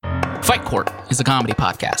Fight Court is a comedy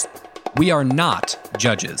podcast. We are not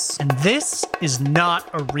judges. And this is not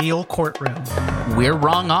a real courtroom. We're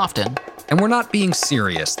wrong often. And we're not being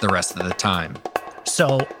serious the rest of the time.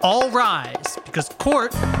 So all rise, because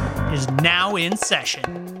court is now in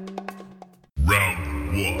session.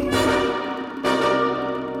 Round one.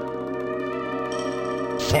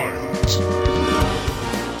 Fight!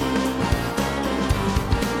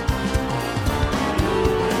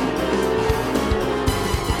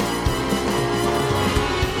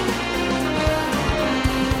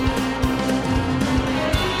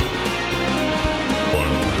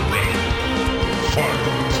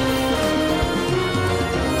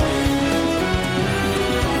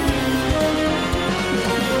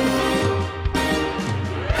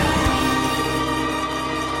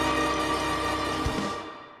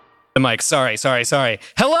 The mic, sorry.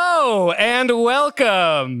 Hello and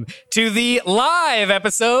welcome to the live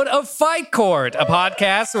episode of Fight Court, a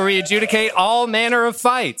podcast where we adjudicate all manner of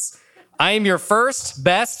fights. I am your first,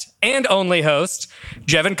 best, and only host,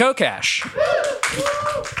 Jevin Kokash.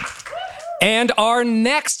 And our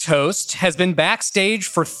next host has been backstage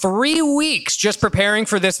for 3 weeks just preparing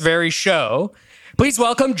for this very show. Please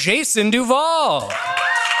welcome Jason Duvall.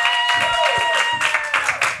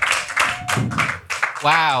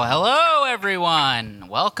 Wow. Hello, everyone.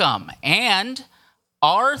 Welcome. And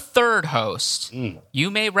our third host, you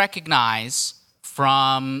may recognize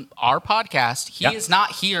from our podcast. He is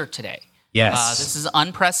not here today. Yes. This is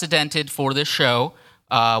unprecedented for this show.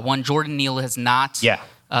 One, Jordan Neal has not. Yeah.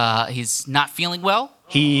 He's not feeling well.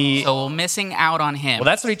 So we're missing out on him. Well,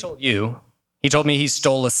 that's what he told you. He told me he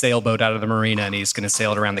stole a sailboat out of the marina and he's going to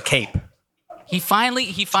sail it around the Cape. He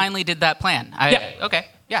finally did that plan. Okay.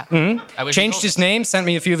 Yeah. Mm-hmm. I wish Changed his name, sent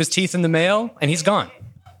me a few of his teeth in the mail, and he's gone.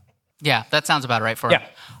 Yeah, that sounds about right for him.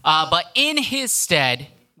 But in his stead,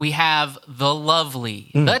 we have the lovely,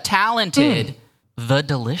 the talented, the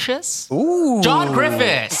delicious, John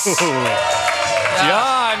Griffis.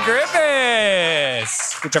 John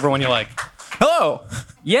Griffis. Whichever one you like. Hello.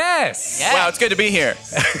 Yes. Yeah. Wow, it's good to be here.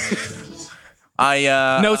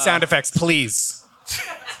 No sound effects, please.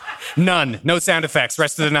 None. No sound effects.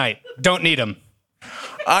 Rest of the night. Don't need them.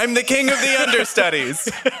 I'm the king of the understudies.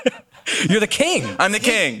 You're the king. I'm the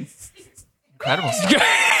king. Incredible.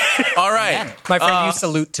 All right. My friend, you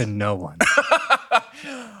salute to no one.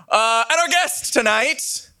 And our guest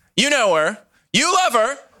tonight, you know her. You love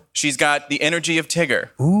her. She's got the energy of Tigger,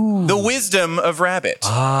 the wisdom of Rabbit,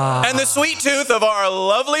 and the sweet tooth of our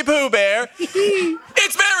lovely Pooh Bear.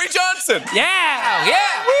 It's Mary Johnson. Yeah.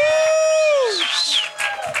 Yeah.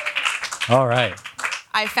 All right.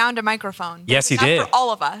 I found a microphone. Yes, you Enough did. For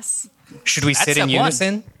all of us. Should we sit in step one.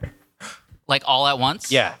 unison? Like all at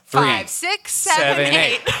once? Yeah. 3, 5, 6, 7,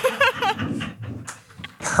 8.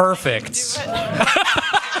 Perfect.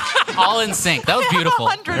 All in sync. That was beautiful.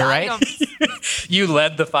 100 You're right? items. You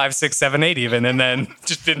led the 5, 6, 7, 8 even, and then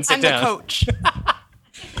just didn't sit I'm down. the coach.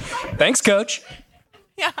 Thanks, Coach.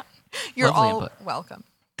 Yeah. You're Lovely all input. welcome.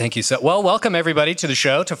 Thank you. Well, welcome everybody to the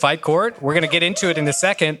show, to Fight Court. We're going to get into it in a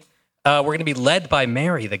second. We're going to be led by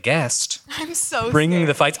Mary, the guest, I'm so bringing scared.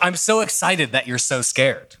 the fights. I'm so excited that you're so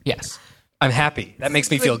scared. Yes. I'm happy. That makes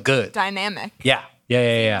me feel good. Dynamic. Yeah.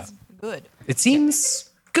 Good. It seems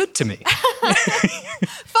good to me.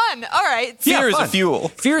 Fun. All right. Fear is fun. a fuel.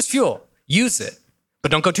 Fear is fuel. Use it. But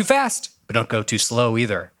don't go too fast. But don't go too slow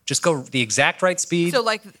either. Just go the exact right speed. So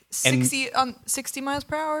like 60 miles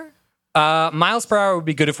per hour? Miles per hour would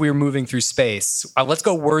be good if we were moving through space. Let's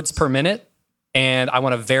go words per minute. And I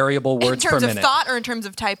want a variable words per minute. In terms of thought or in terms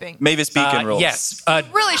of typing? Mavis Beacon rules. Yes.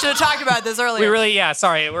 Really should have talked about this earlier.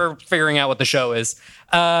 Sorry, we're figuring out what the show is.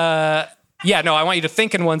 I want you to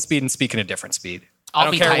think in one speed and speak in a different speed. I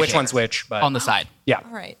don't care which one's which, but On the side. yeah.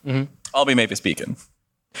 All right. I'll be Mavis Beacon.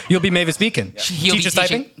 You'll be Mavis Beacon. He'll Teach be us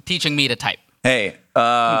typing? teaching me to type. Hey,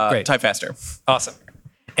 Great. type faster. Awesome.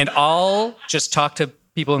 And I'll just talk to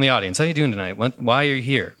people in the audience. How are you doing tonight? Why are you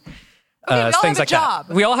here? Okay, we all things have a like job.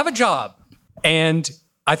 that. We all have a job. And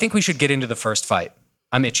I think we should get into the first fight.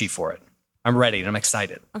 I'm itchy for it. I'm ready and I'm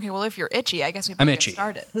excited. Okay, well, if you're itchy, I guess we I'm better itchy. get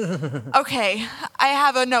started. Okay, I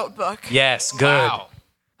have a notebook. Yes, good. Wow.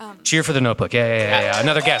 Cheer for the notebook. Yeah.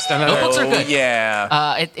 Another guest. Notebooks are good.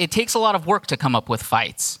 Yeah. It takes a lot of work to come up with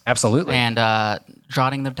fights. Absolutely. And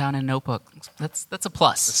jotting them down in a notebook, that's a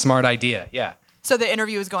plus. Smart idea. Yeah. So the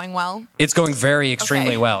interview is going well? It's going extremely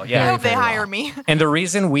Okay. well. Yeah. I hope they very hire well. me. And the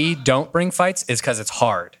reason we don't bring fights is because it's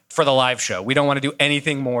hard for the live show. We don't want to do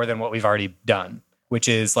anything more than what we've already done, which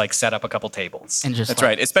is like set up a couple tables. And just That's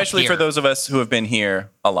right. Especially for those of us who have been here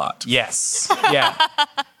a lot. Yes. Yeah.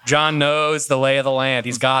 John knows the lay of the land.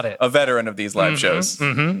 He's got it. A veteran of these live shows.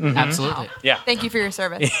 Absolutely. Yeah. Thank you for your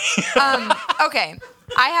service. Okay.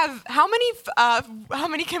 I have how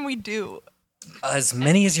many can we do? As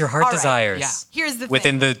many as your heart All right. desires. Yeah. Here's the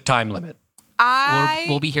Within thing. the time limit.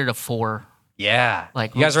 We'll be here to 4 Yeah.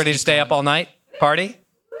 Like, you guys ready to stay up all night? Party?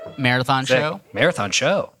 marathon show. Marathon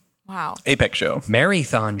show. Wow. Apex show.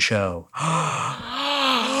 Marathon show.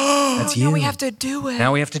 That's you. Now we have to do it.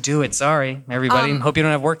 Now we have to do it. Sorry, everybody. Hope you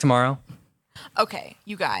don't have work tomorrow. Okay,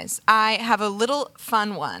 you guys. I have a little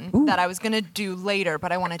fun one that I was gonna do later,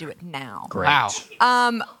 but I want to do it now. Great. Wow.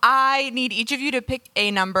 I need each of you to pick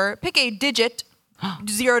a number, pick a digit,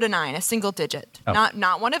 0 to 9, a single digit,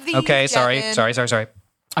 not one of these. Okay, sorry.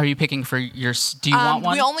 Are you picking for your? Do you want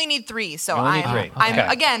one? We only need 3, so only need 3. I'm Okay.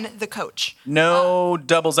 again the coach. No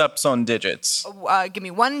doubles ups on digits. Give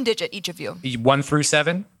me one digit, each of you. 1 through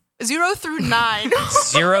 7? 0 through 9.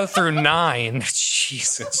 0 through 9.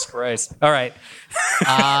 Jesus Christ. All right.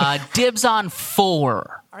 Dibs on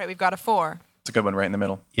 4. All right, we've got a 4. It's a good one right in the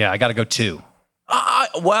middle. Yeah, I got to go 2.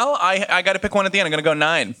 Well, I got to pick one at the end. I'm going to go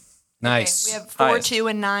 9. Nice. Okay, we have 4, Highest. 2,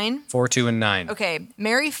 and 9. 4, 2, and 9. Okay,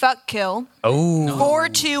 marry, fuck, kill. Oh, 4,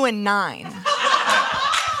 2, and 9.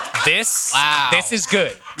 this is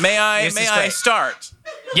good. May I This is I great. start?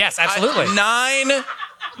 Yes, absolutely. 9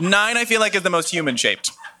 I feel like is the most human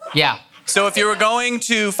shaped. Yeah. So if you were going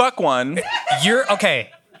to fuck one, You're okay.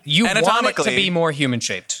 You want it to Anatomically- be more human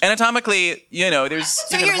shaped. anatomically, there's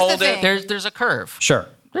you can here's hold the it. thing. There's a curve. Sure.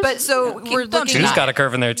 But so we're don't looking do Two's at got a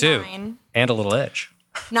curve in there too, 9. and a little edge.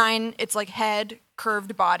 9, it's like head,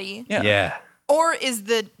 curved body. Yeah. Or is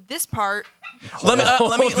this part? Let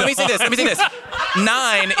me see this. Let me see this.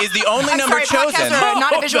 9 is the only I'm number sorry, chosen. podcasts are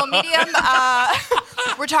not a visual medium.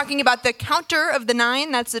 We're talking about the counter of the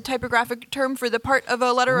 9. That's a typographic term for the part of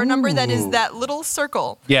a letter or number that is that little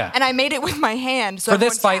circle. Yeah. And I made it with my hand. So For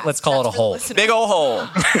this everyone fight, gasped. let's call it That's a for the hole. listeners. Big ol' hole.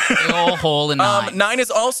 Big old hole in 9. 9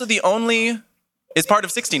 is also the only is part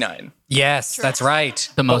of 69. Yes, that's right.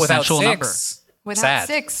 The most But without sensual 6, number. Without sad.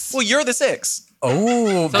 6. Well, you're the 6.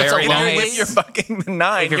 Oh, So it's very a long nice. way- If you're fucking the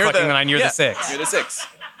 9, If you're fucking the 9, you're the 6. You're the 6.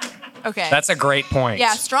 Okay. That's a great point.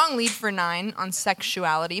 yeah, strong lead for 9 on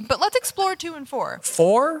sexuality. But let's explore 2 and 4.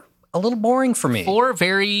 4, a little boring for me. 4,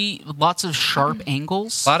 lots of sharp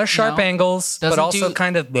angles. A lot of sharp angles, but Doesn't also do-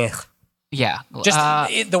 kind of blech. Yeah. Just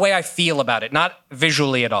the way I feel about it, not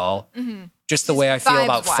visually at all. Just the way I feel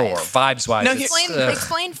about 4, vibes-wise. vibes-wise. No, It's,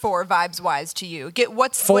 Explain 4 vibes-wise to you.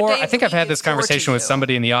 What 4, day I of think the I've had week this is 4 to conversation with you?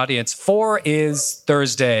 somebody in the audience. 4 is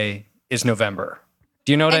Thursday, is November.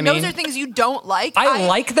 Do you know what And I mean? those are things you don't like. I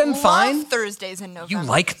like them love fine. Thursdays in November. You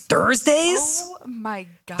like Thursdays? Oh my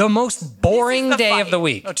god. The most boring the day fight. of the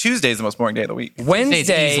week. No, Tuesday's the most boring day of the week.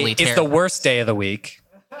 Wednesday easily is the terrible. worst day of the week.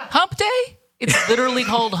 Hump day? It's literally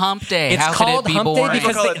called Hump Day. It's How called could it be Hump boring? Day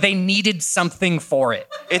because Call it- they needed something for it.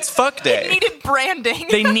 It's fuck day. needed branding.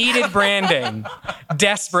 They needed branding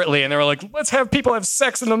desperately, and they were like, "Let's have people have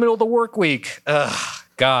sex in the middle of the work week." Ugh,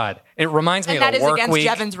 God, it reminds me and that of is the work against week.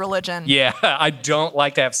 Jevin's religion. Yeah, I don't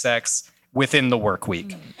like to have sex within the work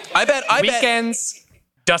week. I bet Weekends,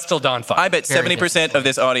 dusk till dawn fun. I bet Very 70% of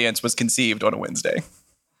this audience was conceived on a Wednesday.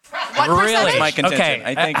 What Really? percentage? My contention. Okay.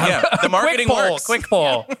 I think, the marketing quick poll, works. Quick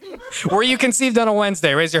poll. Were you conceived on a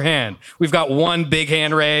Wednesday? Raise your hand. We've got 1 big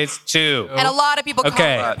hand raised, 2. And a lot of people call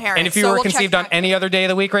Okay. their parents. And if you so were we'll check conceived on back. any other day of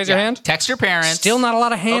the week, raise your hand. Text your parents. Still not a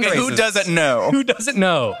lot of hand Okay, raises. who doesn't know? Who doesn't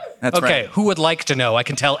know? That's okay, right. who would like to know? I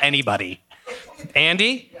can tell anybody.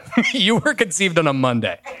 Andy, you were conceived on a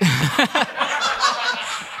Monday.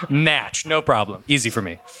 Natch, no problem. Easy for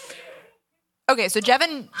me. Okay, so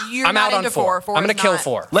Jevin, you're I'm not out on into 4. 4. I'm going to kill not.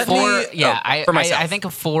 4. Let 4, me. yeah, for myself. I think a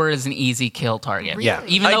 4 is an easy kill target. Really? Yeah.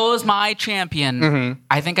 Even though it was my champion,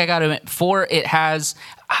 I think I got to 4. It has.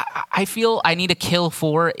 I feel I need to kill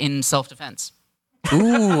 4 in self-defense.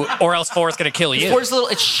 Ooh, or else 4 is going to kill you. 4's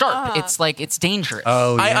it's sharp. It's like it's dangerous.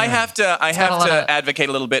 Oh, yeah. I have to got a lot of- advocate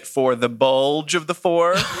a little bit for the bulge of the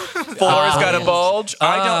 4. 4's got a bulge.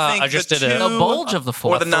 I don't think I just the did a- 2 the bulge of the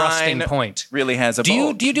 4. or the thrusting 9 point. really has a Do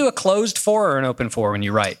you bulge. do a closed 4 or an open 4 when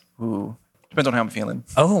you write? Depends on how I'm feeling.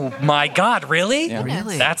 Oh my God, really?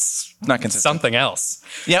 Really? That's Not consistent. something else.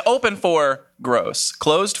 Yeah, open 4, gross.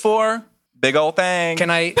 Closed 4, big old thing.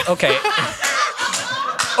 Can I? Okay.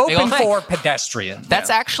 Big Open old thing. 4, pedestrian. That's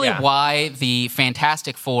actually Yeah. why the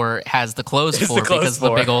Fantastic Four has the closed It's the 4 closed because of the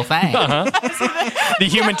 4. big old thing. The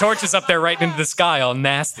Human Torch is up there right into the sky, all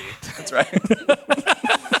nasty. That's right.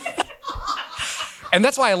 And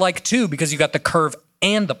that's why I like 2, because you got the curve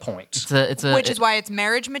and the point. Which is why it's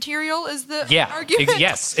marriage material, is the Yeah. argument?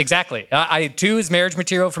 Yes, exactly. 2 is marriage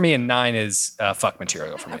material for me, and 9 is fuck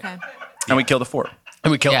material for me. Okay. And we killed a 4.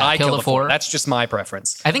 And I kill the 4. four. That's just my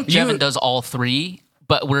preference. I think Jevin does all 3,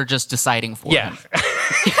 but we're just deciding for Yeah. him.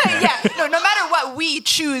 Yeah, no matter what we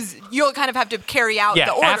choose, you'll kind of have to carry out Yeah,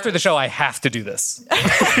 the order. after the show, I have to do this.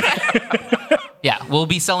 Yeah, we'll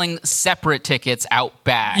be selling separate tickets out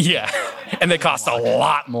back. Yeah, and they cost a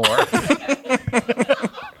lot more.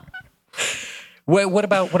 What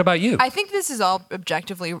about you? I think this is all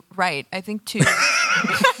objectively right. I think 2.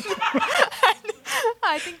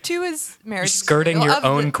 I think 2 is marriage. You're skirting material your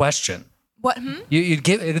of own the- question. What? You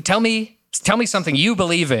tell me something you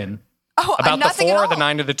believe in about the nothing 4, at or the all.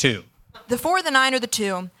 9, or the 2. The 4, the 9, or the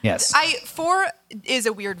 2. Yes. 4 is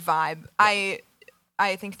a weird vibe.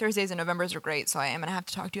 I think Thursdays and Novembers are great, so I am gonna have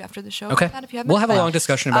to talk to you after the show. Okay, About that if you have we'll have a minute. long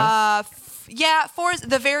discussion about it. Yeah, 4 is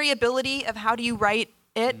the variability of how do you write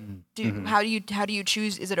it. How do you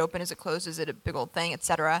choose? Is it open? Is it closed? Is it a big old thing,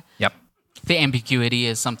 etc. Yep. The ambiguity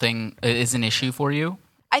is an issue for you.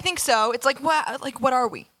 I think so. It's like what are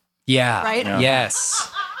we? Yeah. Right? Yeah. Yes.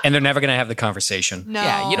 And they're never going to have the conversation. No.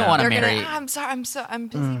 Yeah, you don't wanna They're marry- I'm sorry. I'm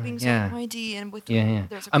busy being so yeah. pointy and with Yeah.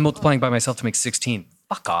 there's a I'm multiplying by myself to make 16.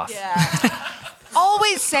 Fuck off. Yeah. He's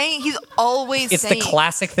always saying. It's the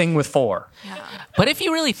classic thing with 4. But if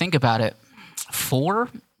you really think about it, 4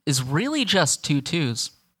 is really just 2 2s.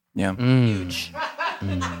 Yeah.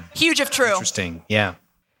 Huge if true. Interesting. Yeah.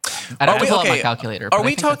 I'd have to pull out my okay, calculator. Are but I we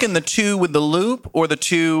think talking the 2 with the loop or the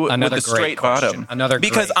 2 Another with the great straight question. bottom? Another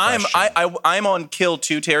because great I'm question. I'm on kill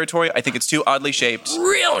 2 territory. I think it's too oddly shaped.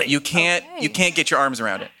 Really? You can't get your arms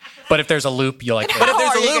around it. But if there's a loop, you like And it. how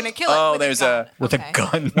there's are a you loop- gonna kill it? oh, with there's gun? with Okay. a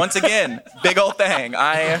gun. Once again, big old thing.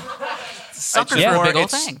 sucker Yeah. for a big old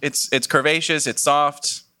it's, thing. It's curvaceous. It's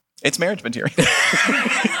soft. It's marriage material.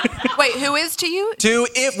 Wait, who is to you? 2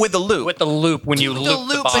 if with the loop. With the loop when you With the loop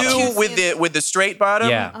the loop, bottom. but 2 with the straight bottom.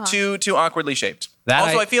 Yeah. 2 awkwardly shaped. That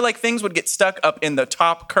also, I- I feel like things would get stuck up in the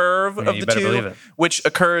top curve of you the better believe 2, it. which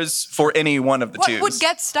occurs for any one of the What 2s. would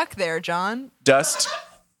get stuck there, John? Dust,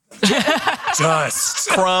 Dust.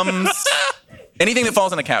 crumbs, anything that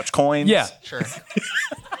falls on a couch, coins. Yeah. Sure.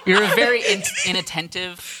 You're a very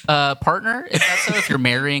inattentive partner. Is that so? If you're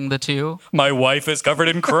marrying the 2, My wife is covered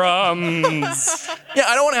in crumbs. Yeah,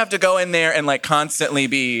 I don't want to have to go in there and like constantly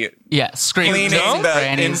be yeah, screaming cleaning the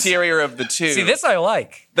grannies. interior of the 2. See, this I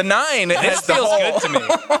like. The 9 This has the feels whole. good to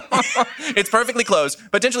me. It's perfectly closed.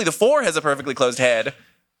 Potentially, the 4 has a perfectly closed head.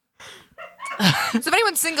 So if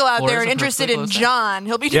anyone's single out Or there is and it interested perfectly in closed? John,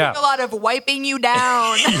 he'll be doing Yeah. a lot of wiping you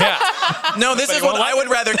down. Yeah. No, this is what I would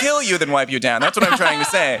rather kill you than wipe you down. That's what I'm trying to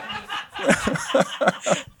say.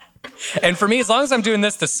 And for me, as long as I'm doing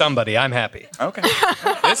this to somebody, I'm happy. Okay.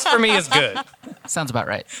 This for me is good. Sounds about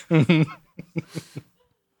right.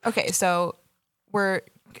 Okay, so we're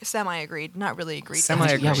semi-agreed, not really agreed.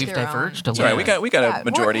 Semi-agreed. Yeah, Each we've their own. diverged a All right, little. we got Yeah, a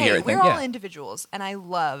majority we're, here, I hey, think. We're Yeah. all individuals, and I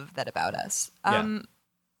love that about us. Yeah.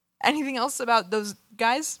 Anything else about those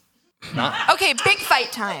guys? Not- Okay, big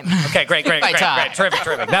fight time. Okay, great. Fight time.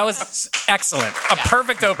 Terrific. That was excellent. A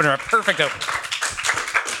perfect opener.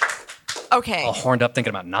 Okay. All horned up thinking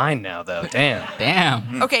about 9 now, though. Damn.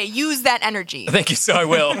 Damn. Okay, use that energy. Thank you, so I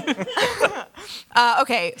will.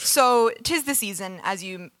 Okay, so 'tis the season, as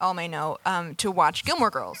you all may know, to watch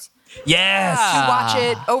Gilmore Girls. Yes. To watch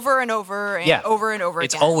it over and over and Yeah. over and over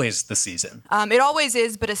It's again. always the season. It always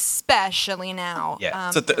is, but especially now.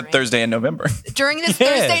 Yeah. So during- Thursday in November. during this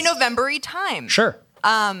Yes. Thursday, November-y time. Sure.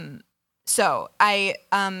 So I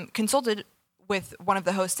consulted with one of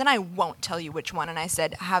the hosts, and I won't tell you which one. And I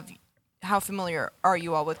said, how familiar are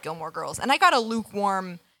you all with Gilmore Girls? And I got a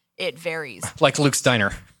lukewarm, it varies. Like Luke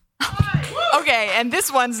Steiner. Okay, and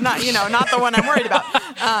this one's not the one I'm worried about.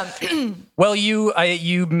 Well,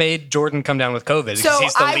 you made Jordan come down with COVID because So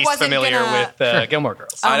he's the I least wasn't familiar gonna- with Gilmore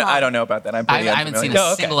Girls. I don't know about that. I'm pretty I haven't seen unfamiliar.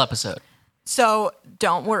 a okay. single episode. So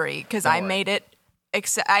don't worry, because I made it.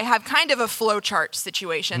 I have kind of a flowchart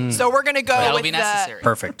situation, so we're gonna go That'll with be necessary.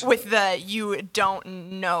 Perfect. with the you don't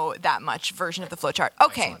know that much version of the flowchart.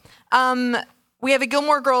 Okay, we have a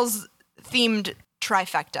Gilmore Girls themed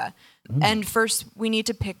trifecta, and first we need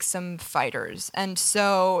to pick some fighters. And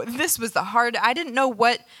so this was the hard. I didn't know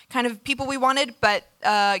what kind of people we wanted, but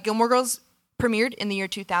Gilmore Girls premiered in the year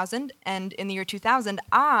 2000, and in the year 2000,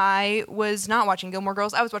 I was not watching Gilmore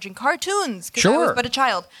Girls. I was watching cartoons because I was Sure. but a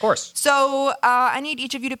child. Of course. So I need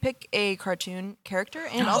each of you to pick a cartoon character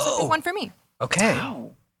and also pick one for me. Okay.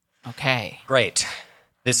 Okay. Great.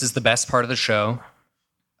 This is the best part of the show.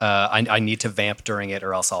 I need to vamp during it,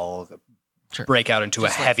 or else I'll Sure. break out into a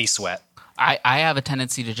heavy sweat. I have a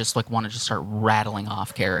tendency to just want to just start rattling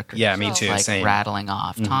off characters. Yeah, me too. Like Same. rattling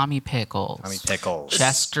off Tommy Pickles. Tommy Pickles.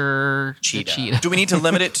 Chester Cheetah. the Cheetah. Do we need to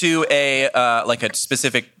limit it to a like a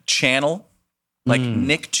specific channel? like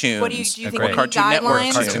Nicktoons. What do you think? great. Or Cartoon Network.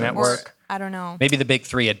 guidelines? Cartoon Or- Network. I don't know. Maybe the big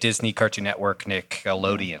three at Disney, Cartoon Network,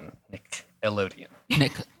 Nickelodeon. Nick.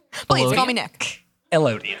 Please call me Nick.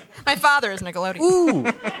 Elodian. My father is Nickelodeon. Ooh.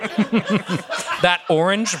 That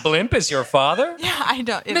orange blimp is your father? Yeah, I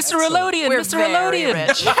don't. Mr. Elodian, We're Mr. very Elodian.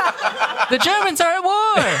 rich. The Germans are at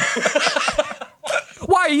war.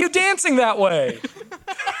 Why are you dancing that way?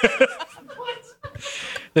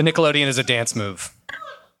 The Nickelodeon is a dance move.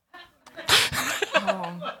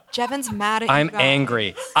 Jevin's mad at you I'm guys.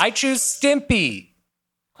 angry. I choose Stimpy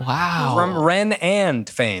Wow. from Ren and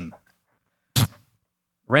fame.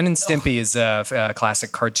 Ren and Stimpy is a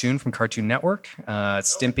classic cartoon from Cartoon Network.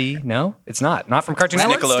 Stimpy, no, it's not. Not from Cartoon It's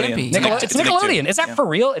Network. Nickelodeon. Stimpy. It's Nickelodeon. Is that for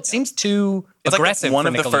real? It seems too It's aggressive like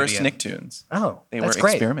one for of the first Nickelodeon. Nicktoons. Oh, They that's were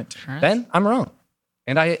great. experimenting. Ben, I'm wrong.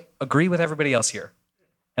 And I agree with everybody else here.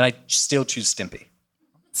 And I still choose Stimpy.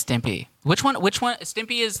 Stimpy. Which one?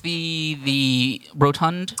 Stimpy is the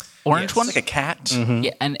rotund orange It's one. like a cat.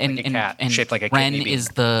 Yeah, and Like a cat, and shaped like a Ren kidney bean. is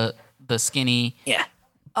the skinny. Yeah.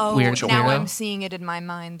 Oh, Weird now weirdo. I'm seeing it in my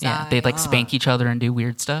mind's Yeah, eye. they like spank each other and do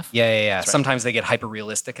weird stuff. Yeah. Sometimes they get hyper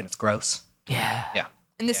realistic and it's gross. Yeah. Yeah.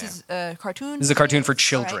 And this is a cartoon. This is a cartoon for All right,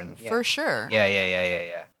 children. Yeah. for sure.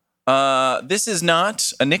 Yeah. This is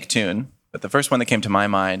not a Nicktoon, but the first one that came to my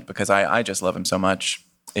mind, because I just love him so much,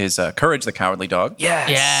 is Courage the Cowardly Dog. Yes.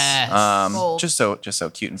 Yes. Sold. Just so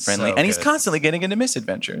cute and friendly. So and he's good. constantly getting into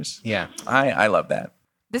misadventures. Yeah. I love that.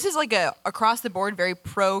 This is like a across the board very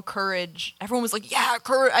pro courage. Everyone was like, "Yeah,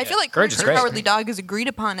 courage." I feel like Courage Courage is the great. Cowardly Dog is agreed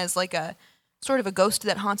upon as like a sort of a ghost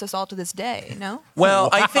that haunts us all to this day. No, Well,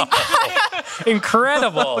 I think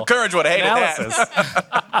Incredible. Courage would have hated Analysis.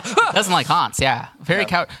 that. Doesn't like haunts. Yeah. Very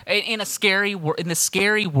coward. In the scary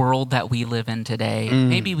world that we live in today,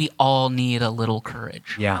 maybe we all need a little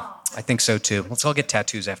courage. Yeah, I think so too. Let's all get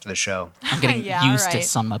tattoos after the show. I'm getting Yeah, used to right.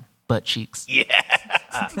 some of my butt cheeks.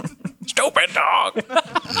 Stupid dog.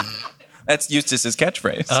 That's Eustace's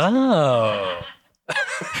catchphrase. Oh.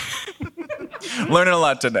 Learning a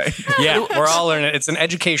lot today. Yeah, we're all learning. It's an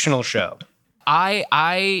educational show.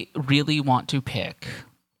 I really want to pick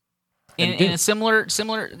in a similar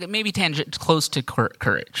maybe tangent close to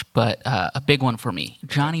courage, but a big one for me,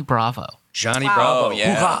 Johnny Bravo. Johnny Wow. Bravo. Oh,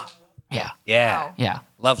 yeah. Hoo-ha. Yeah. Yeah. Yeah.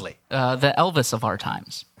 Lovely. The Elvis of our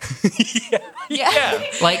times. yeah,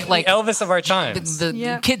 Like Elvis of our times. the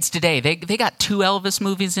Yeah. kids today, they got 2 Elvis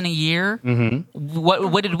movies in a year. Mm-hmm.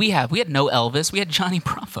 What did we have? We had no Elvis. We had Johnny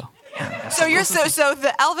Bravo. So you're so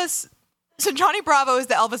the Elvis. So Johnny Bravo is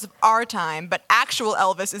the Elvis of our time, but actual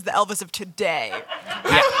Elvis is the Elvis of today.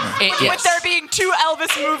 With there being 2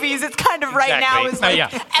 Elvis movies, it's kind of right now is like Yeah.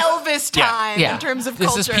 Elvis time in terms of this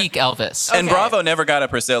culture. is peak Elvis. And Bravo never got a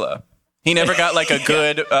Priscilla. He never got like a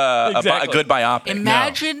good a good biopic.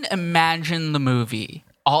 Imagine the movie.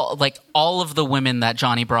 All of the women that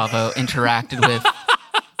Johnny Bravo interacted with,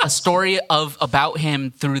 a story about him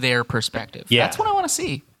through their perspective. Yeah. That's what I want to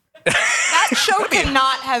see. That show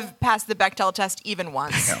cannot have passed the Bechdel test even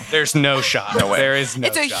once. There's no shot. No way. There is no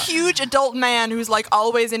It's a shot. huge adult man who's like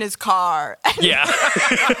always in his car. Yeah.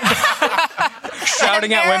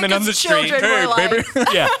 Shouting at women on the America's street. children were like-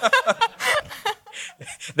 Yeah.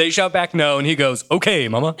 They shout back no, and he goes, "Okay,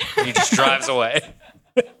 mama." And he just drives away.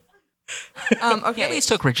 At Okay. least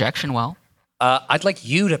took rejection well. I'd like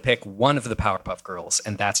you to pick one of the Powerpuff Girls,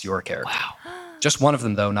 and that's your character. Wow. Just one of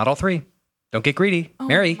them, though, not all 3. Don't get greedy.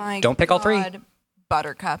 Mary, My don't pick all 3. God.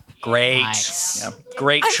 Buttercup. Great. Nice.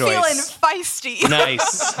 Great I'm choice. feeling feisty.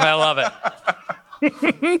 Nice. I love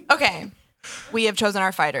it. Okay. We have chosen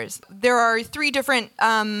our fighters. There are 3 different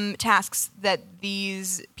tasks that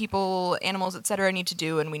these people, animals, etc., need to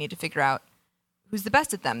do, and we need to figure out who's the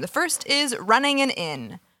best at them. The first is running an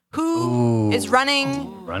inn. Who is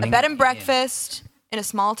running a bed and breakfast in a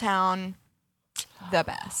small town the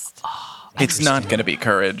best? It's not going to be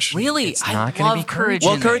Courage. Really? I not gonna love be courage.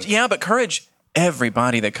 Well, in Courage, there. yeah, but Courage,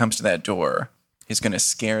 everybody that comes to that door is going to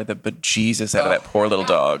scare the bejesus out of that poor little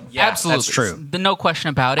dog. Yeah, Absolutely. that's true. No question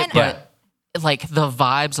about it. And- But like the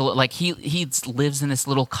vibes, like he lives in this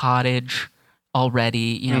little cottage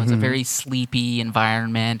already. You know, it's a very sleepy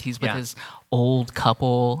environment. He's with Yeah. his old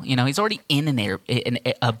couple. You know, he's already in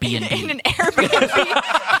a B&B. In an Airbnb.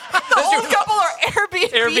 The old couple are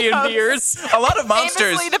Airbnb hosts. Airbnbers. A lot of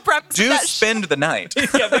monsters Famously, the premise of do that spend the night.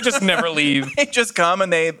 Yeah, they just never leave. They just come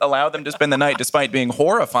and they allow them to spend the night despite being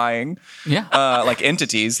horrifying Yeah. like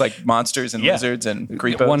entities, like monsters and Yeah. lizards and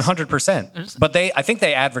creepos. 100%. But I think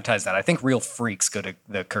they advertise that. I think real freaks go to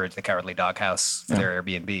the Courage the Cowardly Dog house for their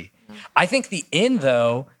Airbnb. I think the inn,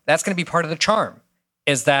 though, that's going to be part of the charm.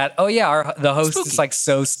 Is that, oh yeah, the host is like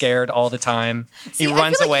so scared all the time. See, he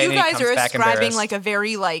runs I feel away like and you he guys comes are back ascribing embarrassed. like a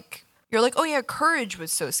very like you're like, oh yeah, Courage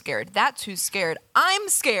was so scared. That's who's scared. I'm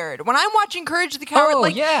scared. When I'm watching Courage the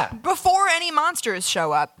Cowardly, before any monsters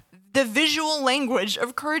show up, the visual language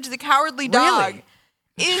of Courage the Cowardly Dog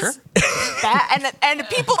is bad. And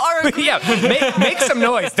people are make some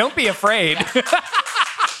noise. Don't be afraid.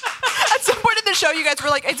 At some point in the show, you guys were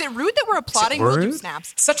like, is it rude that we're applauding? We'll do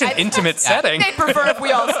snaps. Such an intimate setting. They prefer if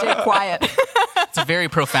we all stay quiet. It's a very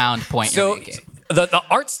profound point you're making. The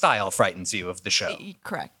art style frightens you of the show.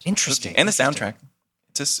 Correct. Interesting. And the soundtrack.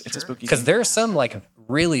 It's a spooky because there are some like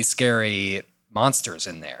really scary monsters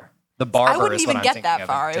in there. The barber. I wouldn't is what even I'm get thinking that of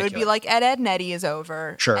far. in It would be like Ed, and Eddie is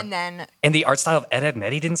over. Sure. And the art style of Ed, and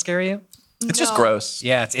Eddie didn't scare you? It's just gross.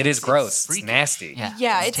 Yeah, it is gross. It's nasty.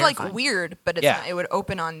 Yeah, it's like terrifying. Weird, but it's not, it would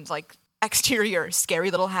open on like exterior, scary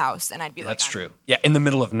little house, and I'd be like, that's true. Yeah, in the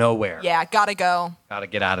middle of nowhere. Yeah, gotta go. Gotta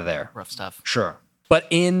get out of there. Rough stuff. Sure. But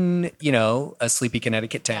in, a sleepy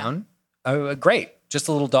Connecticut town, great. Just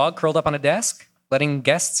a little dog curled up on a desk, letting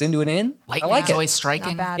guests into an inn. Lightning I like it. always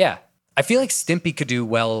striking. Not bad. Yeah. I feel like Stimpy could do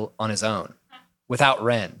well on his own without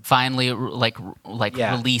Ren. Finally,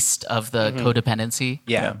 released of the codependency.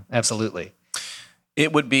 Yeah, absolutely.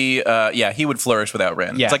 It would be, he would flourish without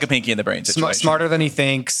Ren. Yeah. It's like a Pinky in the Brain situation. Smarter than he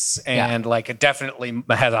thinks, and it definitely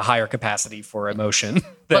has a higher capacity for emotion than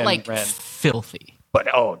But like Ren. filthy. But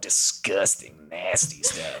disgusting, nasty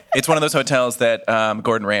stuff. It's one of those hotels that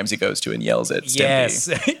Gordon Ramsay goes to and yells at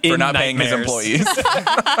Stimpy for not paying his employees.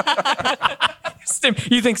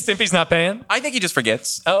 You think Stimpy's not paying? I think he just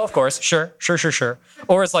forgets. Oh, of course. Sure.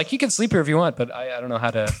 Or it's like, you can sleep here if you want, but I don't know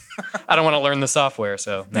how to, I don't want to learn the software,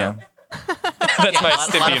 so no. Yeah. That's my A lot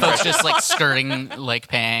Stimpy of folks impression. just like skirting, like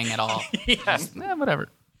paying at all. Just, whatever.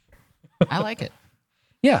 I like it.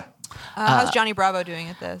 Yeah. How's Johnny Bravo doing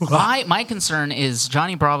at this? My concern is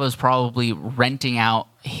Johnny Bravo's probably renting out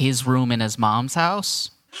his room in his mom's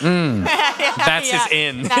house. That's his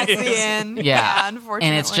inn. That's the inn. Yeah. Unfortunately.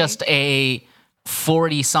 And it's just a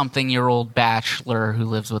 40-something-year-old bachelor who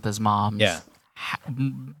lives with his mom's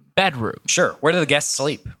bedroom. Sure. Where do the guests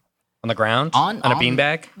sleep? On the ground? On a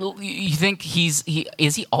beanbag? You think is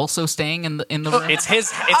he also staying in the room? It's his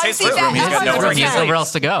see, room. that- He's got nowhere He has to nowhere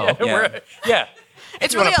else to go. Yeah.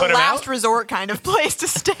 It's You wanna really put a him last out? resort kind of place to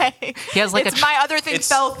stay. He has like it's my other thing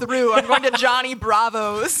fell through. I'm going to Johnny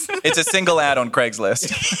Bravo's. It's a single ad on Craigslist.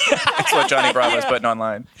 That's what Johnny Bravo's putting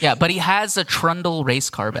online. Yeah, but he has a trundle race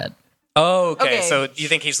car bed. Oh, okay. Okay. So you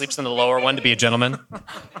think he sleeps in the lower one to be a gentleman?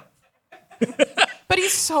 But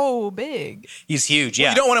he's so big. He's huge,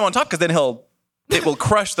 yeah. You don't want him on top because then it will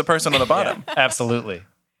crush the person on the bottom. Absolutely.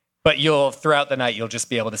 But throughout the night, you'll just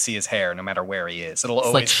be able to see his hair no matter where he is. It'll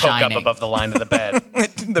always like poke shining. up above the line of the bed.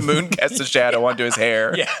 The moon casts a shadow onto his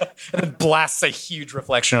hair. Yeah. And then blasts a huge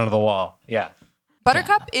reflection onto the wall. Yeah.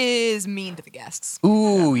 Buttercup is mean to the guests.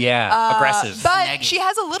 Ooh, yeah. Aggressive. But Snagging. she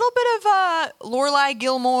has a little bit of Lorelai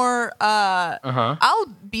Gilmore. I'll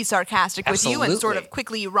be sarcastic with you and sort Absolutely. of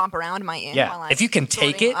quickly romp around my inn. While Yeah. I'm If you can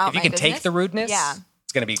take sorting it, out if you my can take business. the rudeness, Yeah.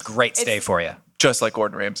 it's going to be a great stay for you. Just like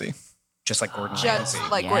Gordon Ramsay. Just like Gordon Just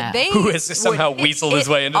Ramsay. like Yeah. they Who has somehow would weaseled hit his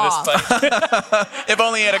way into it off. this fight. If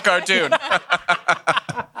only he had a cartoon.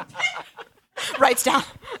 Writes down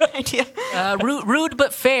idea. Rude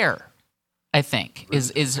but fair, I think,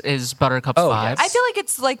 is Buttercup's vibe. I feel like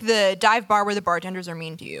it's like the dive bar where the bartenders are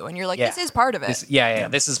mean to you, and you're like, this is part of it.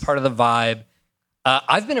 This is part of the vibe.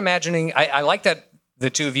 I've been imagining, I like that the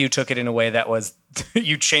two of you took it in a way that was,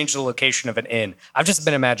 you changed the location of an inn. I've just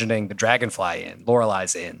been imagining the Dragonfly Inn,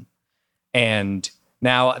 Lorelai's Inn. And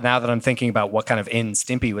now that I'm thinking about what kind of inn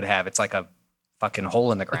Stimpy would have, it's like a fucking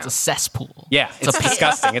hole in the ground. It's a cesspool. Yeah, it's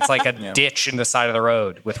disgusting. It's like a ditch in the side of the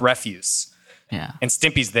road with refuse. Yeah. And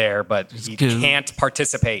Stimpy's there, but he goo. can't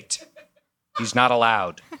participate. He's not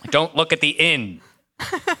allowed. Don't look at the inn.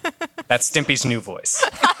 That's Stimpy's new voice.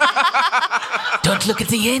 Don't look at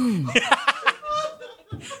the inn.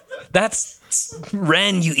 That's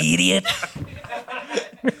Ren, you idiot.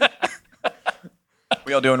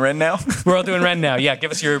 We all doing Ren now? We're all doing Ren now. Yeah, give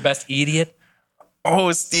us your best idiot. Oh,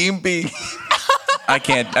 Stimpy. I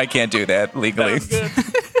can't do that legally.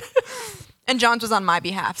 And John's was on my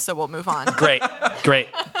behalf, so we'll move on. Great.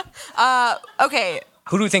 Okay.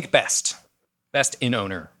 Who do we think best? Best inn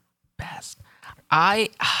owner. Best. I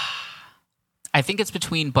think it's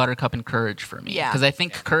between Buttercup and Courage for me. Yeah. Because I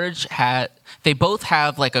think Courage they both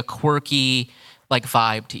have like a quirky like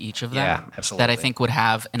vibe to each of them. Yeah, absolutely. That I think would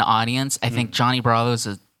have an audience. I think Johnny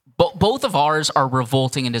Bravo's both of ours are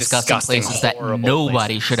revolting and disgusting places that horrible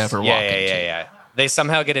nobody places. should ever walk into. Yeah. They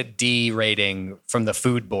somehow get a D rating from the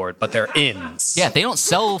food board, but they're inns. Yeah, they don't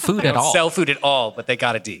sell food They at don't all. sell food at all, but they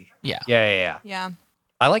got a D. Yeah. Yeah. Yeah.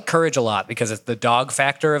 I like courage a lot because it's the dog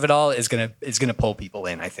factor of it all is gonna pull people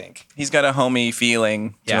in, I think. He's got a homey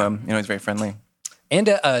feeling to Yeah. him. He's very friendly. And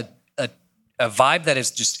a vibe that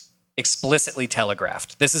is just explicitly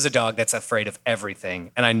telegraphed. This is a dog that's afraid of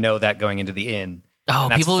everything, and I know that going into the inn. Oh,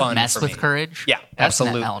 And that's people would fun mess for with me. courage? Yeah, That's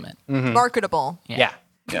absolutely. an element. Marketable. Yeah.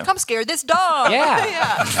 Yeah. Come scare this dog.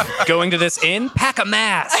 Yeah. Going to this inn, pack a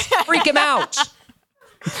mask, freak him out.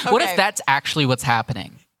 What Okay. if that's actually what's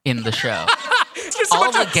happening in the show? Just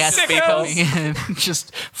All the guests sickos. coming in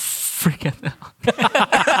just freaking out.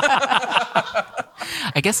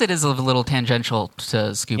 I guess it is a little tangential to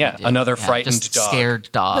Scooby-Doo. Yeah, another frightened just dog. scared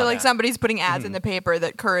dog. So, like somebody's putting ads in the paper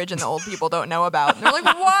that Courage and the old people don't know about. And they're like,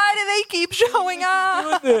 why do they keep showing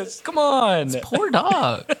up? This. Come on. Poor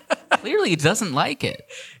dog. Clearly he doesn't like it.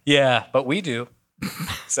 Yeah, but we do.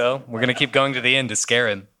 So we're gonna keep going to the end to scare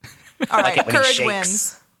him. All right, it when he Courage shakes.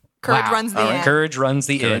 wins. Courage Wow. runs the end. Courage runs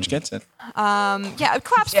the Courage inn. gets it. Yeah,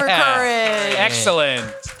 claps for Yeah. Courage.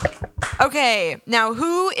 Excellent. Okay, now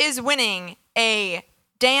who is winning a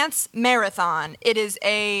dance marathon? It is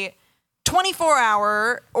a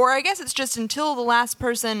 24-hour, or I guess it's just until the last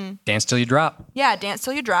person. Dance till you drop. Yeah, dance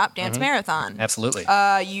till you drop, dance marathon. Absolutely.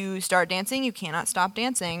 You start dancing, you cannot stop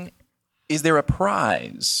dancing. Is there a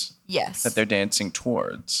prize Yes, that they're dancing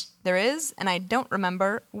towards? there is, and I don't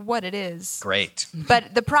remember what it is. Great.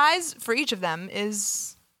 But the prize for each of them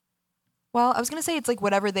is, well, I was going to say it's like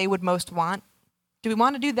whatever they would most want. Do we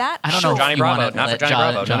want to do that? I don't know. Johnny if you Bravo, wanna not for let Johnny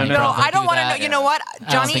Bravo. Johnny No, no, no. No, Bravo I don't do want to that. know. You know what,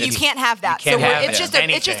 Johnny, think you it's- can't have that. can't So have it's it. just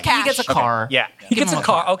Anything. cash. He gets a car. Yeah. He Give gets him a a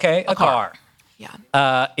car. car. Okay, a car.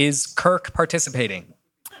 Yeah. Is Kirk participating?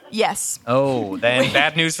 Yes. Oh, then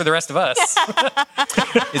bad news for the rest of us.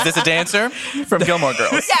 Is this a dancer from Gilmore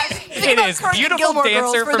Girls? Yes. The thing It about is Kirk in beautiful Gilmore dancer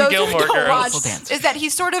Girls, for from those who Gilmore don't Girls. watch, Beautiful dancer. is that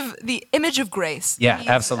he's sort of the image of grace. Yeah, He's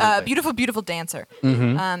absolutely. A beautiful, beautiful dancer.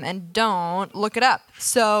 And don't look it up.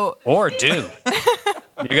 So Or do.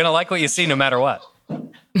 You're going to like what you see no matter what.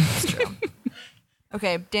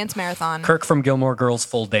 okay, dance marathon. Kirk from Gilmore Girls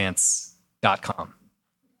FullDance.com.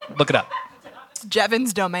 Look it up.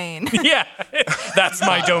 Jevin's domain. Yeah, that's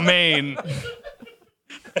my domain.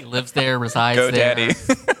 He lives there, resides Go there, Daddy.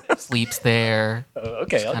 sleeps there,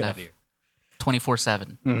 Okay, I'll kind get of here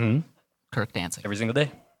 24/7. Mm-hmm. Kirk dancing. every single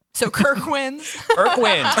day. So Kirk wins. Kirk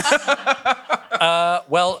wins.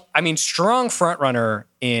 Well, I mean, strong front runner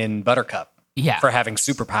in Buttercup Yeah. for having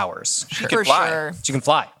superpowers. She For can fly. sure. She can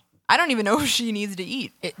fly. I don't even know if she needs to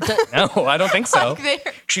eat. No, I don't think so. Like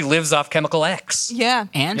there. She lives off chemical X. Yeah.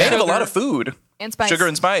 And They have a sugar. lot of food. And spice. Sugar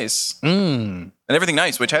and spice. And everything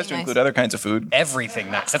nice, which has to Nice. include other kinds of food. Everything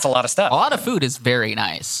nice. That's a lot of stuff. A lot of food is very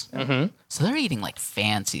nice. Mm-hmm. So they're eating like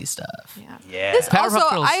fancy stuff. Yeah. Yeah. This Powerpuff also,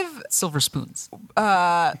 Girls, I've silver spoons.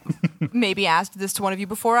 maybe asked this to one of you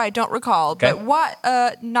before. I don't recall. Okay. But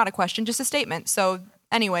what? Not a question, just a statement. So,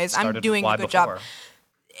 anyways, Started I'm with doing why a good before. job.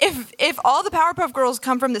 If all the Powerpuff Girls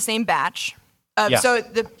come from the same batch, Yeah. so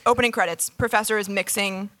the opening credits, Professor is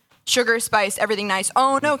mixing sugar, spice, everything nice.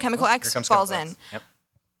 Oh no, Chemical Here X comes falls Chemical in. X. Yep.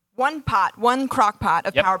 One crock pot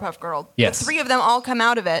of Yep. Powerpuff Girl. Yes. The three of them all come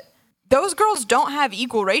out of it. Those girls don't have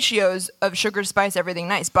equal ratios of sugar, spice, everything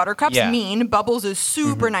nice. Buttercup's Yeah. mean. Bubbles is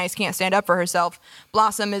super nice, can't stand up for herself.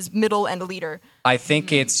 Blossom is middle and leader. I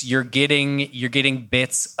think it's you're getting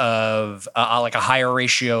bits of like a higher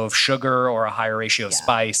ratio of sugar or a higher ratio of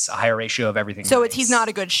spice, a higher ratio of everything. So nice. he's not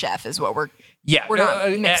a good chef, is what we're Yeah, we're not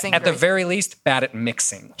mixing at the very- very least, bad at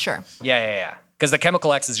mixing. sure. Yeah. Because the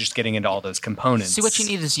chemical X is just getting into all those components. See, what you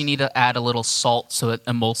need is you need to add a little salt so it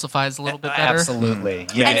emulsifies a little bit better. Absolutely.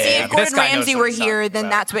 Yeah. And see, if This Gordon guy knows Ramsay what were he's talking here, then about.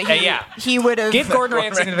 that's what Yeah. he would have. Get Gordon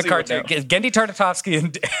Ramsay into the Ramsay would cartoon. know. Get Gendy Tartakovsky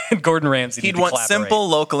and Gordon Ramsay. He'd need to want collaborate. simple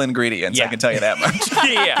local ingredients, I Yeah. can tell you that much.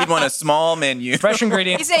 Yeah. He'd want a small menu. Fresh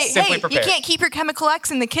ingredients, You say, simply hey, prepared. you can't keep your Chemical X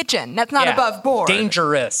in the kitchen. That's not Yeah. above board.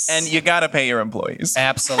 Dangerous. And you gotta pay your employees.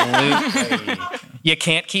 Absolutely. You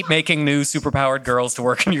can't keep making new superpowered girls to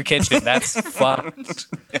work in your kitchen. That's fucked.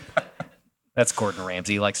 That's Gordon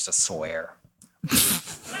Ramsay. He likes to swear.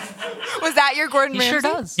 Was that your Gordon He Ramsay? sure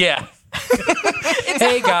does. Yeah.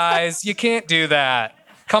 Hey guys, you can't do that.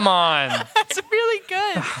 Come on. That's really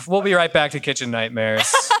good. We'll be right back to Kitchen Nightmares.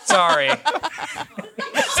 Sorry.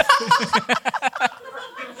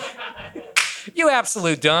 You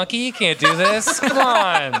absolute donkey. You can't do this. Come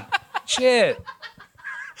on. Shit.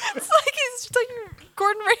 It's like he's just like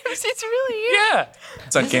Gordon Ramsay's really. Yeah.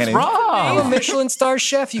 It's uncanny. I'm a Michelin star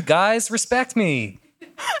chef. You guys respect me.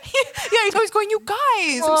 Yeah, he's always going, you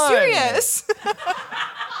guys, Come I'm on. serious.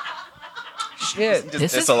 Shit. This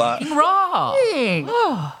It's is a lot. fucking raw.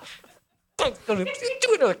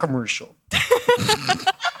 Do another commercial.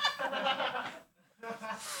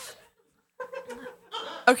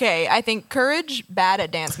 Okay, I think courage, bad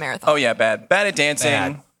at dance marathon. Oh yeah, bad. Bad at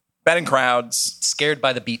dancing. Bad in crowds. Scared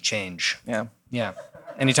by the beat change. Yeah. Yeah.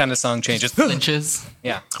 Anytime the song changes. Flinches.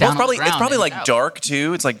 Yeah. Down Well, on the it's ground probably and like out. dark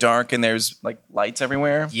too. It's like dark and there's like lights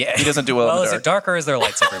everywhere. Yeah. He doesn't do well, in Well, the is dark. it dark or is there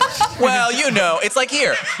lights everywhere? Well, you know, it's like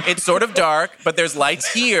here. It's sort of dark, but there's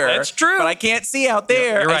lights here. That's true. But I can't see out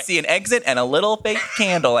there. You're I right. see an exit and a little fake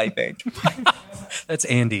candle, I think. That's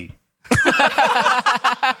Andy.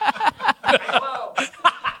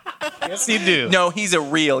 Yes, you do. No, he's a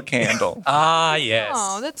real candle. Ah, yes.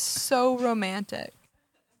 Oh, that's so romantic.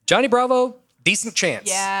 Johnny Bravo, decent chance.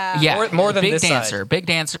 Yeah. Yeah, More than big this dancer. side. Big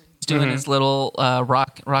dancer. He's doing his little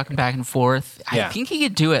rocking back and forth. Yeah. I think he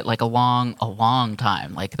could do it like a long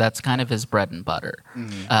time. Like that's kind of his bread and butter.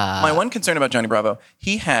 My one concern about Johnny Bravo,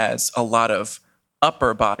 he has a lot of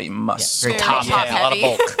upper body muscle. Very top Yeah, a lot of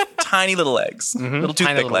heavy. bulk. Tiny little legs. Little toothpick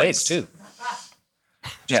Tiny little legs. too.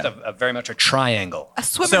 Yeah. Just a very much a triangle. A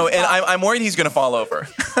swimmer's So, and butt. I'm worried he's going to fall over.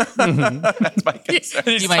 That's my concern.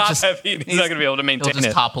 He's might top just- heavy. and He's not going to be able to He'll maintain just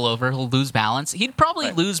it. topple over. He'll lose balance. He'd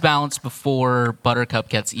probably lose balance before Buttercup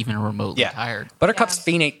gets even remotely tired. Buttercup's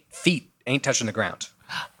feet ain't touching the ground.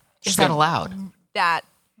 Is that allowed? that.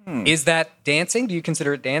 Is that dancing? Do you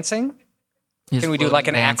consider it dancing? Is Can we do like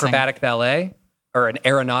an dancing? acrobatic ballet? Or an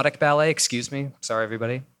aeronautic ballet? Excuse me. Sorry,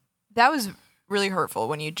 everybody. That was really hurtful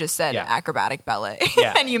when you just said Yeah. acrobatic ballet.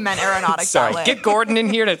 Yeah. And you meant aeronautic Sorry. ballet. Get Gordon in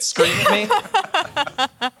here to scream at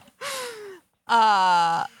me.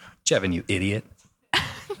 Jevin, you idiot.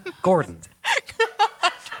 Gordon.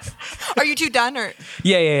 Are you two done or?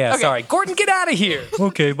 Yeah. Okay. Sorry. Gordon, get out of here.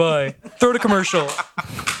 Okay, bye. Throw to commercial.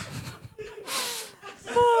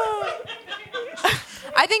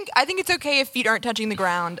 I think it's okay if feet aren't touching the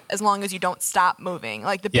ground as long as you don't stop moving.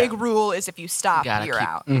 Like the big Yeah. rule is if you stop, Gotta you're keep,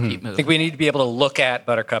 out. keep I moving. think we need to be able to look at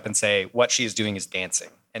Buttercup and say what she is doing is dancing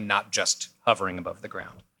and not just hovering above the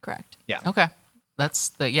ground. Correct. Yeah. Okay. That's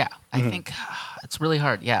the I think it's really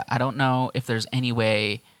hard. Yeah. I don't know if there's any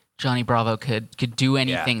way Johnny Bravo could do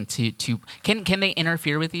anything to can they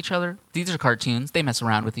interfere with each other? These are cartoons. They mess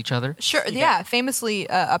around with each other. Sure. Yeah. Famously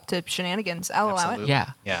up to shenanigans. I'll allow it. Absolutely. Yeah.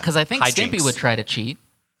 Yeah. Because I think Hijinks. Stimpy would try to cheat.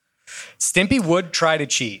 Stimpy would try to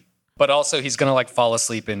cheat, but also he's going to like fall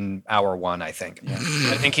asleep in hour one, I think.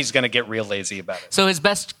 I think he's going to get real lazy about it. So his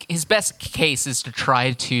best case is to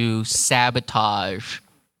try to sabotage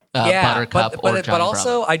Buttercup or Johnny but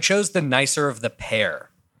also Bravo. I chose the nicer of the pair.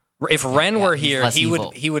 If Ren were he's here, less he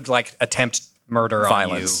evil. would like attempt murder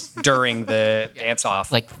Violence. on you during the dance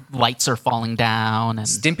off. Like lights are falling down and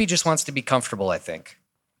Stimpy just wants to be comfortable, I think.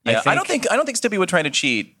 Yeah, I don't think Stimpy would try to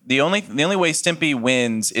cheat. The only way Stimpy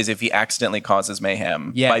wins is if he accidentally causes mayhem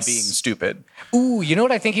by Yes. being stupid. Ooh, you know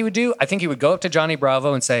what I think he would do? I think he would go up to Johnny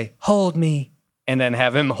Bravo and say, "Hold me," and then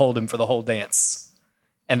have him hold him for the whole dance.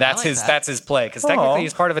 And that's like that. that's his play because technically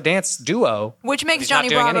he's part of a dance duo. Which makes He's not Johnny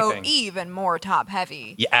doing Bravo anything. even more top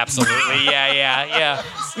heavy. Yeah, absolutely. Yeah.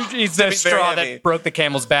 He's the Stimpy's very straw heavy. that broke the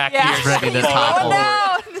camel's back. Yeah. He's ready to topple.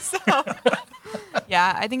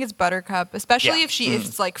 Yeah, I think it's Buttercup, especially Yeah. if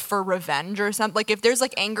it's like for revenge or something. Like if there's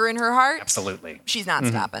like anger in her heart, Absolutely. she's not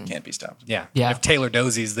stopping. Can't be stopped. Yeah. Yeah. If Taylor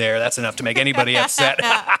Dosey's there, that's enough to make anybody upset.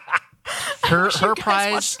 her You guys watch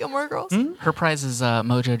prize Gilmore Girls? her prize is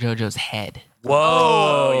Mojo Jojo's head.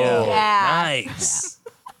 Whoa. Yeah. Nice.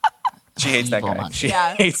 She hates that Evil guy. monkey. She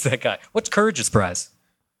Yeah. hates that guy. What's Courage's prize?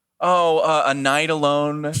 Oh, a night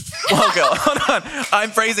alone. Well, go. Hold on.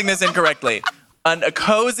 I'm phrasing this incorrectly. A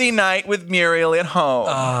cozy night with Muriel at home.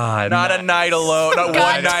 Not a night alone. Not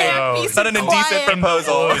God one can't be night. so Not an indecent quiet.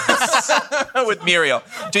 proposal with Muriel.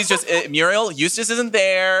 She's just Muriel. Eustace isn't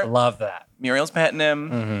there. Love that. Muriel's petting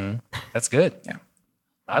him. That's good. Yeah.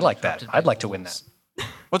 I like that. I'd like to win that.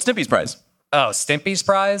 What's Stimpy's prize? Oh, Stimpy's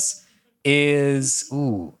prize is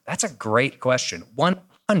that's a great question. $100.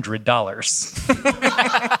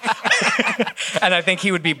 And I think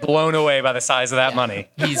he would be blown away by the size of that money.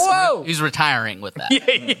 He's retiring with that.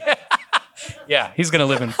 Yeah, he's gonna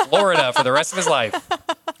live in Florida for the rest of his life.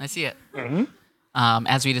 I see it.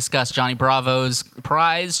 As we discussed, Johnny Bravo's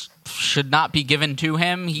prize should not be given to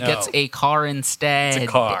him. He gets a car instead. It's a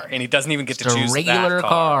car, and he doesn't even get to Just choose a regular that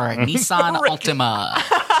car. car, Nissan Altima.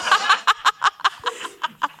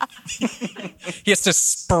 He has to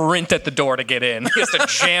sprint at the door to get in. He has to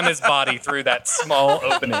jam his body through that small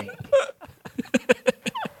opening.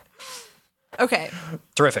 Okay.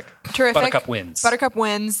 Terrific. Buttercup wins. Buttercup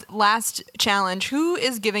wins. Last challenge. Who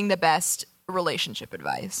is giving the best relationship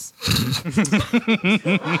advice?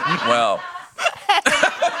 Well,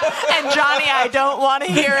 And Johnny, I don't want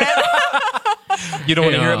to hear it. You don't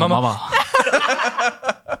want to hear it, Mama?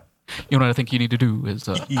 You know what I think you need to do is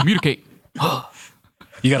communicate.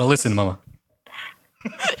 You got to listen, Mama.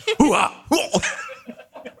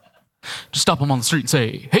 Just stop him on the street and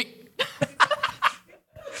say, hey,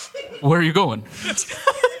 where are you going?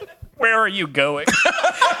 Where are you going?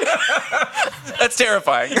 That's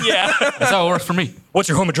terrifying. Yeah. That's how it works for me. What's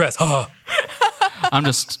your home address? I'm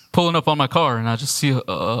just pulling up on my car and I just see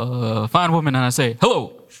a fine woman and I say,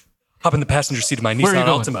 hello, Hop in the passenger seat of my Where are you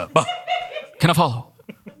Nissan going? Altima. can I follow?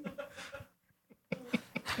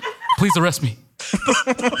 Please arrest me.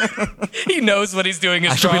 He knows what he's doing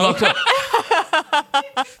is I should be wrong. locked up.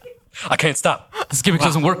 I can't stop. This gimmick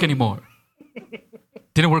doesn't work anymore.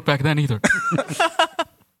 Didn't work back then either.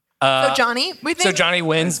 So Johnny, we think So Johnny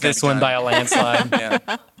wins It's gotta this be one by Johnny. a landslide.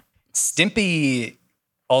 Yeah. Stimpy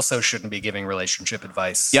also shouldn't be giving relationship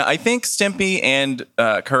advice. Yeah, I think Stimpy and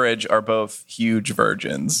Courage are both huge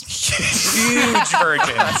virgins. Huge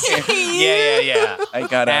virgins. Yeah. I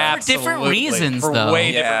gotta. Absolutely. different reasons, For though.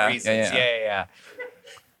 way Yeah, different reasons. yeah. Yeah.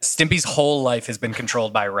 Stimpy's whole life has been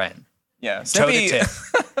controlled by Ren. Yeah, Toe to Stimpy. tip.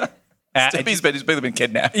 Stimpy's basically been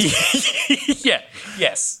kidnapped. Yeah.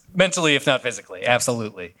 Yes. Mentally, if not physically.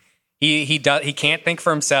 Absolutely. He can't think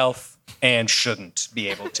for himself and shouldn't be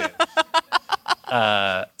able to.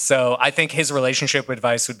 So I think his relationship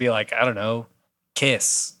advice would be like, I don't know,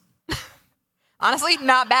 kiss. honestly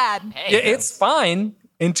not bad. Yeah, it's fine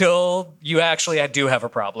until you actually do have a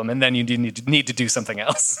problem, and then you do need to do something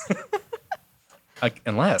else. Like,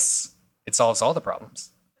 unless it solves all the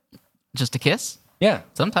problems. Just a kiss? Yeah.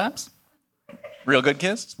 Sometimes. Real good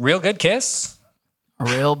kiss. Real good kiss. A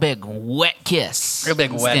real big wet kiss. Real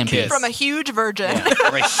big wet Stimpy. kiss. From a huge virgin.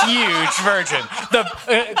 From a huge virgin.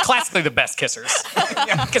 Classically the best kissers.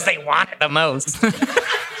 Because they want it the most.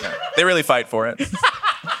 They really fight for it.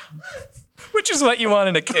 Which is what you want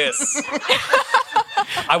in a kiss.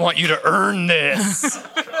 I want you to earn this.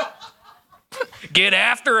 Get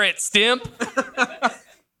after it, Stimp.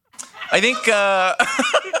 I think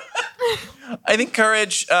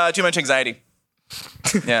Courage, too much anxiety.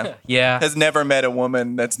 Yeah. Yeah. Has never met a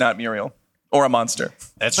woman that's not Muriel or a monster.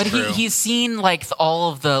 That's But true. he's seen like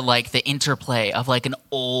all of the interplay of like an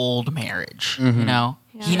old marriage. You know,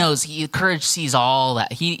 he knows. Courage sees all that.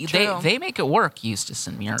 They make it work. Eustace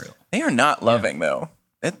and Muriel. They are not loving though.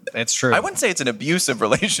 That's true. I wouldn't say it's an abusive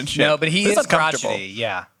relationship. No, but he it's is uncomfortable. crotchety.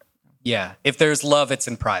 Yeah. Yeah. If there's love, it's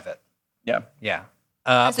in private. Yeah. Yeah.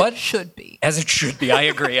 As But it should be. as it should be. I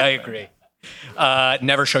agree.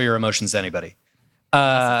 Never show your emotions to anybody.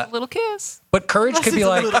 A little kiss. But courage could be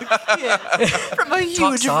like, From a talk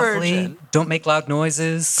huge softly, virgin. don't make loud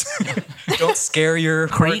noises, don't scare your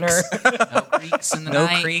partner, Creaks. No creaks in the no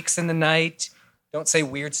night. creaks in the night, don't say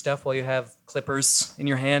weird stuff while you have clippers in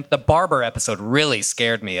your hand. The barber episode really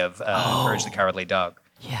scared me of Courage the Cowardly Dog.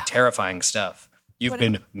 Yeah. Terrifying stuff. You've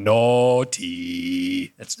been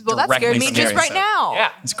naughty. That's Well, that directly scared me from just the right episode. now.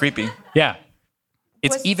 Yeah. It's creepy. Yeah.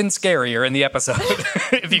 It's Was- even scarier in the episode,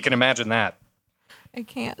 if you can imagine that. I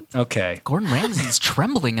can't. Okay. Gordon Ramsay's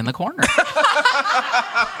trembling in the corner.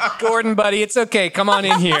 Gordon, buddy, it's okay. Come on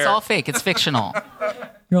in It's here. all fake. It's fictional.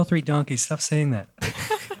 You're all three donkeys. Stop saying that.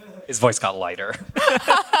 His voice got lighter.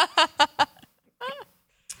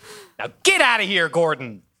 Now get out of here,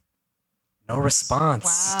 Gordon. No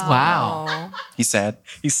response. Wow. He's sad.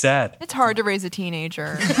 He's sad. It's hard to raise a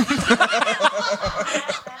teenager.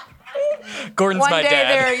 Gordon's One my day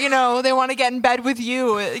dad. they want to get in bed with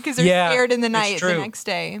you because they're Yeah, scared in the it's night the true. next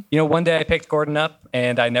day. You know, one day I picked Gordon up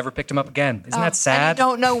and I never picked him up again. Isn't that And sad? you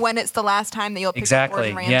don't know when it's the last time that you'll pick Exactly, up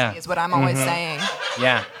Gordon Ramsay yeah. is what I'm always saying.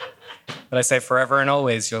 Yeah. But I say forever and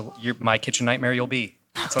always, you're my kitchen nightmare you'll be.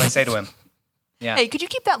 That's what I say to him. Yeah. Hey, could you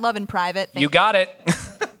keep that love in private? You got it.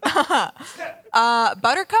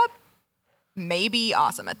 Buttercup may be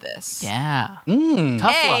awesome at this. Yeah.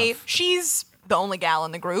 Tough A, love. she's the only gal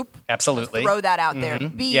in the group. Absolutely. Throw that out there.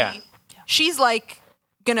 B, Yeah. she's like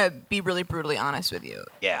gonna be really brutally honest with you.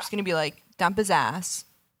 Yeah. She's gonna be like, dump his ass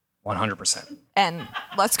 100%. and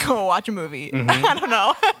let's go watch a movie. Mm-hmm. I don't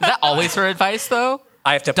know. Is that always her advice, though?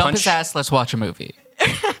 I have to Dump punch his ass. Let's watch a movie.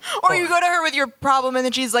 Or you go to her with your problem and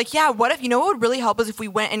then she's like, yeah, what if, what would really help us if we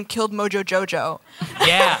went and killed Mojo Jojo?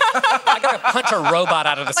 Yeah. I gotta punch a robot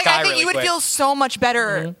out of the Like, sky I think really you would quick. feel so much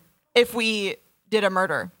better if we did a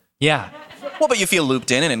murder. Yeah. Well, but you feel looped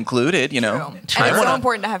in and included, you know. And it's so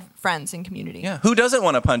important to have friends and community. Yeah. Who doesn't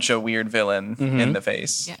want to punch a weird villain in the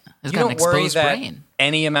face? Yeah. He's You got an don't worry exposed that brain.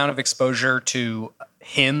 any amount of exposure to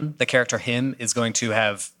him, the character him, is going to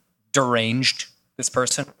have deranged this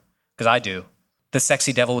person? Because I do. The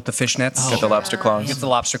sexy devil with the fishnets. Get the lobster claws. Gets the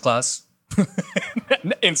lobster claws.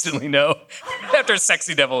 Instantly no. After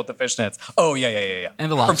sexy devil with the fishnets. Oh, yeah.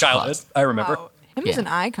 And the From lobster childhood. claws. I remember. Wow. Him is an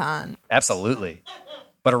icon. Absolutely.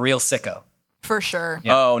 But a real sicko. For sure.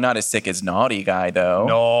 Oh, not as sick as Naughty Guy, though.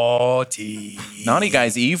 Naughty. Naughty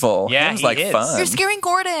Guy's evil. Yeah, Seems he like is. fun. You're scaring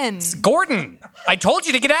Gordon. Gordon, I told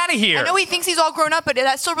you to get out of here. I know he thinks he's all grown up, but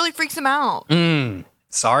that still really freaks him out.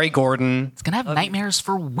 Sorry, Gordon. It's gonna have nightmares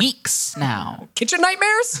for weeks now. Kitchen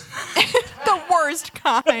nightmares? The worst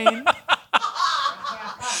kind.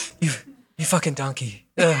 You fucking donkey.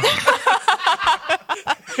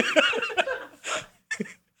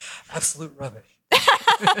 Absolute rubbish.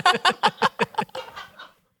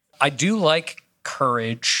 I do like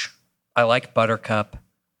Courage. I like Buttercup.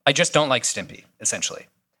 I just don't like Stimpy, essentially.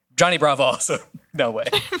 Johnny Bravo also. No way.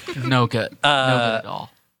 No good. No good at all.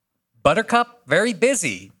 Buttercup, very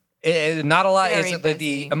busy. Not a lot. Very The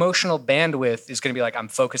busy. emotional bandwidth is going to be like, I'm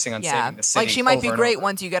focusing on Yeah. saving the city. Like she might over be and great over.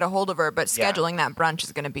 once you get a hold of her, but scheduling that brunch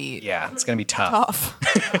is going to be Yeah, it's going to be tough. tough.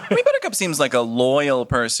 I mean, Buttercup seems like a loyal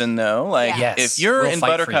person, though. Like, Yeah. Yes, if you're we'll in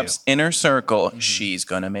fight for Buttercup's inner circle, she's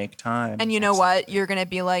gonna make time. And you know what? You're going to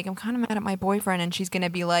be like, I'm kind of mad at my boyfriend. And she's going to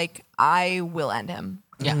be like, I will end him.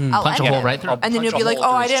 Yeah, I'll punch a end hole him. right through. I'll- And then punch you'll be a like, hole oh,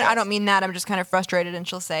 through I his didn't. I chest. don't mean that. I'm just kind of frustrated. And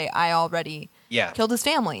she'll say, I already killed his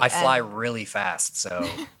family. I fly And really fast, so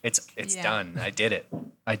it's Yeah. done. I did it.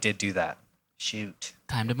 I did do that. Shoot.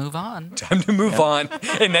 Time to move on. Time to move on.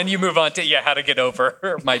 And then you move on to, how to get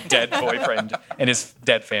over my dead boyfriend and his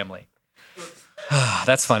dead family.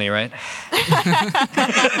 That's funny, right?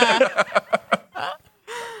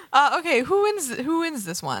 Okay, who wins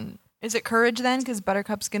this one? Is it Courage then? Because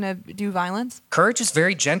Buttercup's going to do violence? Courage is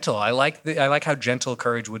very gentle. I like how gentle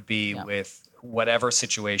Courage would be with whatever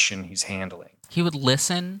situation he's handling. He would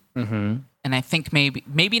listen, and I think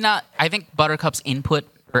maybe not. I think Buttercup's input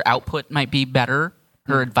or output might be better.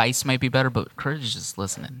 Her advice might be better, but Courage is just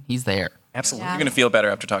listening. He's there. Absolutely. Yeah. You're gonna feel better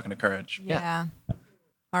after talking to Courage. Yeah.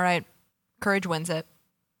 All right. Courage wins it.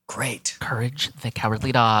 Great. Courage, the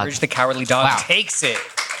cowardly dog. Courage the Cowardly Dog Wow. takes it.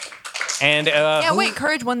 And Yeah, wait.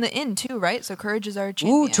 Courage won the inn too, right? So Courage is our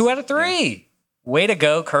champion. Ooh, 2 out of 3. Way to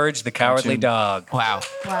go, Courage the Cowardly Dog. Wow.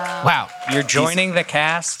 Wow. Wow. You're joining the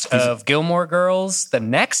cast of Gilmore Girls the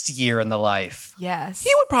next year in the life. Yes.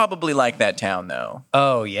 He would probably like that town, though.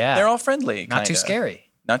 Oh, yeah. They're all friendly. not too kinda. scary.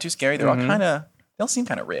 Not too scary. They're all kind of. They'll seem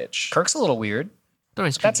kind of rich. Kirk's a little weird.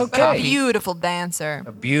 That's That's A okay. beautiful dancer.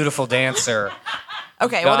 A beautiful dancer.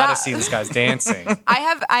 Okay, well Gotta that see this guy's dancing. I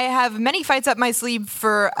have many fights up my sleeve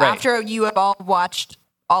for Right. after you have all watched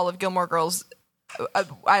all of Gilmore Girls.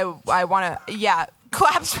 I want to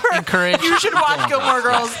claps for Encourage. You should watch Gilmore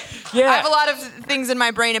Girls. Yeah. I have a lot of things in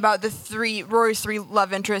my brain about Rory's three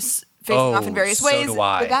love interests facing off in various so ways, do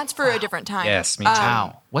I. but that's for a different time. Yes, me too.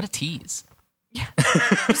 Wow. What a tease. I'm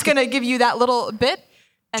just gonna give you that little bit,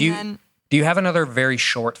 and Do you, then do you have another very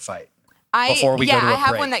short fight? I before we go to a I have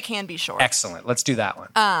break? one that can be short. Excellent. Let's do that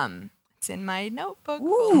one. It's in my notebook.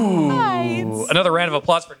 Ooh. Nice. Another round of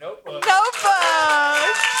applause for Notebook.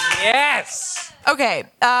 Notebook. Yes. Okay,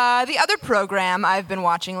 the other program I've been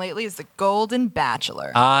watching lately is The Golden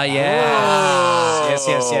Bachelor. Ah, yes.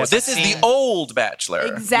 Yes. This is the old Bachelor.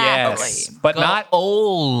 Exactly. Yes, but not.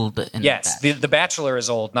 old. In Yes, that. the Bachelor is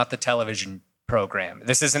old, not the television program.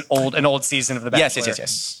 This is an old season of the Bachelor.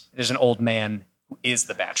 Yes. There's an old man who is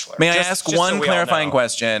the Bachelor. May I Just ask so one we all clarifying know.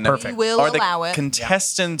 question? Perfect. We will Are allow the it.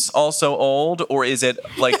 contestants also old, or is it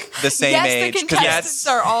like the same Yes, age? the 'Cause contestants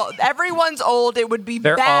are all. Everyone's old. It would be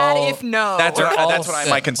They're bad all- if no. That's They're what, all that's what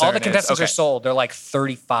my concern All the is. contestants Okay. are sold. They're like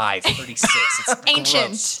 35, 36. It's ancient,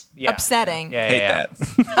 gross. Yeah. upsetting. Yeah, Hate yeah.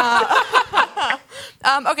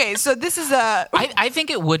 that. Okay, so this is a. I think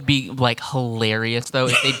it would be like hilarious though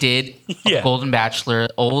if they did Yeah. Golden Bachelor,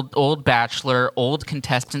 old Bachelor, old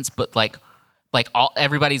contestants, but like all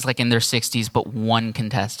everybody's like in their 60s, but one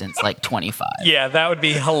contestant's like 25. Yeah, that would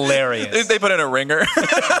be hilarious. They put in a ringer.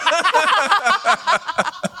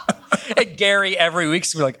 And Gary every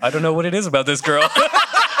week's be like, I don't know what it is about this girl.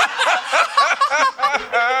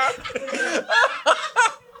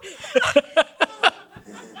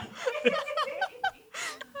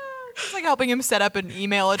 It's like helping him set up an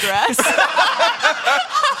email address.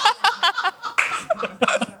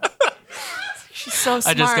 She's so smart.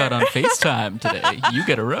 I just got on FaceTime today. You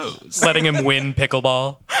get a rose. Letting him win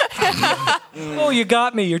pickleball. Oh, you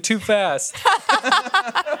got me. You're too fast.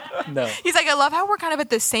 No. He's like, I love how we're kind of at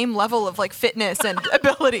the same level of like fitness and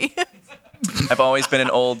ability. I've always been an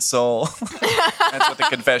old soul. That's what the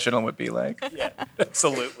confessional would be like.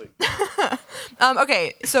 Absolutely.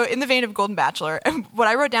 Okay, so in the vein of Golden Bachelor, what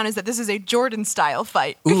I wrote down is that this is a Jordan style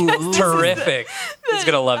fight. Ooh, terrific. He's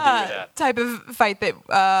going to love to hear that. Type of fight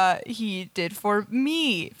that he did for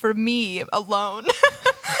me alone.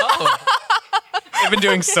 They've been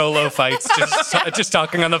doing solo fights, just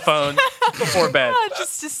talking on the phone before bed.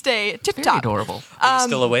 Just to stay tip Very top. adorable. Are you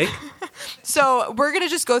still awake? So we're going to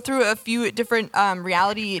just go through a few different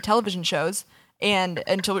reality television shows and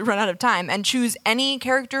until we run out of time and choose any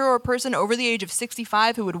character or person over the age of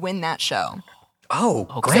 65 who would win that show. Oh,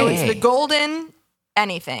 Okay. So great. it's the golden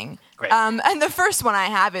anything. Great. And the first one I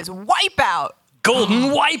have is Wipeout.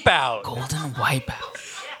 Golden Wipeout. Golden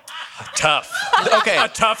Wipeout. Tough. Okay. A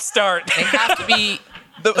tough start. They have to be.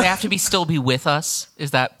 They have to be still be with us.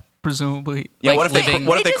 Is that presumably? Yeah, like, what if they- living?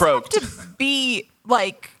 what if they just croaked? have to be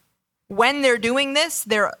like when they're doing this,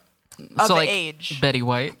 they're of so, like, age. Betty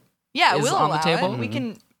White. Yeah, is we'll on the allow table? it. We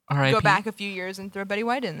can R.I.P. go back a few years and throw Betty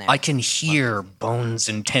White in there. I can hear bones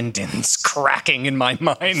and tendons cracking in my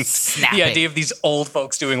mind. Snapping. The idea of these old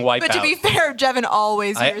folks doing Wipeout. but to be fair, Jevin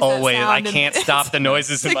always hears that I sound and can't stop the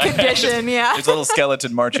noises in it's my a head. condition, yeah. There's a little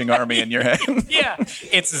skeleton marching army in your head. Yeah,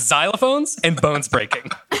 it's xylophones and bones breaking.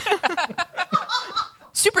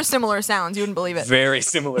 Super similar sounds. You wouldn't believe it. Very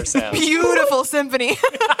similar sounds. Beautiful symphony.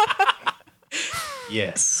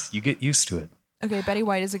 Yes, you get used to it. Okay, Betty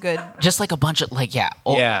White is a good. Just like a bunch of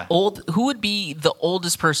old, Yeah. old. Who would be the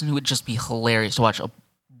oldest person who would just be hilarious to watch a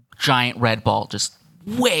giant red ball just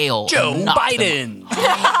wail? Joe and knock them Biden.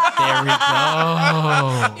 There we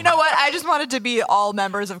go. You know what? I just wanted to be all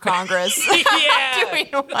members of Congress Yeah. doing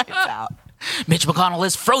Wipeout. Mitch McConnell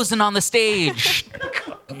is frozen on the stage,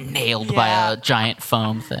 nailed by Yeah. a giant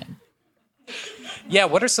foam thing. Yeah,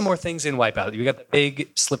 what are some more things in Wipeout? You got the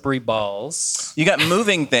big slippery balls. You got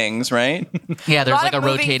moving things, right? Yeah, A there's lot like a of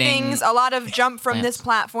moving rotating. things, a lot of jump from plants. this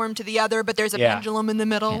platform to the other, but there's a Yeah. pendulum in the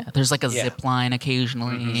middle. Yeah, there's like a Yeah. zip line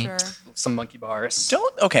occasionally. Sure. Some monkey bars.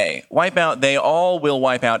 Okay, Wipeout, they all will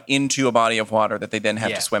wipe out into a body of water that they then have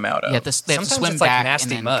Yeah. to swim out of. Yeah, they have to Sometimes swim it's like back nasty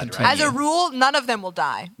and then mud, continue. right? As a rule, none of them will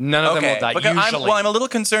die. None of them Okay, will die, because usually. I'm a little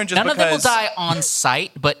concerned just None of them will because die on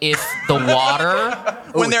site, but if the water,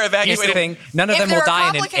 when they're Here's the evacuated, thing. None of If them there will are die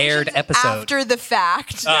in an complications aired episode. after the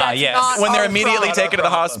fact, that's yes. not when they're our immediately problem. taken to the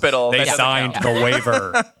hospital, that doesn't count. the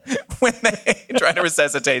waiver. when they try to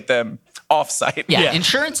resuscitate them off-site. yeah,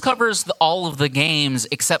 insurance covers all of the games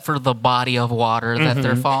except for the body of water that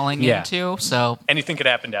they're falling Yeah. into. So Anything could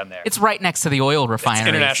happen down there. it's right next to the oil refinery.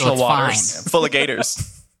 international so it's waters. fine. Full of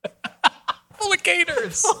gators. full of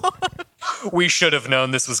gators. We should have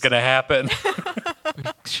known this was going to happen.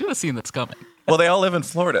 Should have seen this coming. Well, they all live in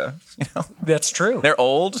Florida. You know, That's true. they're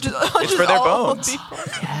old. It's for their all bones. people.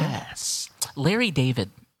 Yes, Larry David.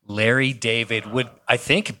 Larry David would, I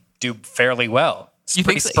think, do fairly well. It's You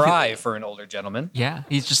pretty think so? spry for an older gentleman. Yeah,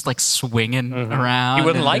 he's just like swinging around. He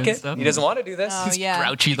wouldn't and like doing it. stuff. He doesn't want to do this. Oh, He's yeah.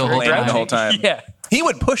 Grouchy the whole Lame time. the whole time. Yeah. He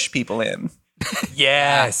would push people in.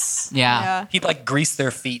 Yes. Yeah. Yeah. He'd like grease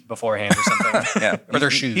their feet beforehand or something. Yeah. Or their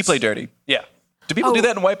He- shoes. He played dirty. Yeah. Do people do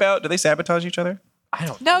that in Wipeout? Do they sabotage each other? I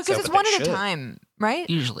don't No, think so, because it's but one they at a should. time, right?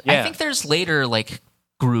 Usually, Yeah. I think there's later like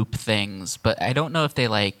group things, but I don't know if they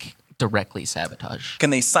like directly sabotage. Can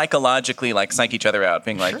they psychologically like psych each other out,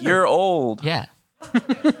 being like, "You're old"? Yeah.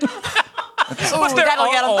 Oh,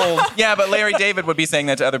 that'll get 'em. old. Yeah, but Larry David would be saying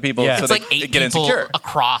that to other people, Yeah. so It's they like 8 get people insecure.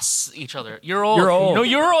 across each other. You're old. You're old. No,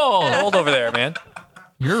 you're old. Old over there, man.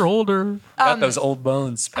 You're older. Got those old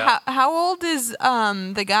bones, pal. How old is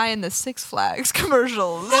the guy in the Six Flags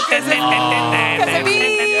commercials? Because if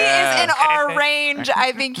he is in our range,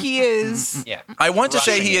 I think he is. Yeah. I want to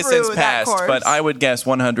say he has since Through that passed, course. but I would guess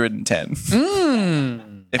 110.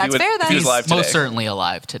 If That's fair, then. If he was He's alive today. Most certainly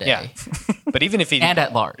alive today. Yeah. But even if he And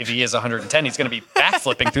at large. if he is 110, he's going to be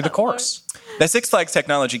backflipping through the course. That Six Flags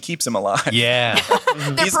technology keeps him alive. Yeah.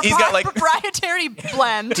 Their He's got like proprietary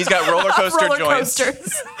blend. he's got roller of coaster roller joints.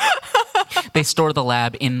 coasters. They store the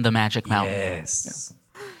lab in the Magic Mountain. Yes.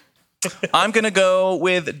 I'm gonna go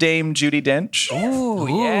with Dame Judi Dench Ooh,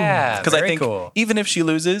 yeah. because I Very think cool. even if she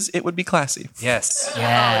loses, it would be classy. Yes. Oh,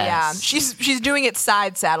 yeah, Yes. she's doing it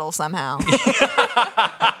side saddle somehow.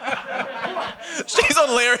 She's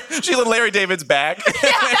on Larry David's back.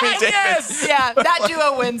 Larry David. Yes. Yeah, that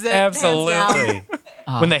duo wins it. hands down. Absolutely.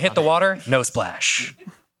 When they hit the water, no splash.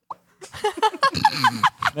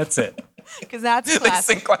 That's it. Because that's They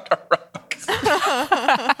classic. sink like a rock.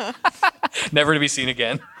 Never to be seen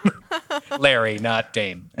again. Larry, not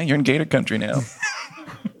Dame. Hey, you're in Gator Country now.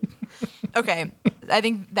 Okay, I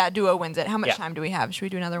think that duo wins it. How much Yeah. time do we have? Should we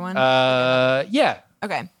do another one? Yeah.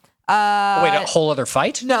 Okay. Wait, a whole other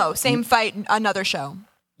fight? No, same fight, another show.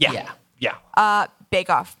 Yeah. Yeah. Bake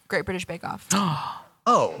Off, Great British Bake Off.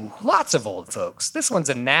 Oh, lots of old folks. This one's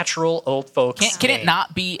a natural old folks. Can it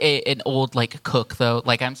not be an old like cook though?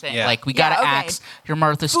 Like I'm saying, Yeah. like we gotta okay. axe your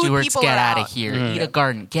Martha Food Stewart's. people Get are out out. of here. Eat a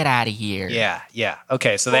garden. Get out of here. Yeah.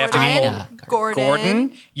 Okay, so they have to be Gordon, old. Gordon.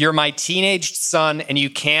 Gordon, you're my teenage son, and you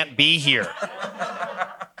can't be here.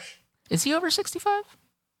 Is he over 65?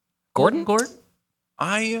 Gordon? Gordon?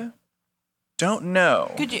 I don't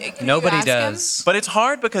know. Could you Nobody ask him? does. But it's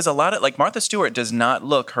hard because a lot of, like, Martha Stewart does not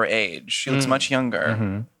look her age. She looks much younger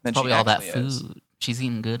than Probably she all that actually is. food. She's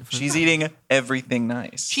eating good food. She's eating everything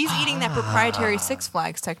nice. She's eating that proprietary Six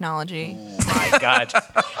Flags technology. My God,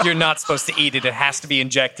 you're not supposed to eat it. It has to be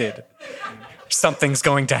injected. Something's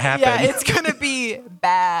going to happen. Yeah, it's gonna be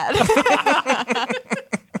bad.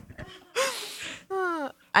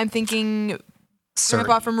 I'm thinking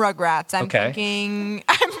Grandpa from Rugrats. I'm Okay. thinking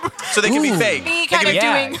So they can be fake. me They can kind of be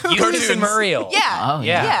Yeah, doing Eunice cartoons. and Muriel. yeah. Oh,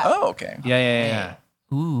 Yeah. Yeah. Oh, okay. Yeah.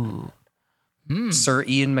 Ooh, Sir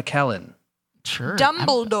Ian McKellen. sure.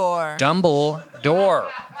 Dumbledore. Dumbledore.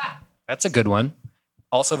 That's a good one.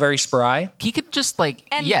 Also very spry. He could just like,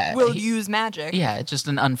 and yeah. will use magic. Yeah, it's just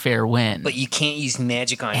an unfair win. But you can't use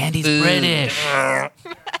magic on and he's food. British.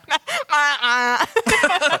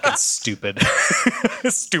 Fucking stupid.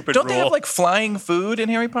 Stupid Don't rule. they have, like, flying food in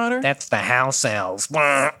Harry Potter? That's the house elves.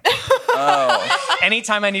 Oh.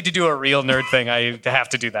 Anytime I need to do a real nerd thing, I have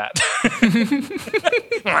to do that.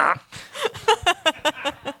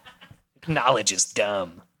 Knowledge is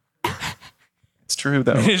dumb. It's true,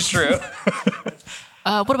 though. It's true.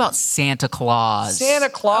 What about Santa Claus? Santa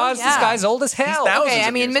Claus, Oh, yeah. this guy's old as hell. thousands Okay, I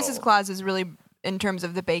of mean, years Mrs. old. Claus is really, in terms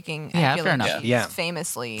of the baking, Yeah, I feel fair like enough. she's Yeah.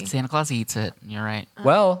 famously. Santa Claus eats it. You're right.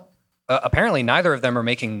 Well, apparently neither of them are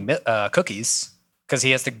making cookies because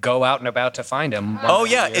he has to go out and about to find them. Oh,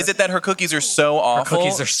 yeah. Is it that her cookies are so awful?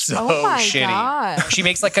 Cookies are so Oh my shitty. God. She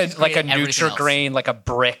makes like a everything else. Nutri-Grain, like a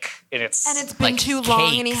brick, and it's And it's been Like too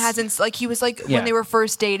long, and he cakes. hasn't. Like he was like Yeah. when they were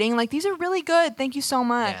first dating, like these are really good. Thank you so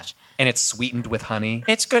much. and it's sweetened with honey.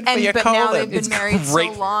 It's good for your But now colon. they've been It's married so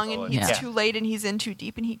great for long, your and colon. it's Yeah. too late, and he's in too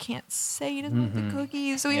deep, and he can't say he doesn't want the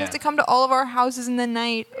cookies, so he has Yeah. to come to all of our houses in the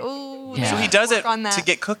night. Oh, Yeah. So he does it work on that. to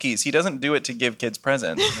get cookies. He doesn't do it to give kids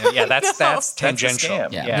presents. Yeah, that's That's the tangential.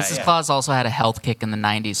 scam. Yeah, Mrs. Claus also had a health kick in the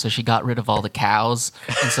 90s, so she got rid of all the cows,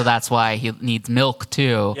 and so that's why he needs milk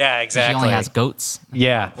too. Yeah, She exactly. only has goats.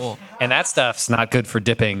 Yeah, Cool. and that stuff's not good for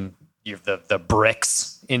dipping the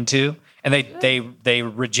bricks into, and they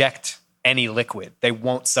reject any liquid. They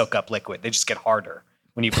won't soak up liquid. They just get harder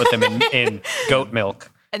when you put them in goat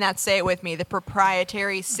milk. And that's, say it with me, the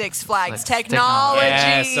proprietary Six Flags Technology.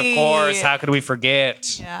 technology. Yes, of course. How could we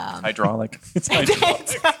forget? Yeah. Hydraulic. It's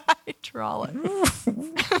hydraulic.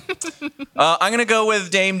 I'm going to go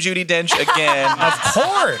with Dame Judi Dench again. Of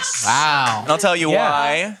course. Wow. And I'll tell you Yeah.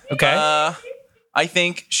 why. Okay. I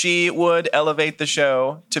think she would elevate the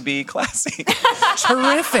show to be classy.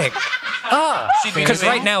 Terrific. She'd be Because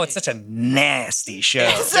doing- right now it's such a nasty show.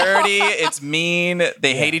 It's dirty. It's mean.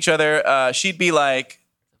 They hate each other. She'd be like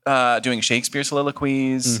doing Shakespeare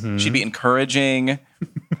soliloquies. Mm-hmm. She'd be encouraging.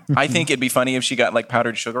 I think it'd be funny if she got like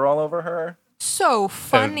powdered sugar all over her. So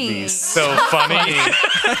funny. So funny.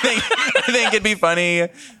 I think it'd be funny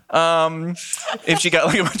if she got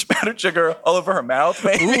like a bunch of powdered sugar all over her mouth.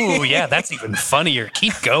 Maybe. Ooh, yeah, that's even funnier.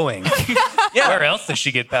 Keep going. Yeah. Where else does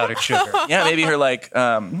she get powdered sugar? Yeah, maybe her like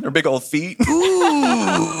her big old feet.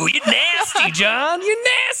 Ooh, you're nasty, John. You're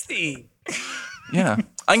nasty. Yeah,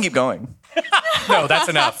 I can keep going. No, that's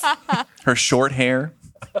enough. Her short hair.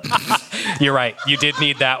 You're right. You did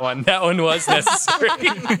need that one. That one was necessary.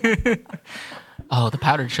 Oh, the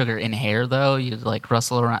powdered sugar in hair, though, you like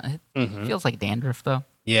rustle around. It feels like dandruff, though.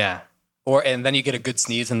 Yeah. And then you get a good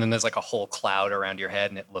sneeze, and then there's like a whole cloud around your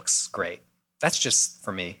head, and it looks great. That's just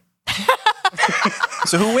for me.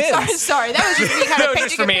 So who wins? Sorry, that was just me kind of Just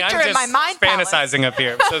painting for a me. picture I'm in my just mind palace. fantasizing up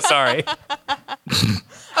here. I'm so sorry.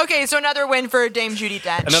 Okay, so another win for Dame Judi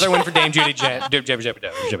Dench. Another one for Dame Judy Dame Judi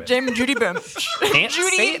Dench.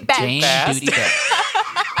 Judy Jane Dench. Fast. Judy Dench.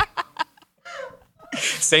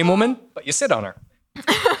 Same woman, but you sit on her.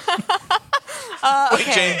 Like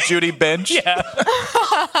Jane Judy Bench. Yeah.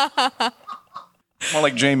 More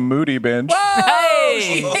like Jane Moody Bench. Hey!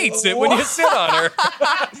 She hates it when you sit on her.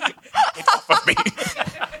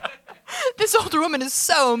 This older woman is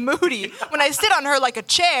so moody. When I sit on her like a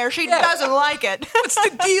chair, she doesn't like it. What's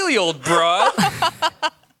the deal, you old broad?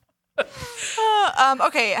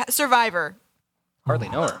 Okay, Survivor. Hardly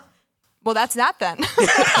know her. Well, that's that then.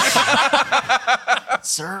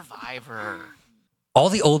 Survivor. All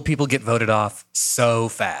the old people get voted off so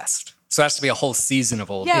fast. So it has to be a whole season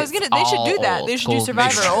of old Yeah, I people. was gonna. They should do that. All They should old. do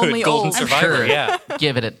Survivor. Golden- Only Golden old. Survivor, Sure. yeah.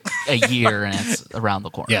 Give it a year, and it's around the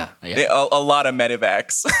corner. Yeah. A lot of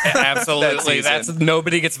medevacs. Absolutely. That That's season.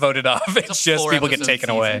 nobody gets voted off. It's just people get 4-episode taken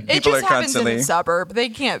season. away. It People just are happens constantly- in a suburb. They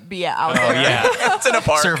can't be out Oh, there. yeah. It's in a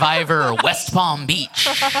park. Survivor West Palm Beach.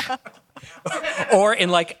 Or in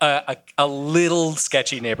like a little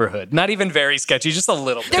sketchy neighborhood. Not even very sketchy, just a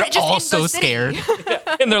little bit. They're just All in the so city. scared.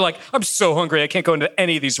 And they're like, I'm so hungry. I can't go into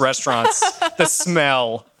any of these restaurants. The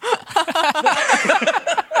smell.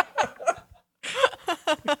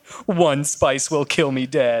 One spice will kill me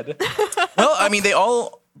dead. Well, I mean, they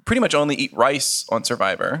all pretty much only eat rice on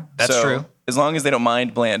Survivor. That's so true. As long as they don't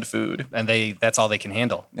mind bland food. And that's all they can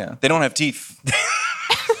handle. Yeah. They don't have teeth.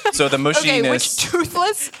 So the mushiness. Okay, which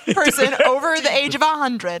toothless person over the age of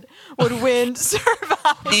 100 would win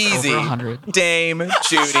Survivor? Easy. Over 100. Dame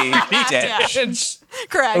Judy Dench.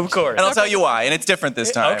 Correct. Of course. And I'll tell you why. And it's different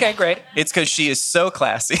this time. Okay, great. It's because she is so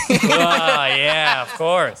classy. Yeah, of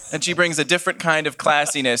course. And she brings a different kind of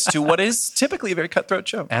classiness to what is typically a very cutthroat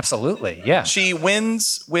show. Absolutely, yeah. She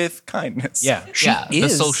wins with kindness. Yeah, she Yeah,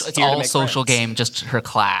 is it's here to all make social friends. game, just her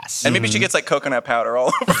class. And maybe she gets like coconut powder all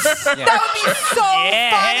over. That would be so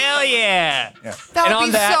funny. Hell yeah. That And would on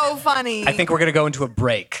be that, so funny. I think we're going to go into a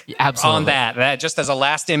break. Absolutely. On that, just as a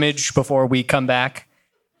last image before we come back,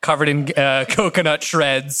 covered in coconut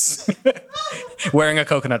shreds, wearing a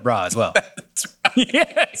coconut bra as well. That's right.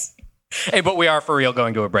 Yes. Hey, but we are for real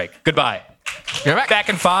going to a break. Goodbye. You're back. Back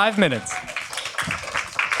in 5 minutes.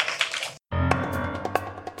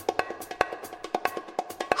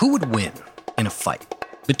 Who would win in a fight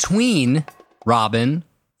between Robin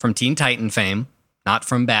from Teen Titan fame, not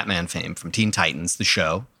from Batman fame, from Teen Titans, the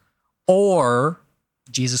show, or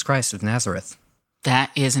Jesus Christ of Nazareth?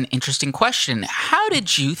 That is an interesting question. How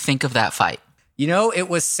did you think of that fight? You know, it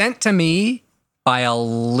was sent to me by a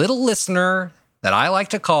little listener that I like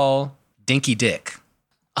to call Dinky Dick.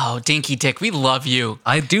 Oh, Dinky Dick, we love you.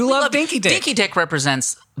 I do love Dinky Dick. Dinky Dick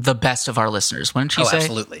represents the best of our listeners, wouldn't you Oh, say?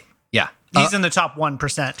 absolutely. Yeah. He's in the top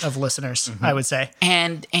 1% of listeners, I would say.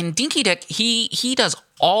 And Dinky Dick, he does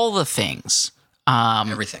all the things.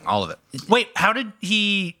 Everything, all of it. Wait, how did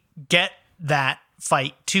he get that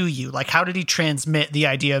fight to you? Like, how did he transmit the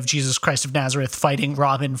idea of Jesus Christ of Nazareth fighting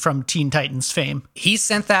Robin from Teen Titans fame? He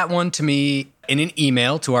sent that one to me in an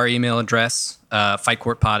email to our email address,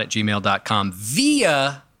 fightcourtpod@gmail.com,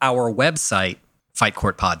 via our website,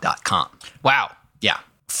 fightcourtpod.com. Wow. Yeah.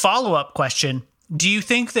 Follow-up question. Do you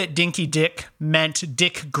think that Dinky Dick meant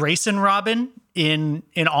Dick Grayson Robin in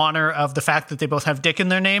honor of the fact that they both have Dick in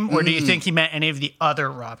their name? Or do you think he meant any of the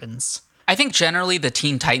other Robins? I think generally the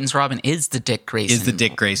Teen Titans Robin is the Dick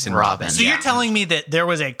Grayson. Robin. So you're telling me that there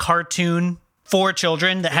was a cartoon for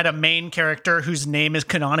children that had a main character whose name is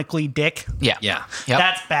canonically Dick? Yeah. Yeah. Yep.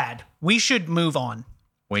 That's bad. We should move on.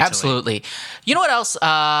 Wait till Absolutely. You know what else?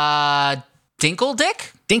 Dinkle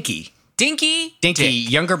Dick? Dinky. Dinky? Dinky,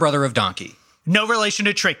 Dick. younger brother of Donkey. No relation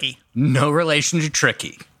to Tricky. No relation to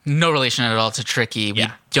Tricky. No relation at all to Tricky. Yeah.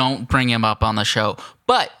 We don't bring him up on the show.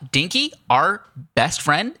 But Dinky, our best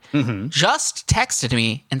friend, just texted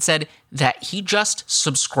me and said that he just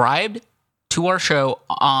subscribed to our show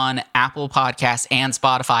on Apple Podcasts and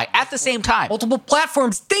Spotify at the same time. Multiple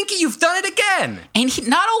platforms. Dinky, you've done it again. And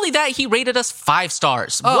not only that, he rated us 5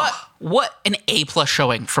 stars. Oh. What an A+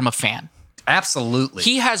 showing from a fan. Absolutely.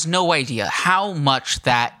 He has no idea how much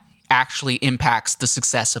that actually impacts the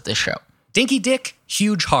success of this show. Dinky Dick,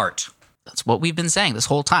 huge heart. That's what we've been saying this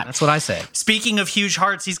whole time. That's what I say. Speaking of huge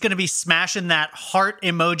hearts, he's going to be smashing that heart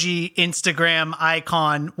emoji Instagram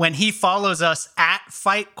icon when he follows us at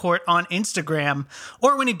Fight Court on Instagram,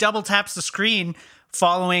 or when he double taps the screen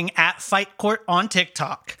following at Fight Court on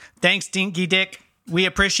TikTok. Thanks, Dinky Dick. We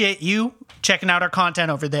appreciate you checking out our content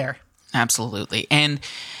over there. Absolutely. And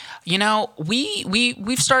you know,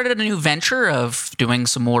 we've started a new venture of doing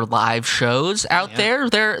some more live shows out there.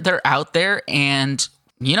 They're out there, and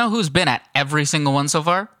you know who's been at every single one so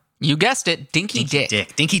far? You guessed it, Dinky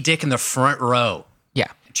Dick. Dinky Dick in the front row. Yeah.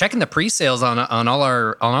 Checking the pre-sales on all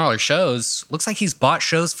our shows. Looks like he's bought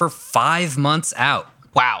shows for 5 months out.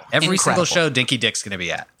 Wow. Every Incredible. single show Dinky Dick's going to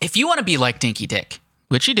be at. If you want to be like Dinky Dick,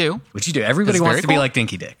 which you do. Which you do. Everybody That's wants very to be cool. like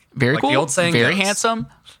Dinky Dick. Very like cool. The old saying very goes. handsome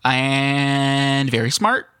and very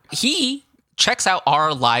smart. He checks out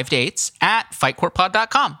our live dates at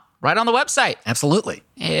fightcourtpod.com, right on the website. Absolutely.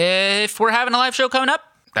 If we're having a live show coming up,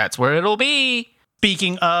 that's where it'll be.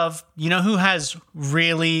 Speaking of, you know who has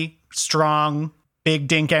really strong big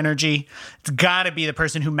dink energy? It's got to be the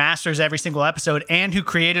person who masters every single episode and who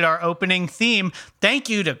created our opening theme. Thank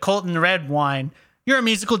you to Colton Redwine. You're a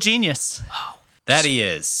musical genius. That he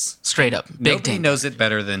is. Straight up. Big Nobody dink. knows it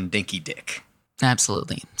better than Dinky Dick.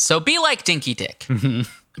 Absolutely. So be like Dinky Dick.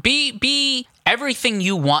 Be everything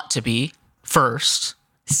you want to be first.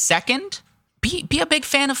 Second, be a big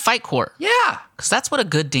fan of Fight Court. Yeah. Because that's what a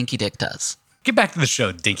good Dinky Dick does. Get back to the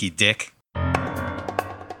show, Dinky Dick.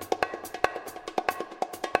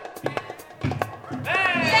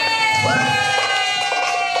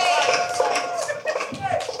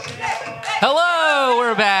 Hello,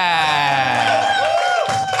 we're back.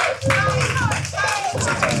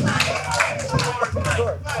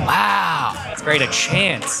 Wow. Great, a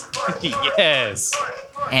chance. Yes.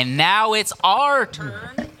 And now it's our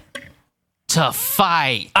turn to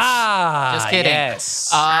fight. Ah, Just kidding.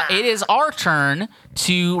 yes. It is our turn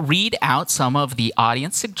to read out some of the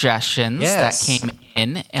audience suggestions Yes. that came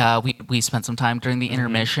in. We spent some time during the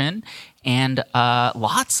intermission, and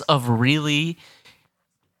lots of really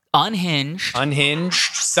unhinged,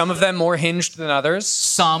 Some of them more hinged than others.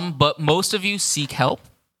 some, but most of you seek help.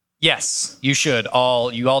 Yes, you should.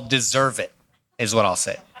 You all deserve it, is what I'll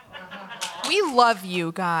say. We love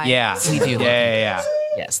you guys. Yeah. We do. Yeah.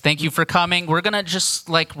 Yes, thank you for coming. We're gonna just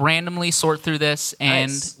like randomly sort through this,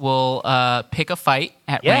 and Nice. we'll pick a fight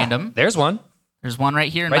at Yeah. random. There's one. There's one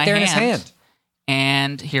right here in Right my there in hand. his hand.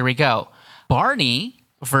 And here we go. Barney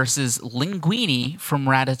versus Linguini from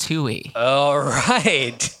Ratatouille. All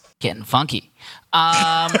right. Getting funky.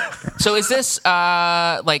 So is this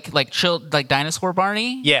like dinosaur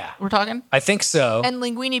Barney? Yeah. We're talking? I think so. And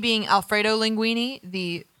Linguini being Alfredo Linguini,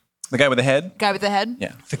 the The guy with the head? guy with the head.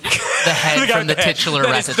 Yeah. The head from the titular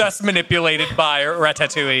that is Ratatouille. thus manipulated by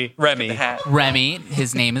Ratatouille. Remy. Hat. Remy,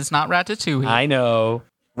 his name is not Ratatouille. I know.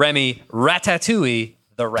 Remy Ratatouille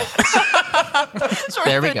the rat. Sort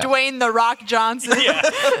There of we the go. Dwayne the Rock Johnson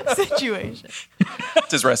situation.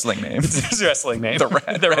 It's his wrestling name. His wrestling name. The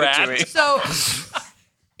rat. The Ratatouille. So,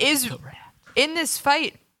 in this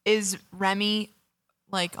fight, is Remy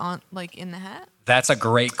in the hat? That's a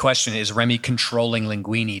great question. Is Remy controlling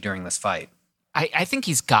Linguini during this fight? I think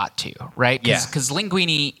he's got to, right? Yeah. Because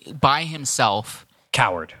Linguini by himself,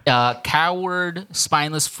 Coward. coward,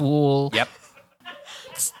 spineless fool, Yep.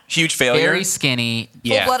 Huge failure. very skinny,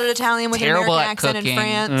 Yeah. Full-blooded Italian with an Terrible American at accent cooking.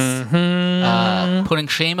 in France. putting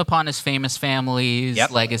shame upon his famous family's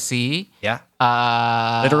Yep. legacy. Yeah.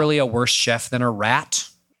 Literally a worse chef than a rat.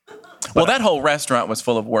 Well, that whole restaurant was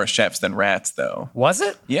full of worse chefs than rats, though. Was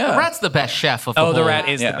it? Yeah. The rat's the best chef of the whole Oh, the rat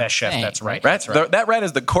is Yeah. the best chef. thing, That's right. right? That's right. That rat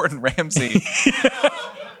is the Gordon Ramsay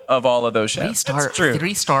of all of those chefs. true.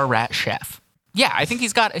 3-star rat chef. Yeah, I think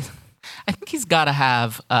he's got to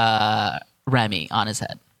have Remy on his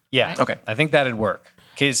head. Yeah. Okay. I think that'd work.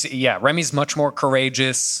 Because, yeah, Remy's much more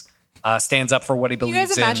courageous, stands up for what he Can believes you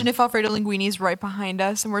guys imagine in. if Alfredo Linguini's right behind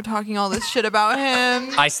us and we're talking all this shit about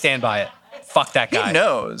him? I stand by it. Fuck that guy. He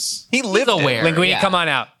knows. He lived aware. it. Linguini, Yeah. come on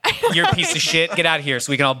out. You're a piece of shit. Get out of here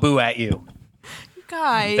so we can all boo at you.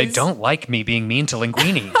 Guys. They don't like me being mean to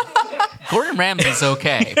Linguini. Gordon Ramsay's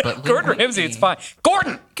okay, but Gordon Ramsay, it's fine.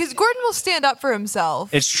 Gordon! Because Gordon will stand up for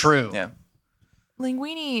himself. It's true. Yeah.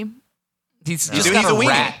 Linguini. He's just Dude, got he's a a weenie.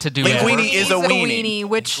 rat to do Linguini it. is a weenie.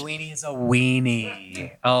 Which Linguini is a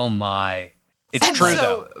weenie. Oh my. It's true,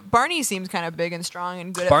 though. so Barney seems kind of big and strong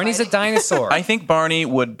and good Barney's a at fighting. dinosaur. I think Barney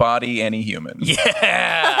would body any human.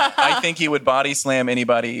 Yeah. I think he would body slam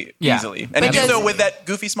anybody Yeah. easily. And he'd do does- so with that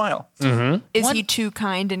goofy smile. Is he too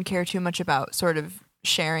kind and care too much about sort of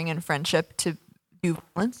sharing and friendship to do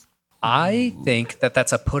violence? I think that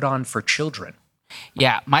that's a put on for children.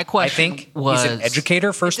 Yeah, my I question think was: he's an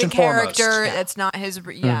educator first The and foremost. character, it's not his.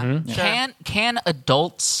 Yeah. Sure. Can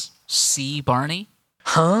adults see Barney?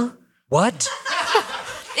 What?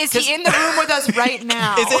 Is he in the room with us right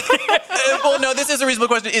now? Is it? Well, no. This is a reasonable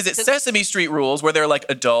question. Is it Sesame Street rules where they're like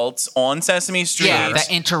adults on Sesame Street? Yeah, that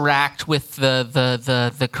interact with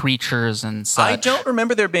the creatures and such. I don't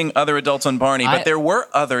remember there being other adults on Barney, but there were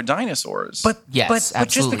other dinosaurs. But Yes, but just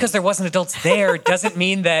absolutely. because there wasn't adults there doesn't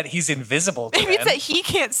mean that he's invisible to It means them. that he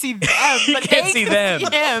can't see them, but can't they see can them.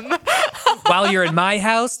 see him. While you're in my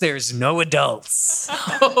house, there's no adults.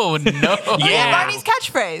 Oh no! Yeah, Barney's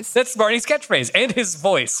catchphrase. That's Barney's catchphrase and his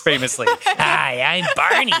voice, famously. Hi, I'm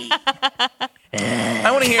Barney.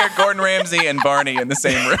 I want to hear Gordon Ramsay and Barney in the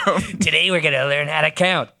same room. Today we're going to learn how to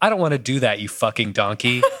count. I don't want to do that, you fucking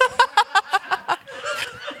donkey.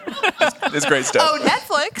 It's great stuff. Oh,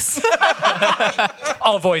 Netflix.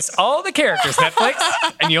 I'll voice all the characters, Netflix,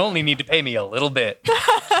 and you only need to pay me a little bit.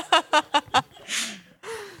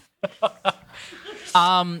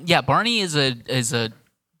 Yeah, Barney is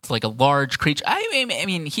like a large creature. I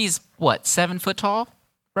mean, he's what, 7 foot tall,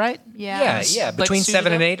 right? Yeah. Yeah, Like between suited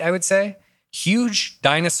 7 and up? 8, I would say. Huge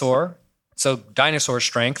dinosaur, so dinosaur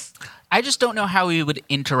strength. I just don't know how he would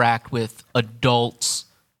interact with adults.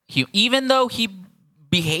 Even though he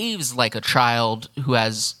behaves like a child who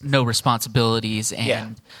has no responsibilities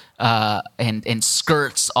and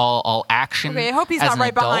skirts all action. Okay, I hope he's as not an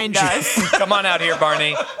right adult. behind us. Come on out here,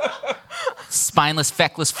 Barney. Spineless,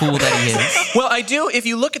 feckless fool that he is. Well, I do. If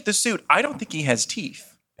you look at the suit, I don't think he has teeth.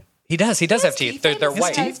 He does have teeth. They're His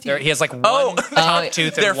white. teeth? He has like one Oh. top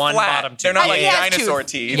tooth They're and one flat. bottom tooth. They're not like He has dinosaur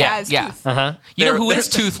tooth. teeth. Yeah, his tooth. You know They're- who is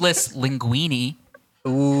they're- toothless? Linguini.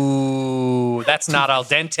 Ooh, that's not al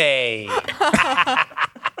dente.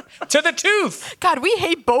 to the tooth. God, we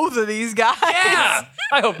hate both of these guys. Yeah.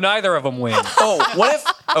 I hope neither of them win. Oh, what if?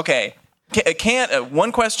 Okay,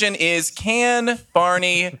 one question is: can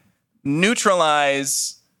Barney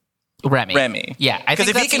neutralize Remy? Yeah, I because think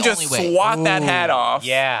if he that's can the just only way. swat that hat off,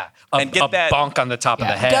 Yeah. And get a that- bonk on the top of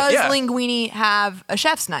Yeah. the head. Does Yeah. Linguini have a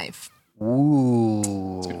chef's knife?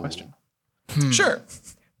 Ooh. Good question. Sure.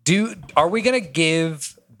 Are we going to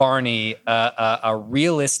give Barney a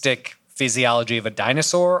realistic physiology of a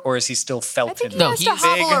dinosaur, or is he still I felt think he in No, has to he's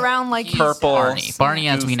hobble big, around like he's purple. Barney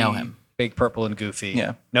as we know Goofy. him. big, purple, and goofy?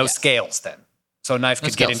 Yeah. No scales then. So a knife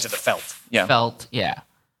could get scales. into the felt. Yeah. Felt, yeah.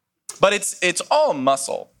 But it's all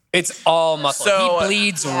muscle. It's all muscle. So- he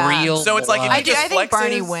bleeds Yeah. real So it's like if blood. he just I think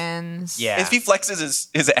Barney flexes- wins. Yeah. If he flexes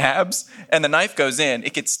his abs and the knife goes in,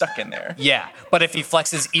 it gets stuck in there. Yeah, but if he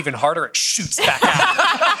flexes even harder, it shoots back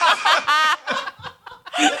out.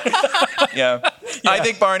 Yeah. I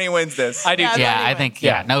think Barney wins this. I do. Yeah, too. Yeah, Barney I wins.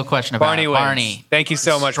 think, no question about Barney it. wins. Barney Thank you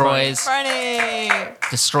so much, Barney.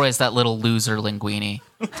 destroys that little loser Linguini.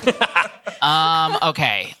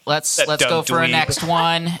 Okay, let's That go dumb for a dweeb. next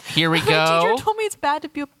one. Here we Teacher go. told me it's bad to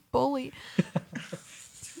be a bully.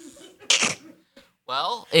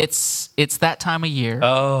 Well, it's that time of year.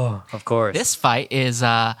 Oh, of course. This fight is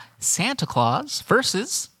Santa Claus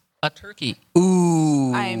versus a turkey.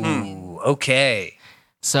 Ooh. I'm Okay.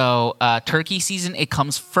 So turkey season, it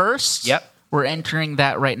comes first. Yep. We're entering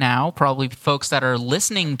that right now. Probably folks that are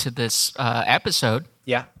listening to this episode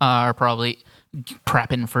Yeah. are probably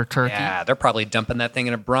prepping for turkey. Yeah, they're probably dumping that thing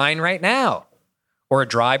in a brine right now, or a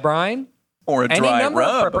dry brine, Or a dry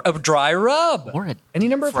rub. a dry rub, Or any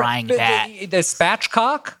number of frying the that.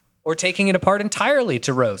 spatchcock, or taking it apart entirely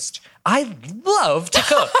to roast. I love to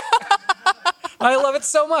cook. I love it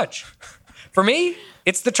so much. For me,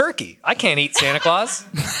 it's the turkey. I can't eat Santa Claus.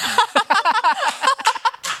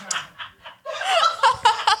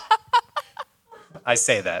 I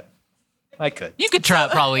say that. I could. You could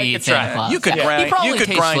probably eat could try Santa it. Claus. You could Yeah. He grind, probably you could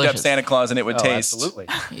tastes grind up delicious. Santa Claus and it would Oh, taste. absolutely.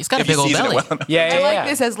 He's got a If you big old season it belly. well enough. Yeah, I like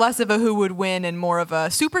this as less of a who would win and more of a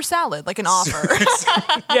super salad, like an offer.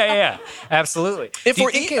 yeah. Absolutely. If Do you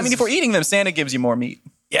we're think if we're eating them, Santa gives you more meat.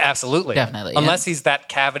 yeah, absolutely, Definitely, Unless that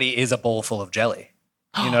cavity is a bowl full of jelly.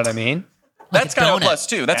 You know what I mean? That's a kind of a donut. plus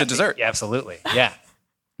too. That's a dessert. Yeah, absolutely. Yeah.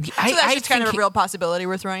 So that's just kind of a real possibility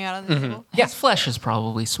we're throwing out on the table. His flesh is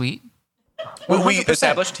probably sweet. We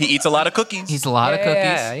established he eats a lot of cookies. He's a lot of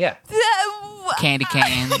cookies, Yeah. candy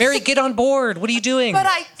canes. Mary, get on board. What are you doing? But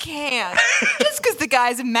I can't. Just because the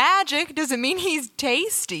guy's magic doesn't mean he's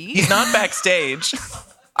tasty. He's not backstage.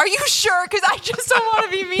 Are you sure? Because I just don't want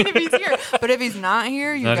to be mean if he's here. But if he's not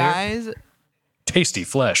here, you Not here? guys. Tasty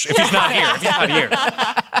flesh. If he's not here. If he's not here.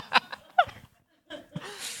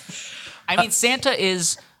 I mean, Santa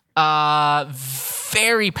is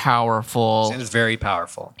very powerful, Santa's very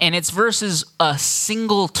powerful. and it's versus a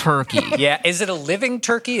single turkey. Yeah. Is it a living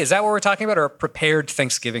turkey? Is that what we're talking about, or a prepared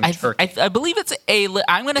Thanksgiving turkey? I believe it's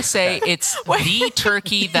I'm going to say it's the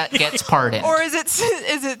turkey that gets pardoned. Or is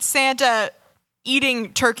it Santa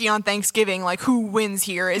eating turkey on Thanksgiving? Like, who wins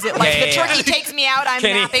here? Is it like Yeah, the yeah, turkey takes me out, I'm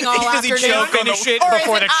Can he- napping all does he afternoon? choke on Finish it Or is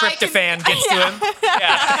before it the I can- tryptophan gets to him.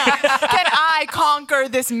 Can I conquer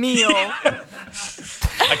this meal?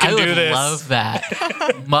 I can I would do this. love that.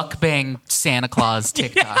 Mukbang Santa Claus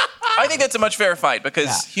TikTok. I think that's a much fairer fight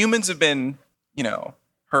because humans have been,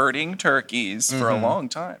 herding turkeys for a long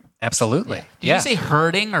time. Absolutely. Did you say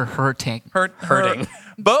hurting or hurting? Herding.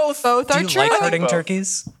 Both. Both Do are you true. like think herding both.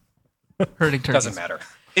 turkeys? Hurting turkeys. Doesn't matter.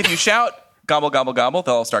 If you shout gobble gobble gobble,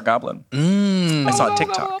 they'll all start gobbling. I saw a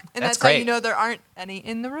TikTok. And That's that's how great. you know there aren't any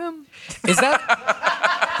in the room. Is that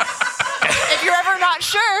If you're ever not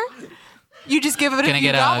sure, you just give it a Gonna few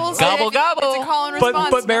get a gobbles. gobble, and It's gobble. a call and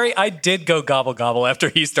response. but Mary, I did go gobble gobble after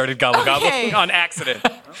he started gobble Okay. gobble on accident.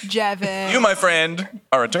 Jevin. You, my friend,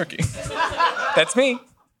 are a turkey. That's me.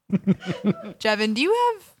 Jevin, do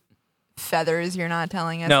you have feathers you're not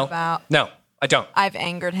telling us No. about? No, I don't. I've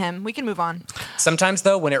angered him. We can move on. Sometimes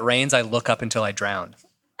though, when it rains, I look up until I drown.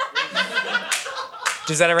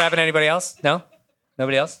 Does that ever happen to anybody else? No?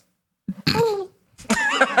 Nobody else?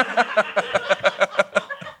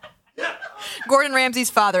 Gordon Ramsay's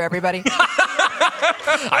father, everybody.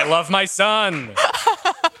 I love my son.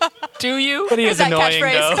 Do you? But he is that annoying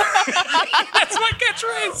catchphrase? though. That's my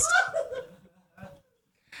catchphrase.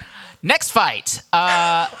 Next fight.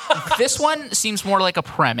 This one seems more like a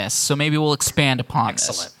premise, so maybe we'll expand upon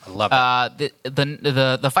Excellent. this. I love it.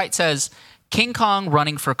 The fight says King Kong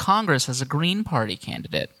running for Congress as a Green Party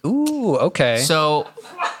candidate. Ooh, okay. So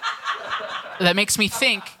that makes me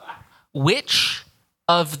think which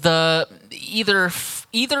of the either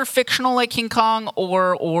fictional like King Kong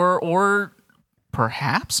or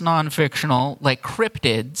perhaps non-fictional, like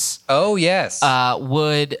cryptids, Oh, yes.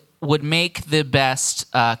 would make the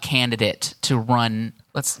best candidate to run.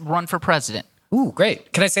 Let's run for president. Ooh,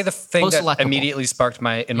 great. Can I say the thing Most that electable. immediately sparked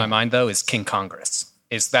my mind, though, is King Congress.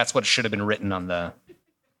 That's what should have been written on the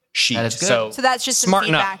sheet. That is good. So that's just some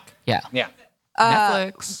smarten up. feedback. Yeah. Yeah.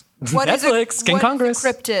 Netflix. What is Netflix, King Congress.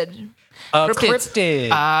 What is a cryptid? Cryptid.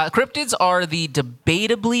 Cryptids are the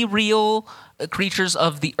debatably real creatures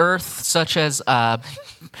of the earth, such as Bigfoot.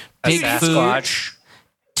 Sasquatch.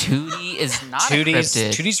 Tootie is not a cryptid.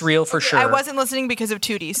 Tootie's real for sure. I wasn't listening because of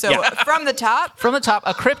Tootie. So Yeah. from the top, From the top,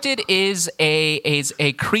 a cryptid is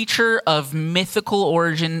a creature of mythical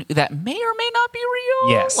origin that may or may not be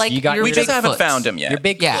real. Yes, like you got your We just haven't Bigfoots. found him yet. Your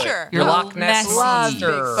big Yeah, Sure. your Your Loch Loch Ness Ness love monster.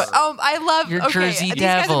 Bigfoot. Oh, I love Your okay, Jersey these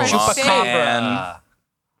guys are Devil. my Chupacabra. favorite. Man.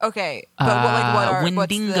 Okay, but what are what's the-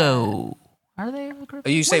 Wendigo. Are they a cryptid? Oh,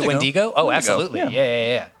 you say Wendigo? Oh, Wendigo, absolutely. yeah.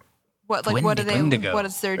 Yeah. What do they? Wendigo. What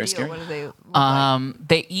is their Very deal? scary. What do they? Look like?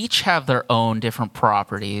 They each have their own different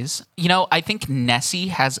properties. You know, I think Nessie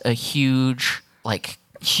has a huge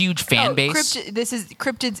fan base.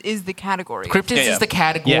 Cryptids is the category. Cryptids Yeah. is the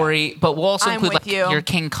category, but we'll also I'm include with like you. your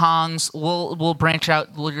King Kongs. We'll branch out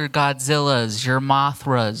your Godzillas, your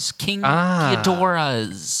Mothras, King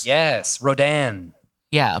Ghidorahs. Yes. Rodan.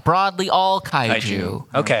 Yeah, broadly all kaiju. Kaiju.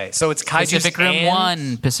 Okay, so it's kaiju. Pacific Rim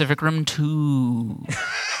 1, Pacific Rim 2.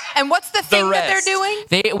 And what's the thing that rest. they're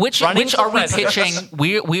doing? Which Running are for we president.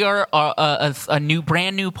 pitching? We are a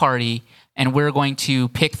brand new party, and we're going to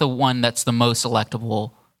pick the one that's the most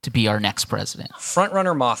electable to be our next president.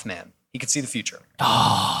 Frontrunner Mothman. He could see the future.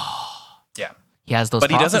 Yeah. He has those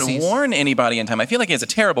But he doesn't prophecies. warn anybody in time. I feel like he has a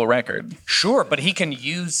terrible record. Sure, but he can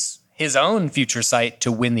use his own future sight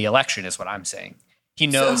to win the election, is what I'm saying. He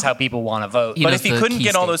knows how people want to vote. He But knows if he the couldn't key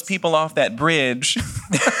get all those states. people off that bridge,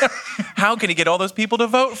 how could he get all those people to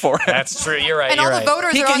vote for him? That's true. You're right. And all the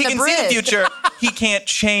voters He are can, on he the can bridge. see the future. He can't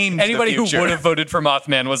change Anybody the who future. would have voted for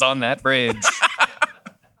Mothman was on that bridge.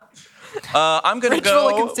 I'm going to Bridge full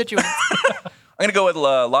of go. constituents. I'm going to go with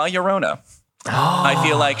La Llorona. I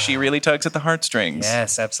feel like she really tugs at the heartstrings.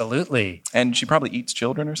 Yes, absolutely. And she probably eats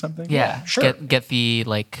children or something. Yeah, sure. Get the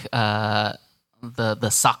the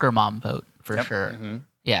soccer mom vote for sure. Mm-hmm.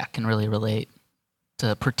 Yeah, can really relate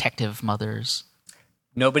to protective mothers.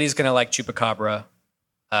 Nobody's going to like Chupacabra.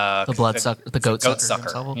 The goat sucker.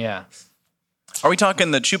 himself. Yeah. Are we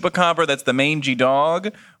talking the chupacabra that's the mangy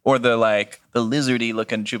dog, or the lizardy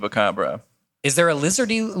looking chupacabra? Is there a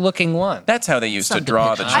lizardy looking one? That's how they used to Something to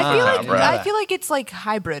draw the picture. chupacabra. I feel like it's like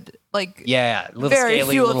hybrid. Like Yeah, little very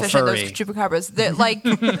scaly, fuel little efficient. furry. Those chupacabras. They're like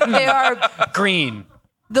they are Green.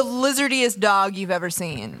 the lizardiest dog you've ever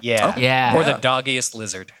seen. Yeah. Yeah. Or the doggiest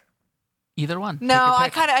lizard. Either one. No,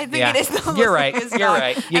 Take your pick. I think Yeah. it is the You're right. lizardiest You're dog.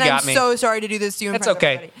 right. You and got I'm me. so sorry to do this to you. In That's front of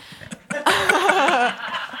okay.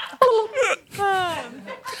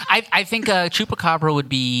 I think a chupacabra would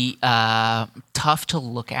be tough to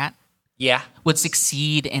look at. Yeah. Would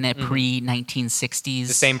succeed in a pre-1960s.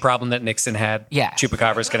 The same problem that Nixon had. Yeah.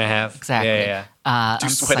 Chupacabra's going to have. Exactly. Yeah. Too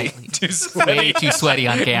sweaty. Too sweaty. Way too sweaty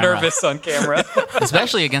on camera. Nervous on camera.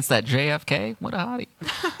 Especially against that JFK. What a hottie.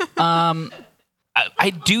 I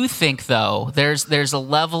do think though there's a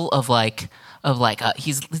level of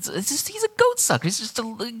he's a goat sucker. He's just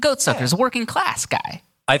a goat sucker. He's a working class guy.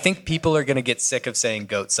 I think people are going to get sick of saying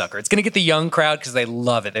goat sucker. It's going to get the young crowd because they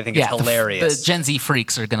love it. They think it's hilarious. The Gen Z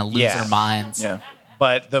freaks are going to lose Yeah. their minds. Yeah.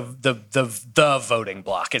 But the voting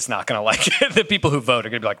bloc is not going to like it. The people who vote are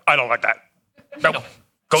going to be like, I don't like that. No. Goat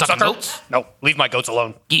Sucking sucker? goats? No, leave my goats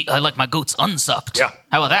alone. I like my goats unsucked. Yeah.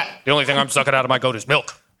 How about that? The only thing I'm sucking out of my goat is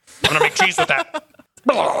milk. I'm going to make cheese with that.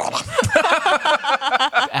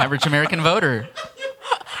 Average American voter.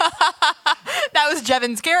 That was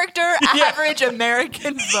Jevin's character. Average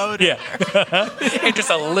American voter. Yeah. And just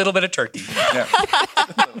a little bit of turkey.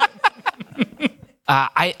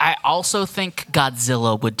 I also think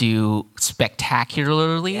Godzilla would do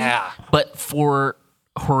spectacularly. Yeah. But for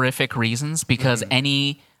horrific reasons, because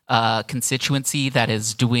any constituency that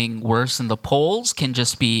is doing worse in the polls can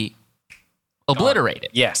just be obliterated.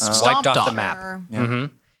 Yes. Wiped off the on.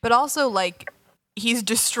 map. But also, like, he's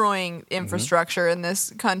destroying infrastructure in this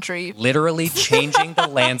country. Literally changing the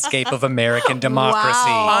landscape of American democracy.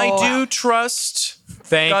 Wow. I do trust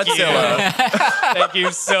Thank Godzilla. you. Thank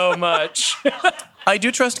you so much. I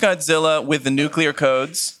do trust Godzilla with the nuclear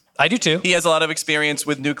codes. I do too. He has a lot of experience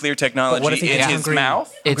with nuclear technology what if he in gets his hungry?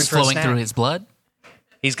 mouth. It's for a flowing snack. through his blood.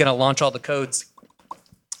 He's going to launch all the codes.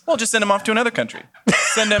 Well, just send him off to another country.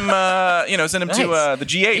 Send him, send him to the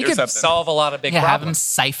G8 He or could something. solve a lot of big Yeah, have him problems.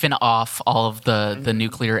 siphon off all of the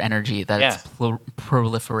nuclear energy that's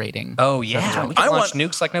proliferating. Oh, yeah. We could I launch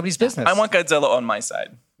want- nukes like nobody's business. I want Godzilla on my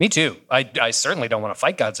side. Me too. I certainly don't want to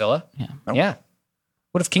fight Godzilla. Yeah. Yeah.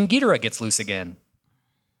 What if King Ghidorah gets loose again?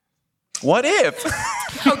 What if?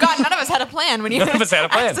 Oh God, none of us had a plan when you None of us had a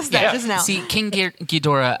plan. asked us that Yeah. just now. See, King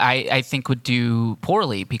Ghidorah, I think would do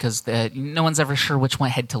poorly because no one's ever sure which one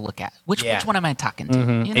head to look at. Which one am I talking to? You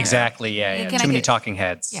know? Exactly. Yeah. Can I Too many get- talking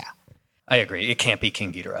heads. Yeah. I agree. It can't be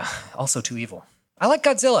King Ghidorah. Also too evil. I like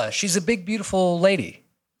Godzilla. She's a big, beautiful lady.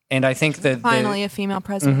 And I think that Finally, a female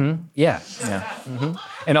president. yeah. Yeah.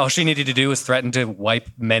 And all she needed to do was threaten to wipe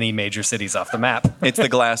many major cities off the map. It's the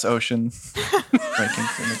glass ocean. Breaking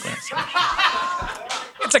through the glass ocean.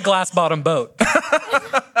 It's a glass bottom boat.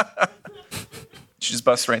 She just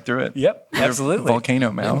busts right through it. Yep. Her Absolutely.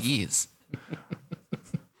 Volcano mouth. Ease.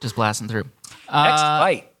 Just blasting through. Next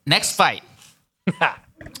fight. Next fight.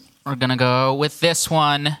 We're going to go with this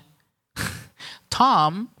one.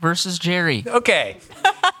 Tom versus Jerry. Okay.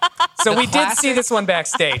 So we did classic- see this one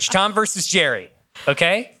backstage. Tom versus Jerry.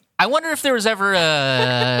 Okay? I wonder if there was ever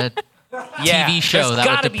a Yeah. TV show There's that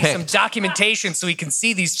gotta would be depict. some documentation so we can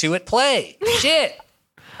see these two at play. Shit.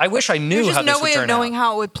 I wish I knew There's how just this no would way turn of knowing out.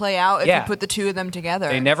 how it would play out if Yeah. you put the two of them together.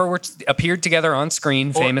 They never appeared together on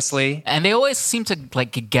screen, famously. And they always seem to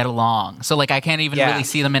like get along. So like I can't even Yeah. really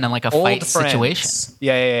see them in like a Old fight friends. situation.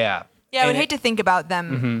 Yeah. Yeah, I would And hate to think about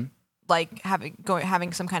them like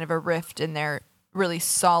having some kind of a rift in their really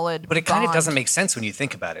solid. But it kind of bond. doesn't make sense when you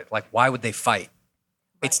think about it. Like, why would they fight?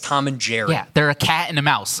 It's Tom and Jerry. Yeah, they're a cat and a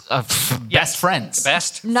mouse of best friends.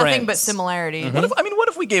 Best nothing but friends. similarity. What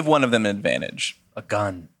if we gave one of them an advantage? A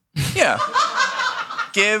gun. Yeah.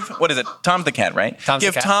 What is it? Tom's the cat, right? Tom's the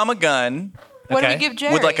give cat. Tom a gun What do Okay. we give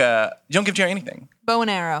Jerry? with you don't give Jerry anything. bow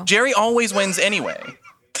and arrow. Jerry always wins anyway.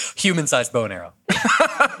 Human-sized bow and arrow.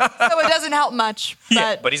 So it doesn't help much.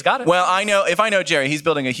 But, But he's got it. Well, if I know Jerry, he's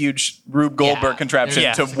building a huge Rube Goldberg contraption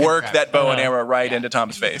Yeah. to It's a work contraption. that bow and arrow right into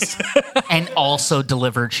Tom's face. And also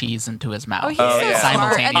deliver cheese into his mouth. he's so yeah.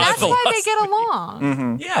 smart, and that's Simultaneously. why they get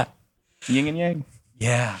along. yeah. Yin and yang.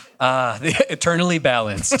 Yeah. The eternally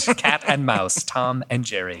balanced cat and mouse, Tom and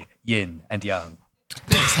Jerry, yin and yang.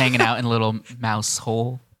 Just hanging out in a little mouse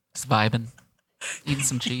hole, just vibing, eating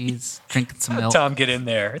some cheese, drinking some milk. Tom, get in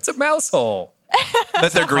there. It's a mouse hole.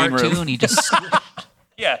 That's their green room. Cartoon, he just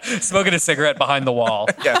Yeah, smoking a cigarette behind the wall.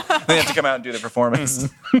 Yeah, they have to come out and do the performance.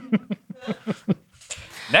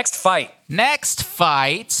 Next fight. Next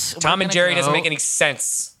fight. Tom we're and gonna Jerry go- doesn't make any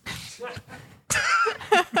sense.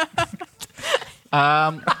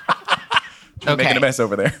 Okay, Making a mess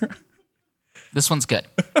over there. this one's good.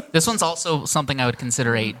 This one's also something I would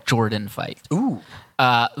consider a Jordan fight. Ooh.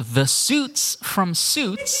 The Suits from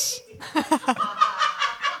Suits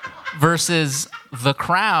versus The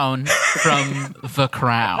Crown from The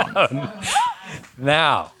Crown.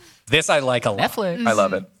 Now, this I like a lot. Netflix. I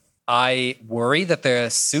love it. I worry that the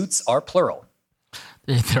suits are plural.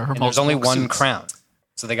 There are There's only multiple one suits. crown.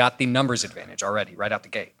 So they got the numbers advantage already, right out the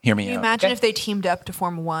gate. Hear me Can you out. imagine Okay. if they teamed up to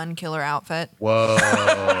form one killer outfit? Whoa.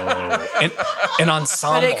 An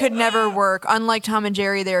ensemble. But it could never work. Unlike Tom and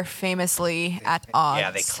Jerry, they're famously at odds.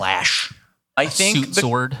 Yeah, they clash. I think Suit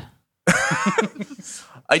sword.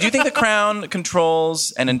 I do think the crown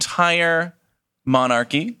controls an entire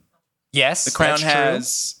monarchy. Yes, The crown that's true.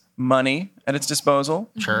 has money at its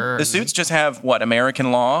disposal. Sure. The suits just have what?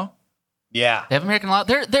 American law. Yeah. They have American law.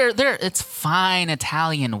 They're it's fine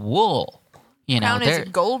Italian wool. You know, Crown is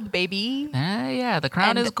gold, baby. yeah, the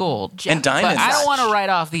crown And is gold. gems. And diamonds. But I don't want to write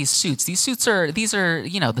off these suits. These are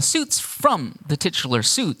the suits from the titular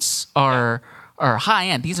suits are high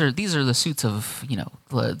end. These are the suits of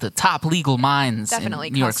the top legal minds Definitely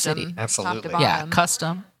in New York custom, City. Absolutely. top to Yeah, bottom.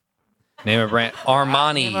 custom. Name of brand.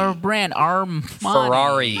 Armani. Or brand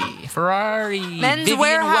Ferrari. Ferrari. Men's Vivian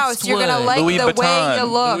Warehouse. You're gonna Westwood. like Louis the way Vuitton. you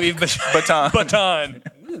look. Louis Baton.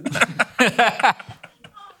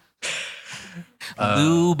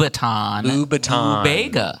 Louboutin. Louboutin.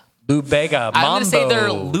 Lubega. Lubega. Mambo. I'm going to say they're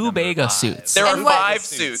Lubega suits. There are And what- 5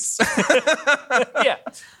 suits. Yeah.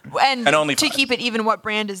 And, And only to five. keep it even, what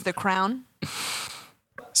brand is the crown?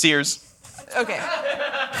 Sears. Okay.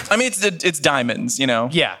 I mean, it's diamonds.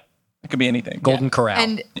 Yeah. It could be anything. Golden Corral.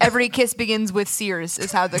 And every kiss begins with Sears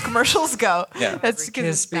is how the commercials go. Yeah. That's because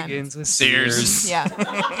Kiss it's Spanish. begins with Sears. Yeah.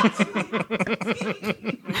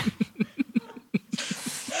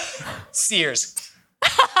 Sears.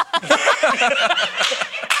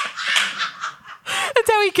 That's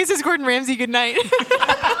how he kisses Gordon Ramsay goodnight.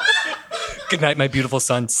 Good night, my beautiful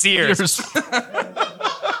son. Sears. Sears.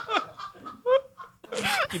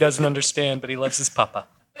 You doesn't understand, but he loves his papa.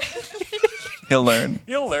 He'll learn.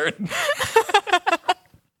 He'll learn.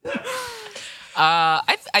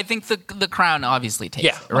 I think the crown obviously takes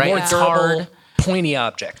Yeah, it, right? a more It's durable, hard. pointy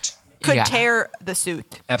object. Could Yeah. tear the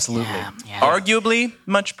suit. Absolutely. Yeah. Arguably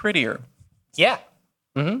much prettier. Yeah.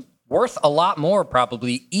 Worth a lot more,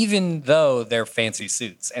 probably, even though they're fancy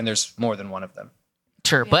suits, and there's more than one of them.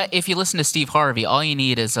 Sure, but if you listen to Steve Harvey, all you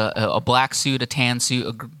need is a black suit, a tan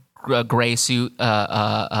suit, a gray suit,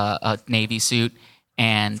 a navy suit,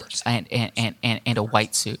 and a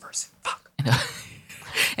white suit. Fuck.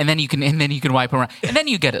 And then you can wipe around, and then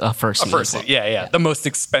you get a fursuit. A fursuit, yeah. The most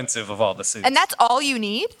expensive of all the suits. And that's all you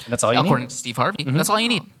need? And that's all you According need. to Steve Harvey, that's all you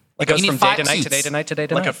need. It goes you from need day 5 to night, suits. to day to night, to day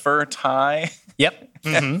to Like night. a fur tie. Yep.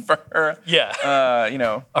 And fur. Yeah.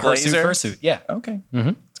 A blazer. Fursuit, yeah. Okay.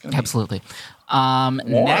 It's gonna be Absolutely.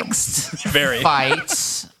 Next Very.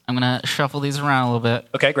 fight. I'm gonna shuffle these around a little bit.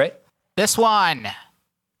 Okay, great. This one,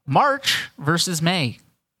 March versus May.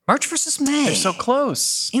 March versus May. They're so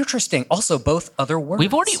close. Interesting. Also, both other words.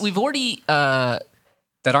 We've already that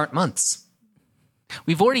aren't months.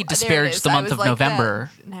 disparaged There it is. the I month was of like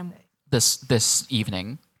November that. And I'm- this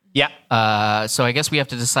evening. Yeah. So I guess we have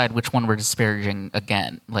to decide which one we're disparaging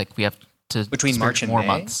again. Like we have to Between disparage March and more May?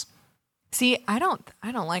 months. See, I don't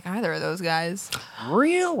like either of those guys.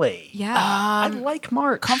 Really? Yeah. I like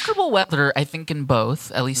March. Comfortable weather, I think, in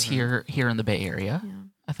both. At least here in the Bay Area,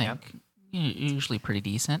 I think usually pretty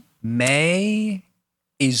decent. May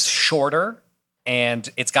is shorter, and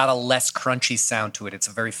it's got a less crunchy sound to it. It's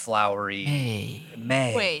a very flowery Hey,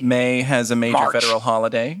 May. Wait. May has a major March. federal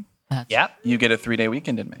holiday. Yep. You get a 3-day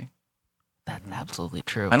weekend in May. that's absolutely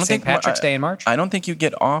true. I don't St. think Patrick's Day in March? I don't think you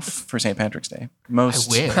get off for St. Patrick's Day. Most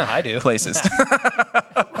I wish. I do. places.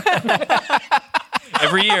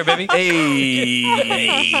 Every year, baby. Hey.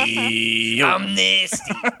 I'm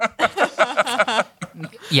nasty.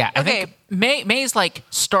 Yeah, I Okay. think May's like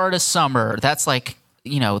start of summer. That's like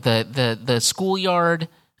the schoolyard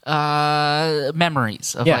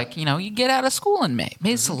memories of you get out of school in May.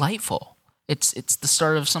 May's delightful. It's the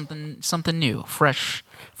start of something new, fresh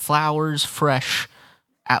flowers, fresh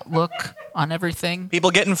outlook on everything. People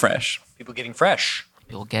getting fresh. People getting fresh.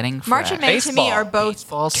 People getting fresh. March and May to me Baseball. are both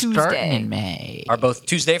Baseball starting Tuesday. in May. Are both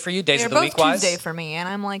Tuesday for you? Days They're of the both week wise? Tuesday for me, and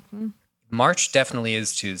I'm like, March definitely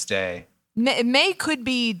is Tuesday. May could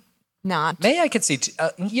be not. May I could see.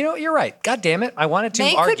 You're right. God damn it. I wanted to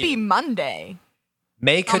May argue. could be Monday.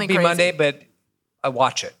 May could me be crazy. Monday, but I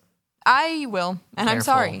watch it. I will, and I'm Careful.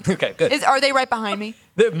 sorry. Okay, good. Are they right behind me?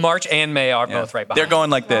 The March and May are Yeah. both right behind. They're going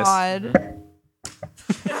like this. God.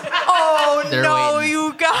 Oh They're no, waiting.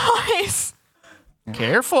 you guys!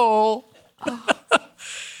 Careful.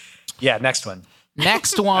 Yeah, next one.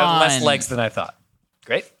 Next Has one. less legs than I thought.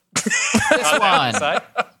 Great. This one. Side.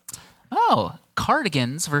 Oh,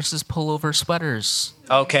 cardigans versus pullover sweaters.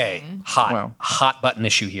 Okay, hot. Wow. Hot button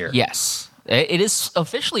issue here. Yes, it is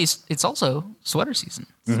officially. It's also sweater season.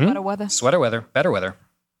 What a weather. Sweater weather, better weather.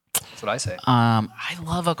 That's what I say. I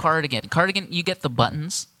love a cardigan. Cardigan, you get the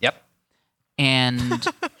buttons, Yep. and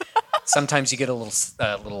Sometimes you get a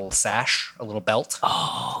little sash, a little belt.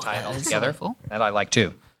 Oh, tie it all is together. delightful. That I like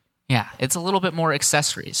too. yeah, it's a little bit more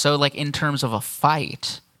accessory. So, like in terms of a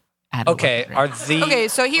fight. add a Okay, little are bit. the Okay,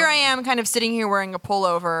 so here I am kind of sitting here wearing a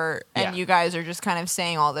pullover, and Yeah. you guys are just kind of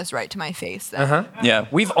saying all this right to my face. Then. Yeah.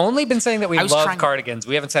 We've only been saying that we I was love trying- cardigans.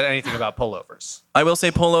 We haven't said anything about pullovers. I will say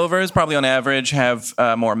pullovers probably on average have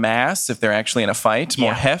more mass if they're actually in a fight,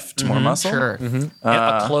 more Yeah. heft, more muscle. Sure.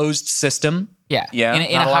 A closed system. Yeah. Yeah.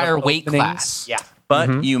 In Not a lot higher of weight openings. class. Yeah.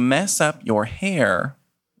 But you mess up your hair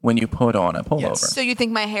when you put on a pullover. Yes. So you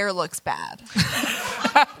think my hair looks bad?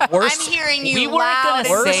 Worst. I'm hearing you We weren't loud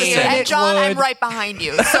gonna and say clear. it. And John, I'm would. right behind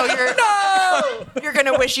you. So you're you're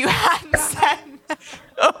gonna wish you hadn't said.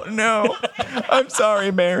 Oh no. I'm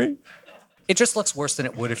sorry, Mary. It just looks worse than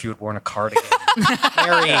it would if you had worn a cardigan.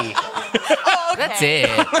 Mary. That's it.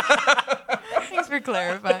 Thanks for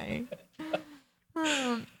clarifying.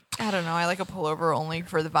 I don't know. I like a pullover only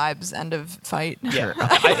for the vibes end of fight. Sure.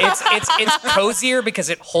 It's cozier because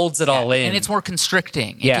it holds it all in. And it's more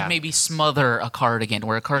constricting. It Yeah. could maybe smother a cardigan,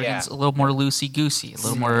 where a cardigan's Yeah. a little more loosey-goosey, a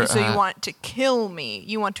little more... So you want to kill me?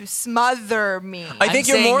 You want to smother me? I think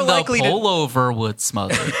you're saying more the likely to pullover would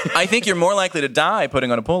smother. I think you're more likely to die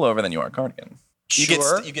putting on a pullover than you are a cardigan.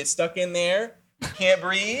 Sure. You get stuck in there, you can't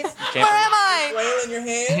breathe, Where am I? flail in your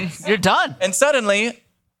hands, You're done. and suddenly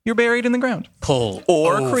you're buried in the ground. pull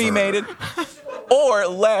Or over. cremated. Or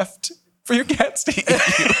left for your cats to eat.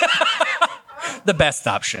 The best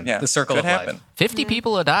option. Yeah, The circle could of happen. life. 50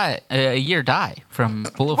 people a year die from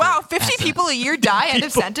pullover. Wow, 50 accident. people a year die, end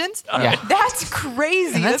of sentence? Yeah. That's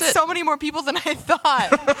crazy. And that's That's it. so many more people than I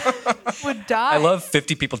thought would die. I love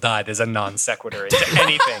 50 people died as a non sequitur into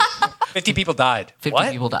anything. 50 people died. 50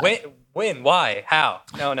 what? people died. When? Why? How?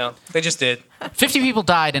 No. They just did. 50 people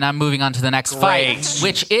died, and I'm moving on to the next Great. fight,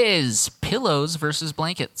 which is pillows versus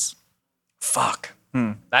blankets. Fuck.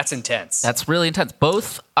 That's intense. That's really intense.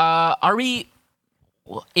 Both, are we,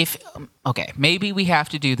 okay, maybe we have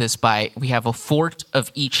to do this we have a fort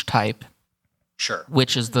of each type, sure.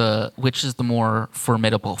 which is the more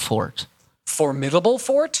formidable fort. Formidable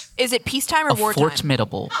fort? Is it peacetime or A wartime?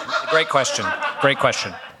 formidable. Great question.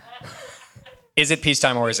 Is it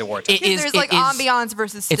peacetime or is it wartime? There's like ambiance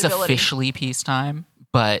versus It's stability. officially peacetime,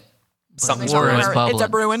 but Something's war brewing. is bubbling. It's a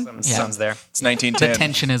brewing. Sounds there. It's The 1910.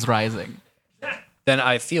 tension is rising. Then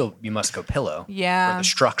I feel you must go pillow. Yeah. For the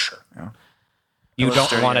structure. You Pillow don't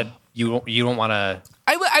sturdier. want to. You don't want to.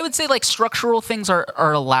 I would say like structural things are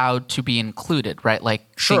allowed to be incled, right? Like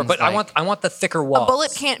Sure, things but like, I want the thicker walls. A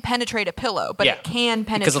bullet can't penetrate a pillow, but it can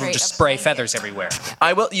penetrate because it'll just a spray blanket. feathers everywhere.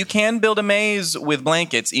 You can build a maze with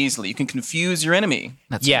blankets easily. You can confuse your enemy.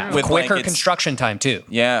 That's Yeah, true. With quicker blankets. construction time too.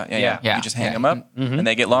 Yeah. Yeah. You just hang Yeah. them up, and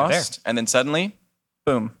they get lost, and then suddenly,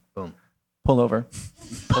 boom, Boom. pull over.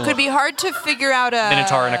 Could be hard to figure out a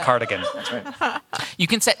Minotaur in a cardigan. You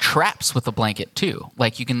can set traps with a blanket too.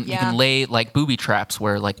 Like you can Yeah. lay like booby traps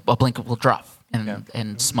where like a blanket will drop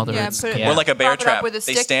and smother Yeah, its put it- Yeah. Or like a bear Prop it up trap. with a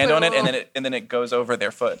They stick, stand put on a it, and little- then it goes over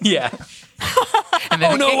their foot. Yeah. and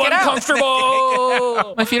then Oh no, it out.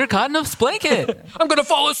 uncomfortable. my feet are caught in this blanket. I'm gonna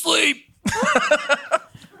fall asleep.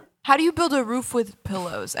 How do you build a roof with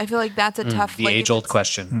pillows? I feel like that's a tough. The like, age-old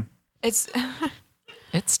question. It's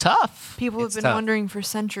It's tough. people It's have been tough. wondering for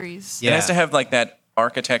centuries. It has to have like that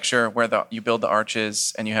architecture where you build the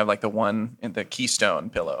arches, and you have like the one in the keystone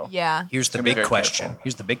pillow. Yeah. Here's the Gotta be big very question. careful.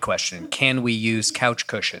 Here's the big question. Can we use couch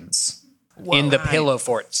cushions in the pillow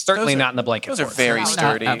fort? Certainly not in the blanket Those are fort. very No, not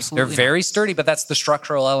sturdy. They're Absolutely very sturdy, but that's the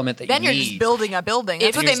structural element that Then you you're need. just building a building.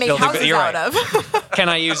 That's what you're they make just building- houses you're out right. of. Can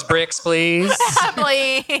I use bricks, please?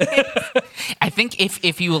 Please. I think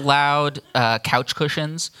if you allowed couch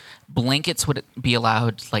cushions, blankets would be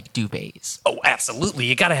allowed like duvets. Oh, absolutely.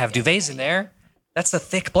 You got to have duvets in there. That's a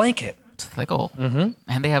thick blanket. It's the goal. Mm-hmm.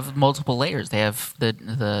 And they have multiple layers. They have Yeah.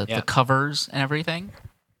 the covers and everything.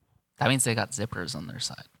 That means they got zippers on their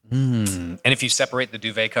side. And if you separate the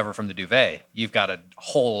duvet cover from the duvet, you've got a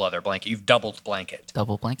whole other blanket. You've doubled blanket.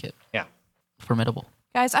 Double blanket. Yeah. Formidable.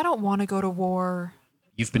 Guys, I don't want to go to war.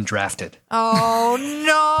 You've been drafted. Oh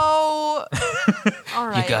no! All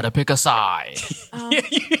right. You gotta pick a side.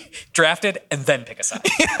 Drafted and then pick a side.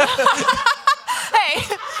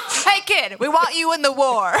 Hey, kid, we want you in the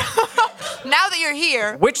war. Now that you're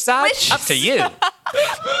here, Which side? Which Up to you.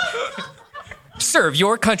 Serve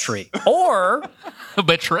your country or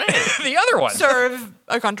Betray. the other one. serve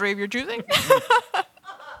a country of your choosing.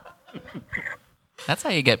 That's how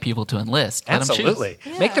you get people to enlist. Let 'em choose. Absolutely.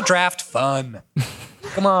 Make the draft fun.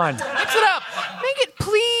 Come on. Mix it up. Make it,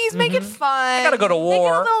 please, make it fun. I gotta go to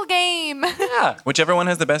war. Make it a little game. Yeah. Whichever one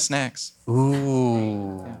has the best snacks.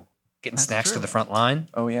 Ooh. Getting snacks to the front line.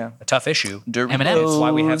 Oh yeah, A tough issue. Doritos. M&Ms. That's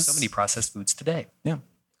why we have so many processed foods today. Yeah,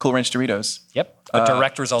 Cool Ranch Doritos. Yep. A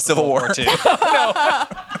direct result Civil of World War. War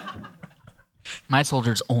II. My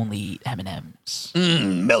soldiers only eat M&Ms.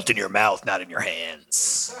 Melt in your mouth, not in your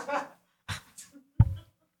hands.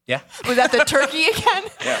 Yeah. Was that the turkey again?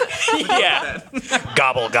 Yeah.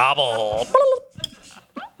 Gobble, gobble.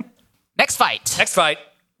 Next fight. Next fight.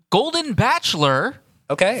 Golden Bachelor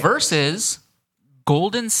Okay. versus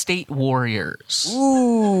Golden State Warriors.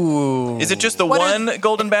 Ooh. Is it just the What one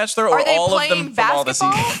Golden Bachelor, or Are they all of playing them from all the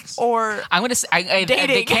basketball seasons? or I'm gonna say they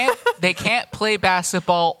Dating. can't play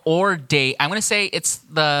basketball or date. I'm gonna say it's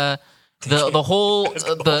the whole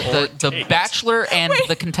the Bachelor and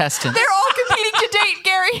the contestants. they're all competing to date,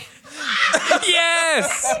 Gary?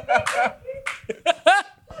 Yes.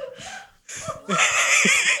 I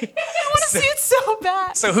want to see it so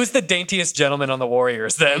bad. So who's the daintiest gentleman on the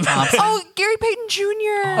Warriors then? Oh, Gary Payton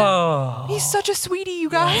Jr. Oh. He's such a sweetie, you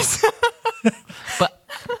guys. But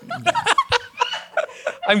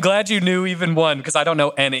I'm glad you knew even one because I don't know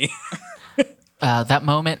any. that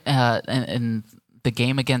moment in the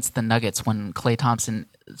game against the Nuggets when Klay Thompson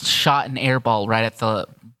shot an air ball right at the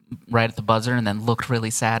buzzer and then looked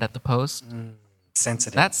really sad at the post.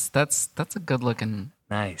 Sensitive. That's a good looking.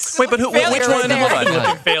 nice. Wait, but which Failure one? right there. Hold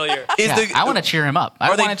on. Good. Failure. Is Yeah, the I want to cheer him up. I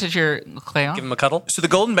are they- wanted to cheer Klay on. Give him a cuddle. so the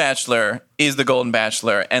Golden Bachelor is the Golden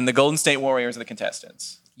Bachelor, and the Golden State Warriors are the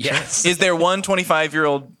contestants. Yes. Is there one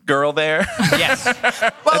 25-year-old girl there? Yes.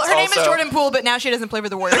 Well, her name is also- Jordan Poole, but now she doesn't play for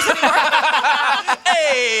the Warriors anymore.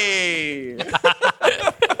 Hey!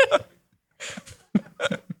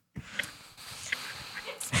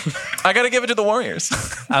 I gotta give it to the Warriors.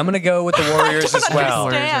 I'm going to go with the Warriors as well.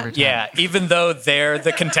 understand. Every time. Yeah, even though they're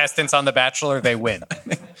the contestants on The Bachelor, they win.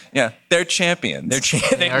 Yeah, they're champions. They're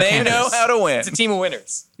They are They champions. know how to win. It's a team of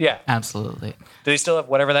winners. Yeah. Absolutely. Do they still have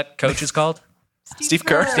whatever that coach is called? Steve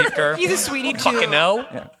Kerr. Steve Kerr. He's a sweetie too. Fucking no.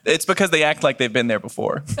 Yeah. It's because they act like they've been there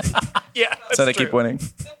before, Yeah. so they keep winning.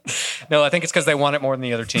 No, I think it's because they want it more than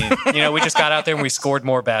the other team. You know, we just got out there and we scored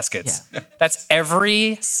more baskets. Yeah. That's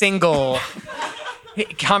every single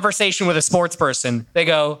conversation with a sports person. They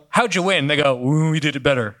go, "How'd you win?" They go, "Ooh, we did it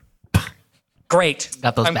better." Great.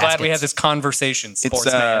 Got those I'm glad we baskets. had this conversation,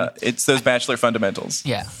 sportsman. It's those Bachelor fundamentals.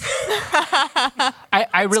 Yeah.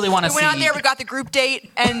 I really want to We see. went out there, we got the group date,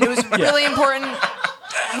 and it was really important.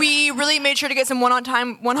 We really made sure to get some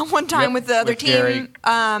one-on-one time with the other with Gary.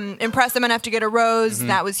 team. Impress them enough to get a rose.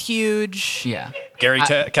 That was huge. Yeah. Gary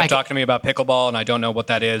I- kept talking to me about pickleball, and I don't know what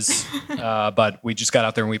that is, but we just got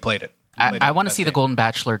out there and we played it. I want to see the Golden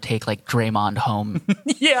Bachelor take like Draymond home,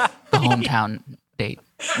 Yeah. the hometown date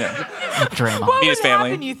Yeah. with Draymond. What Meet would his family.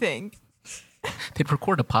 happen, you think? They'd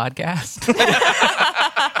record a podcast.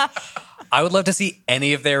 I would love to see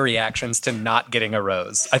any of their reactions to not getting a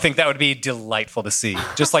rose. I think that would be delightful to see.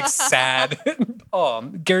 Just like sad. Oh,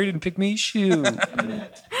 Gary didn't pick me. Shoot.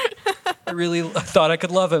 I really thought I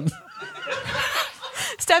could love him.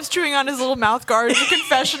 Steph's chewing on his little mouth guard in the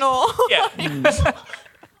confessional. Yeah.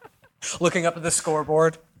 Looking up at the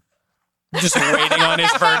scoreboard. Just waiting on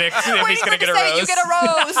his verdict if he's Waiting going to for get a say, rose. You get a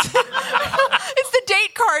rose. It's the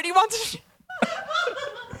date card. He wants to...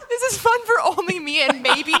 This is fun for only me and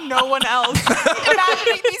maybe no one else.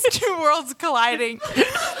 Imagining these two worlds colliding.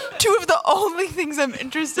 Two of the only things I'm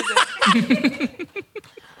interested in.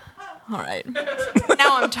 All right.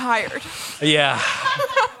 Now I'm tired. Yeah.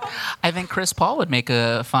 I think Chris Paul would make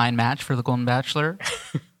a fine match for the Golden Bachelor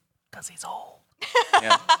because he's old.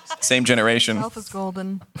 Yeah. Same generation. Ralph is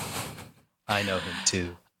golden. I know him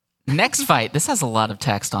too. Next fight. This has a lot of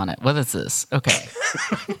text on it. What is this? Okay.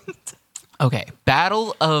 Okay.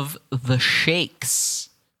 Battle of the Shakes.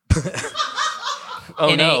 Oh,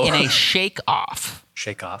 in no. a shake off.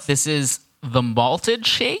 Shake off. This is the malted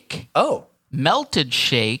shake, Oh. melted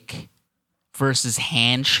shake versus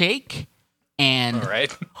handshake, and All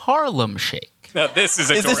right. Harlem shake. Now, this is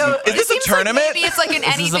a Is this, tournament. is this a Seems like tournament? maybe it's like an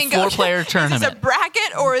This is a anything. four-player Is this a tournament.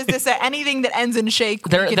 bracket or is this anything that ends in shake? We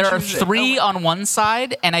There can are choose it. three on one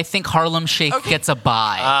side, and I think Harlem Shake Okay. gets a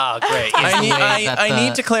bye. Ah, great. I need, the way that I the-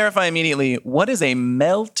 need to clarify immediately. What is a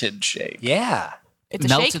melted shake? Yeah. It's a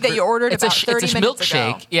Melted shake that you ordered it's about a, 30 it's a minutes ago.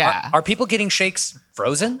 milkshake. Yeah, Are people getting shakes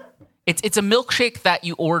frozen? it's a milkshake that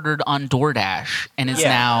you ordered on DoorDash and is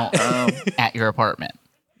Yeah. now at your apartment.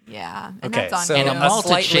 Yeah, and Okay, that's on so- And you. a a malted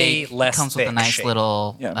slightly shake less comes with a thick nice shake.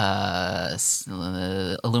 little Yeah.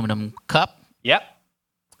 aluminum cup. Yep.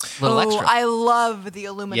 Little Oh, extra. I love the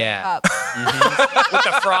aluminum Yeah. cup. With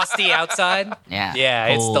the frosty outside. Yeah. Yeah,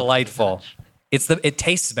 it's Oh, delightful. It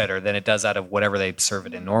tastes better than it does out of whatever they serve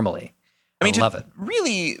it in normally. I mean, love it.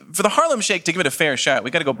 Really, for the Harlem Shake to give it a fair shot, we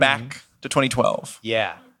got to go back to 2012.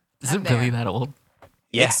 Yeah. Is it really that old?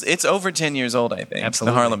 Yeah. It's over 10 years old, I think.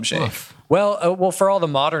 Absolutely. The Harlem Shake. Oof. Well, for all the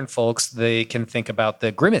modern folks, they can think about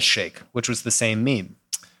the Grimace Shake, which was the same meme.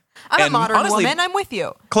 I'm a And modern honestly- woman. I'm with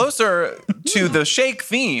you. Closer to the shake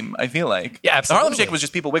theme, I feel like. Yeah, The Harlem absolutely. Shake was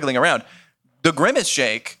just people wiggling around. The Grimace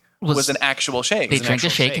Shake was an actual shake. They an drink a actual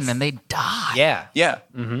shake shake. and then they die. Yeah. Yeah.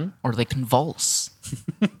 Or they convulse.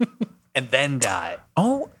 And then die.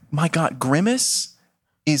 Oh my God, Grimace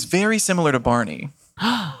is very similar to Barney.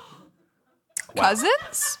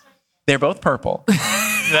 Cousins? They're both purple.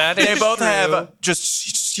 That is They both true. have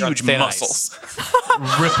just You're on huge thin muscles.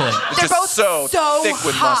 Rippling. They're Just both so thick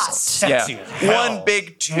with hot. muscles. Sexy Yeah. as hell. One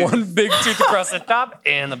big tooth. One big tooth across the top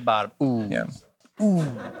and the bottom. Ooh. Yeah.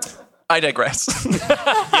 I digress.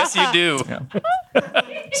 Yes, you do.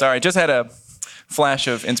 Sorry, just had a flash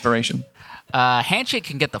of inspiration. Handshake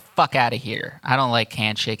can get the fuck out of here. I don't like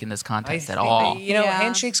handshake in this contest at all. You know, Yeah.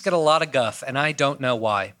 handshakes get a lot of guff, and I don't know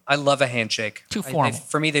why. I love a handshake. Too They- formal.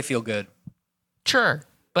 for me, they feel good. Sure,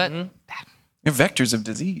 but You're vectors of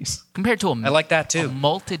disease. compared to I like that a too.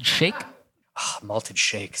 malted shake, Malted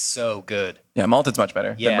shake, so good. Yeah, malted's much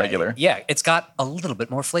better than regular. Yeah, it's got a little bit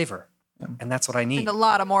more flavor, and that's what I need. And a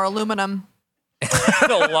lot of more aluminum. a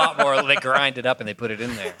lot more. They grind it up and they put it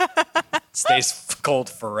in there. It stays cold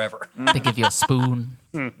forever. they give you a spoon.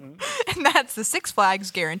 And that's the Six Flags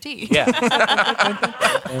guarantee. Yeah.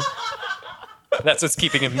 That's what's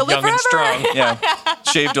keeping him You'll live young and forever. strong. Yeah.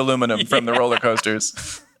 shaved aluminum from the roller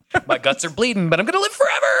coasters. My guts are bleeding, but I'm going to live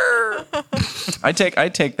forever. I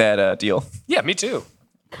take that deal. Yeah, me too.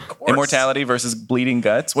 Of course. Immortality versus bleeding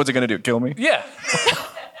guts. What's it going to do? Kill me? Yeah.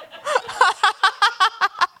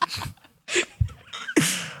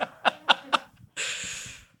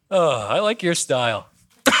 Oh, I like your style.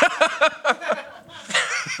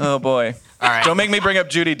 Oh, boy. All right. Don't make me bring up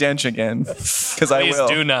Judi Dench again, because I Please will.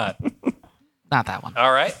 do not. Not that one.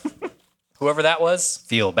 All right. Whoever that was,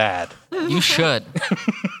 feel bad. You should.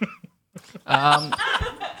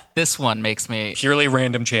 This one makes me Purely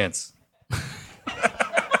random chance.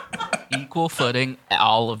 equal footing,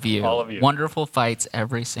 all of you. All of you. Wonderful fights,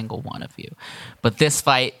 every single one of you. But this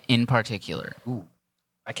fight in particular,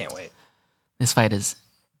 I can't wait. this fight is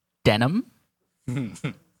Denim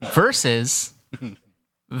versus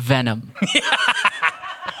Venom.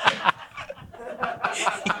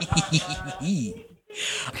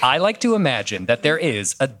 I like to imagine that there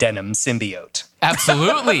is a denim symbiote.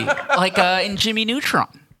 Absolutely. Like in Jimmy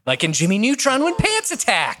Neutron. Like in Jimmy Neutron when pants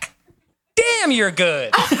attack. Damn, you're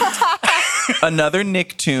good. Another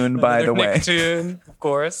Nicktoon, by the way. Nicktoon, of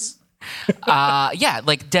course. Yeah,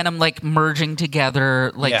 like Denim like merging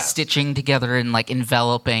together, like Yeah. stitching together and like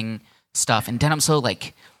enveloping stuff. And Denim so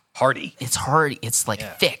like Hardy. it's hard, it's like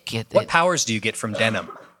thick. What powers do you get from denim?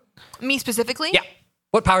 Me specifically? Yeah.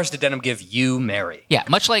 What powers did denim give you, Mary? Yeah,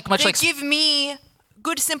 much like They give me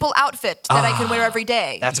good, simple outfit that I can wear every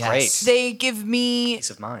day. That's Yes. great. They give me Peace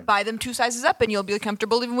of mind. buy them 2 sizes up and you'll be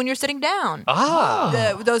comfortable even when you're sitting down.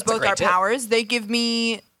 Those both great are tip. powers. They give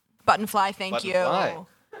me button fly, thank you. Button fly.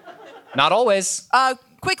 Not always.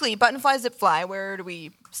 Quickly, button fly, zip fly. Where do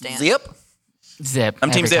we stand? Zip. I'm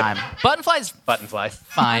team every Zip. time. Buttonfly's Button fly.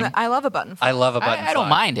 fine. I love a button fly. I love a button I don't fly.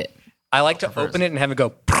 mind it. I like to open it and have it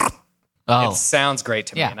go. Oh, It sounds great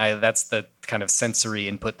to me, Yeah. and that's the kind of sensory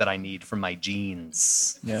input that I need from my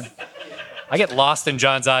jeans. Yeah. I get lost in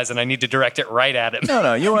John's eyes, and I need to direct it right at him.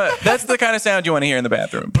 No, you want. That's the kind of sound you want to hear in the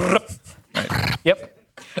bathroom. Yep.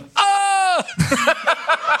 Oh!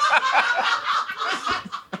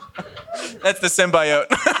 That's the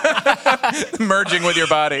symbiote merging with your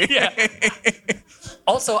body. Yeah.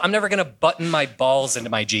 Also, I'm never gonna button my balls into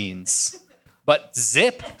my jeans, but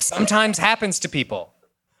zip sometimes happens to people.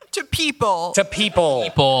 To people. To people.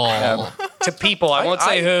 bull. To people. I won't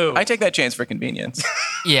say who. I take that chance for convenience.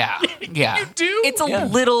 Yeah, yeah. You do? It's a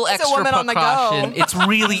little a extra woman on the go. precaution. It's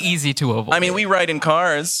really easy to avoid. I mean, we ride in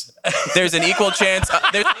cars. There's an equal chance.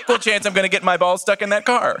 There's an equal chance I'm going to get my balls stuck in that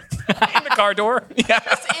car. in the car door. Yeah.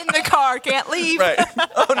 In the car, can't leave. Right.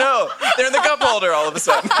 Oh no, they're in the cup holder all of a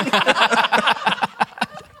sudden.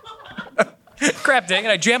 Crap, dang it!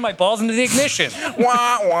 I jammed my balls into the ignition.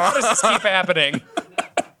 Wah, wah. Does this keep happening?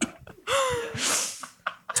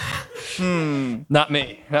 Not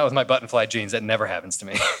me. Not with my button fly jeans. That never happens to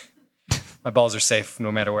me. My balls are safe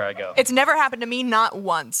no matter where I go. It's never happened to me, not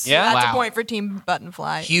once. Yeah? That's Wow. a point for Team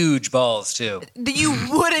Buttonfly. Huge balls too. You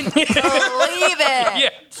wouldn't believe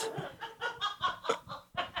it.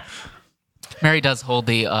 Mary does hold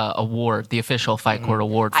the award, the official Fight Court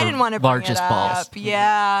award for I didn't want to bring largest it balls. up.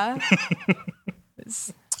 Yeah.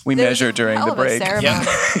 We measure during Hell the of a break. ceremony.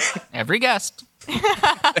 Every guest.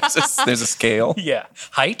 There's a scale. Yeah.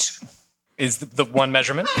 Height is the one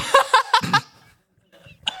measurement.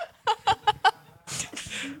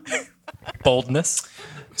 Boldness.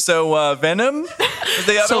 So Venom is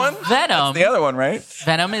the other So one. Venom, The other one, right?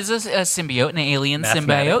 Venom is a symbiote, an alien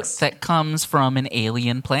Mathematics. symbiote that comes from an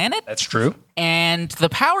alien planet. That's true. And the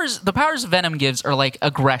powers Venom gives are like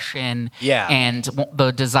aggression, Yeah. and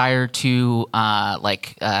the desire to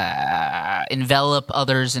envelop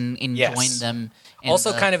others and Yes. join them. And,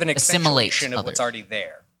 Also, kind of an assimilate accentuation of others. what's already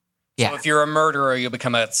there. Yeah. So if you're a murderer, you'll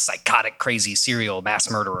become a psychotic, crazy serial mass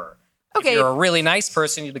murderer. Okay. If you're a really nice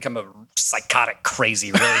person, you become a psychotic,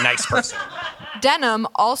 crazy, really nice person. Denim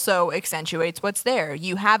also accentuates what's there.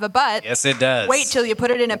 You have a butt. Yes, it does. Wait till you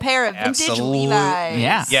put it in a pair of vintage Absolute- Levi's.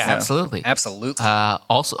 Yeah, Yeah. absolutely. Absolutely.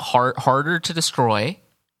 Also harder to destroy,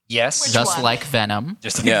 yes. just one? like Venom.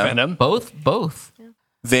 Just like Yeah. Venom. Both.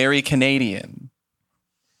 Very Canadian.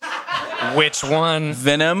 Which one?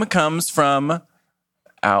 Venom comes from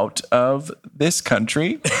out of this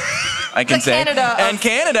country. I can say. Canada And of-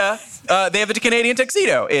 Canada, they have a Canadian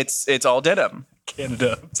tuxedo. It's all denim.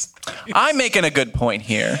 Canada. I'm making a good point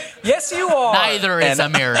here. Yes, you are. Neither is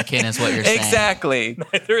And- American, is what you're saying. Exactly.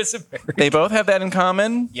 Neither is American. They both have that in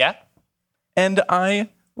common, Yeah. and I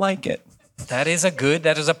like it. That is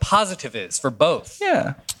a positive is for both.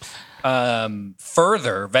 Yeah.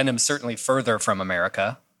 Further, Venom's certainly further from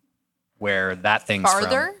America, where that thing's from.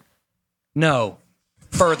 Farther? No.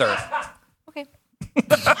 Further. Okay.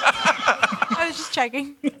 I was just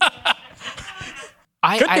checking.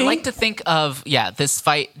 I like to think of, this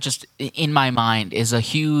fight just in my mind is a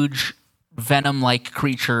huge venom-like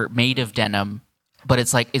creature made of denim, but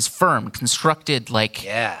it's like is firm, constructed like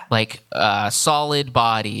solid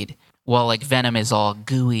bodied, while like venom is all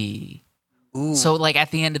gooey. Ooh. So like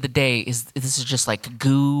at the end of the day, this is just like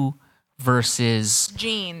goo versus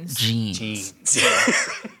jeans.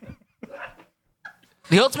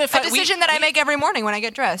 The ultimate fight. A decision that I make every morning when I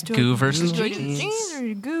get dressed. Goo versus do I do jeans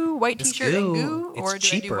or goo, white t-shirt and goo, or it's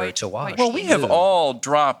do I do cheaper white to wash. white Well, we jeans? have all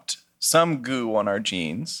dropped some goo on our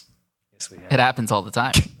jeans. It happens all the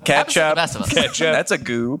time. Ketchup. Best of us. Ketchup. That's a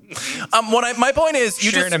goo. My point is,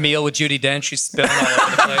 you Sharing just a meal with Judi Dench. She's spilling all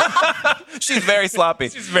over the place. she's very sloppy.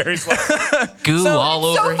 Very sloppy. Goo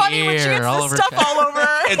all It's over so funny here, when she gets all the over stuff all over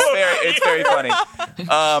her. It's very funny.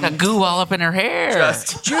 Got goo all up in her hair.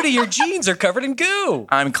 Judy, your jeans are covered in goo.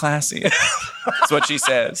 I'm classy. That's what she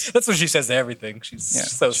says. That's what she says to everything. She's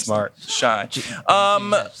so smart. Shy.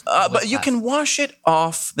 But you can wash it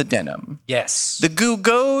off the denim. Yes. The goo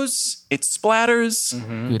goes, it splatters,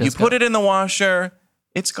 you put it in the washer,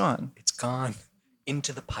 it's gone. It's gone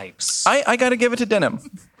into the pipes. I got to give it to denim.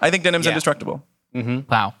 I think denim's indestructible.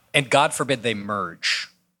 Wow. And God forbid they merge.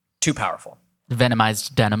 Too powerful.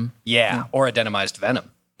 Venomized denim. Yeah, or a denomized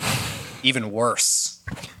venom. Even worse.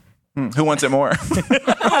 Who wants it more?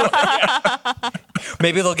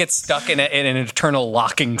 Maybe they'll get stuck in an eternal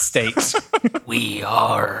locking state. We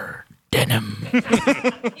are denim.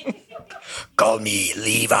 Call me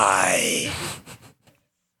Levi.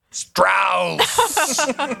 Strauss.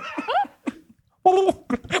 Oh,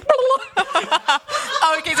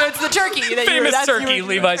 okay, so it's the turkey that Famous that's turkey,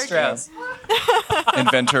 Levi Strauss.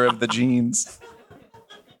 Inventor of the jeans.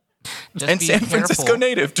 Just And be San careful. Francisco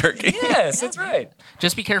native turkey. Yes, that's right.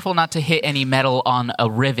 Just be careful not to hit any metal on a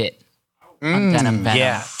rivet on denim venom.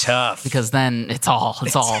 Yeah, tough. Because then it's all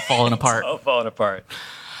falling apart. All falling apart.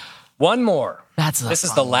 One more. This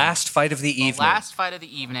is the last fight of the evening. Last fight of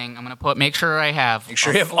the evening. I'm gonna make sure I have. Make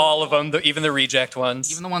sure you have all of them, even the reject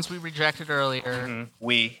ones. Even the ones we rejected earlier. Mm-hmm.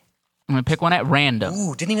 I'm gonna pick one at random.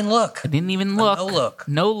 Ooh, didn't even look. I didn't even look. No look.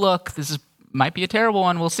 No look. Might be a terrible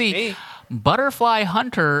one. We'll see. Butterfly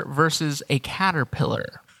hunter versus a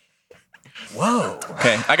caterpillar. Whoa.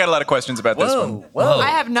 Okay, I got a lot of questions about this one. Whoa. I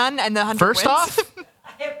have none, and the hunter First wins. off,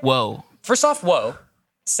 whoa. First off, whoa.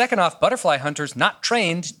 Second off, butterfly hunters not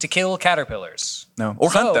trained to kill caterpillars. No, or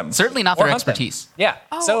hunt them. Certainly not Or their hunt them. expertise. Yeah.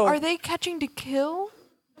 Oh, so are they catching to kill?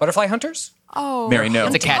 butterfly hunters? Oh, Mary, no.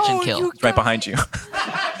 It's a catch and kill. you It's right behind you.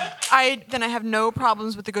 I have no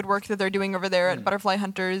problems with the good work that they're doing over there at Butterfly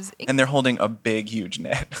Hunters. And they're holding a big, huge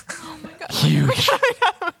net. Huge.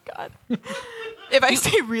 Oh God! If I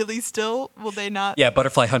stay really still, will they not? Yeah,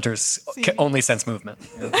 butterfly hunters can only sense movement.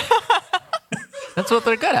 That's what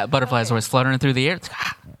they're good at. Butterflies always fluttering through the air.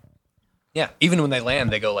 Yeah, even when they land,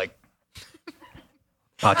 they go like.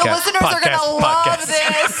 The listeners are gonna love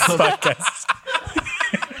this. Podcast.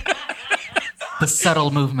 The subtle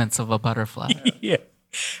movements of a butterfly. Yeah.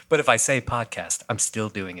 But if I say podcast, I'm still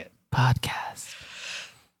doing it. Podcast.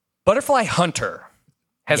 Butterfly hunter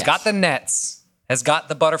has Yes. got the nets, has got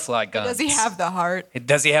the butterfly guns. Does he have the heart?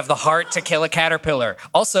 Does he have the heart to kill a caterpillar?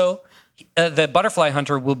 Also, the butterfly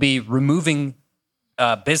hunter will be removing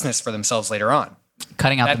business for themselves later on.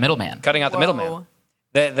 Cutting out the middleman. Cutting out the Whoa. middleman.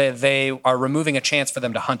 They are removing a chance for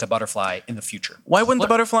them to hunt a butterfly in the future. Why wouldn't the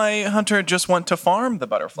butterfly hunter just want to farm the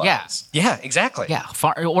butterflies? Yeah. Yeah, exactly. Yeah,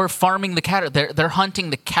 or farming the they're hunting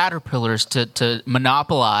the caterpillars to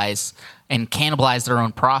monopolize and cannibalize their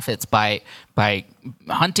own profits by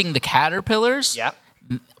hunting the caterpillars, Yep.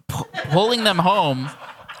 pulling them home,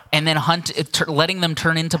 and then letting them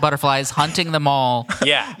turn into butterflies, hunting them all.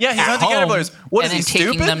 Yeah. Yeah, he's at hunting home, caterpillars. What and is he,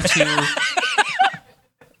 then taking stupid? them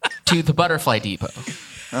to the butterfly depot.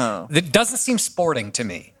 It doesn't seem sporting to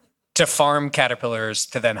me to farm caterpillars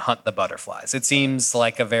to then hunt the butterflies. It seems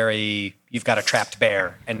like you've got a trapped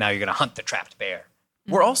bear and now you're going to hunt the trapped bear.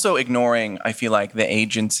 We're also ignoring, I feel like, the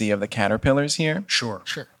agency of the caterpillars here. Sure.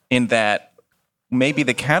 In that maybe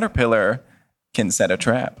the caterpillar can set a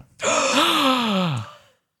trap.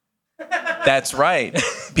 That's right,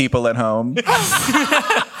 people at home.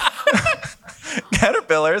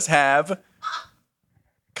 Caterpillars have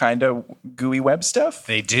kind of gooey web stuff.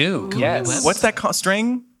 They do. Gooey Yes. web. What's that called?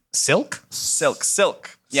 String? Silk?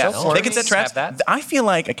 Silk. Yeah, Silk they can set worms traps. have that. I feel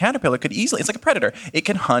like a caterpillar could easily, it's like a predator. It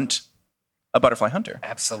can hunt a butterfly hunter.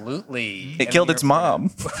 Absolutely. It killed its mom.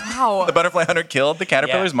 Wow. The butterfly hunter killed the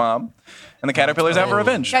caterpillar's mom, and the caterpillar's out for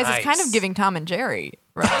revenge. Guys, it's kind Nice. of giving Tom and Jerry,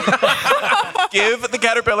 right? Give the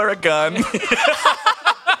caterpillar a gun.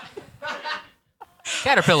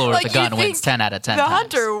 Caterpillar with Like, a you gun think wins 10 out of 10 The times.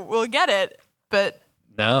 hunter will get it, but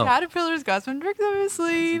No. Caterpillar's got some tricks up his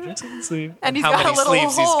sleeve. And he's How got many a little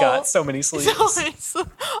sleeves hole. he's got? So many sleeves.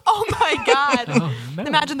 Oh my God.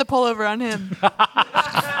 Imagine the pullover on him.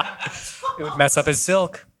 It would mess up his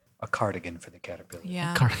silk. A cardigan for the caterpillar.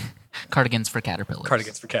 Yeah. Cardigans for caterpillars.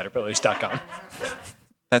 Cardigansforcaterpillars.com.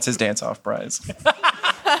 That's his dance-off prize.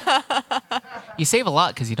 You save a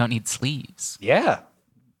lot because you don't need sleeves. Yeah.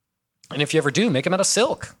 And if you ever do, make them out of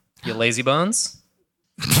silk. You lazy bones.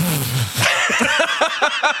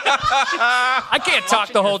 I can't talk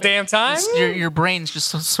the whole damn time. Your brain's just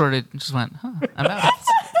sort of just went, I'm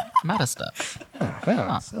out of stuff.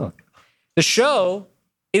 Wow, silk. The show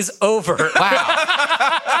is over.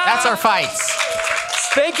 Wow. That's our fights.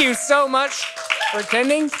 Thank you so much for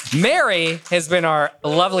attending. Mary has been our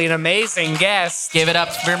lovely and amazing guest. Give it up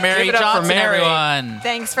for Mary Give it up for Johnson, Mary. everyone.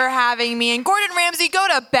 Thanks for having me. And Gordon Ramsay, go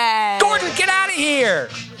to bed. Gordon, get out of here.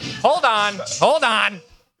 Hold on.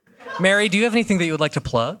 Mary, do you have anything that you would like to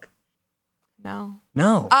plug? No.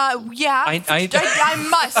 No. Yeah. I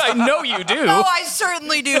must. I know you do. Oh, I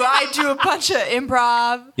certainly do. I do a bunch of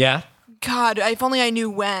improv. Yeah? God, if only I knew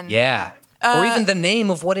when. Yeah. Or even the name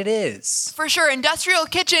of what it is. For sure. Industrial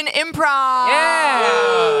Kitchen Improv.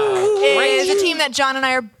 Yeah. It is a team that John and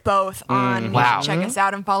I are both on. You Wow. should check us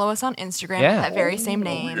out and follow us on Instagram Yeah. with that very same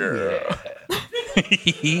name.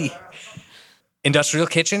 Industrial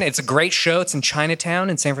Kitchen. It's a great show. It's in Chinatown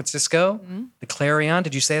in San Francisco. The Clarion.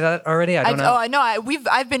 Did you say that already? I don't know.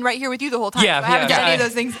 I've been right here with you the whole time. Yeah, so I haven't yeah. done any of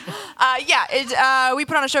those things. We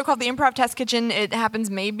put on a show called the Improv Test Kitchen. It happens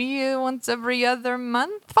maybe once every other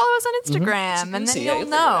month. Follow us on Instagram, and then you'll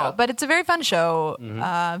know. But it's a very fun show.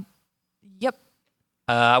 Yep.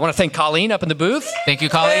 I want to thank Colleen up in the booth. Thank you,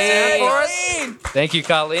 Colleen. Thank you,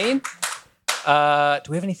 Colleen. Do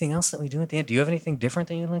we have anything else that we do at the end? Do you have anything different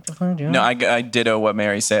that you'd like to find? No, I ditto what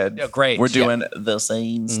Mary said. Yeah, great. We're doing the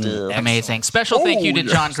same stuff. Amazing. Special thank you to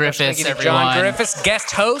John Thank Griffis, you to everyone. John Griffis,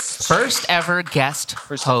 guest host. First ever guest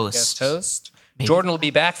host. Guest host. Jordan will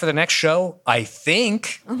be back for the next show, I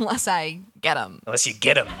think, Unless I get them. unless you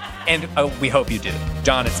get him. And we hope you do.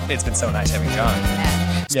 John, it's been so nice having John.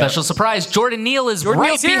 Special surprise. Jordan Neal is Jordan right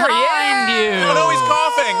Neal's here, behind yeah. you. Oh no, he's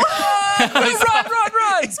coughing.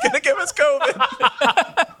 Run! He's gonna give us COVID.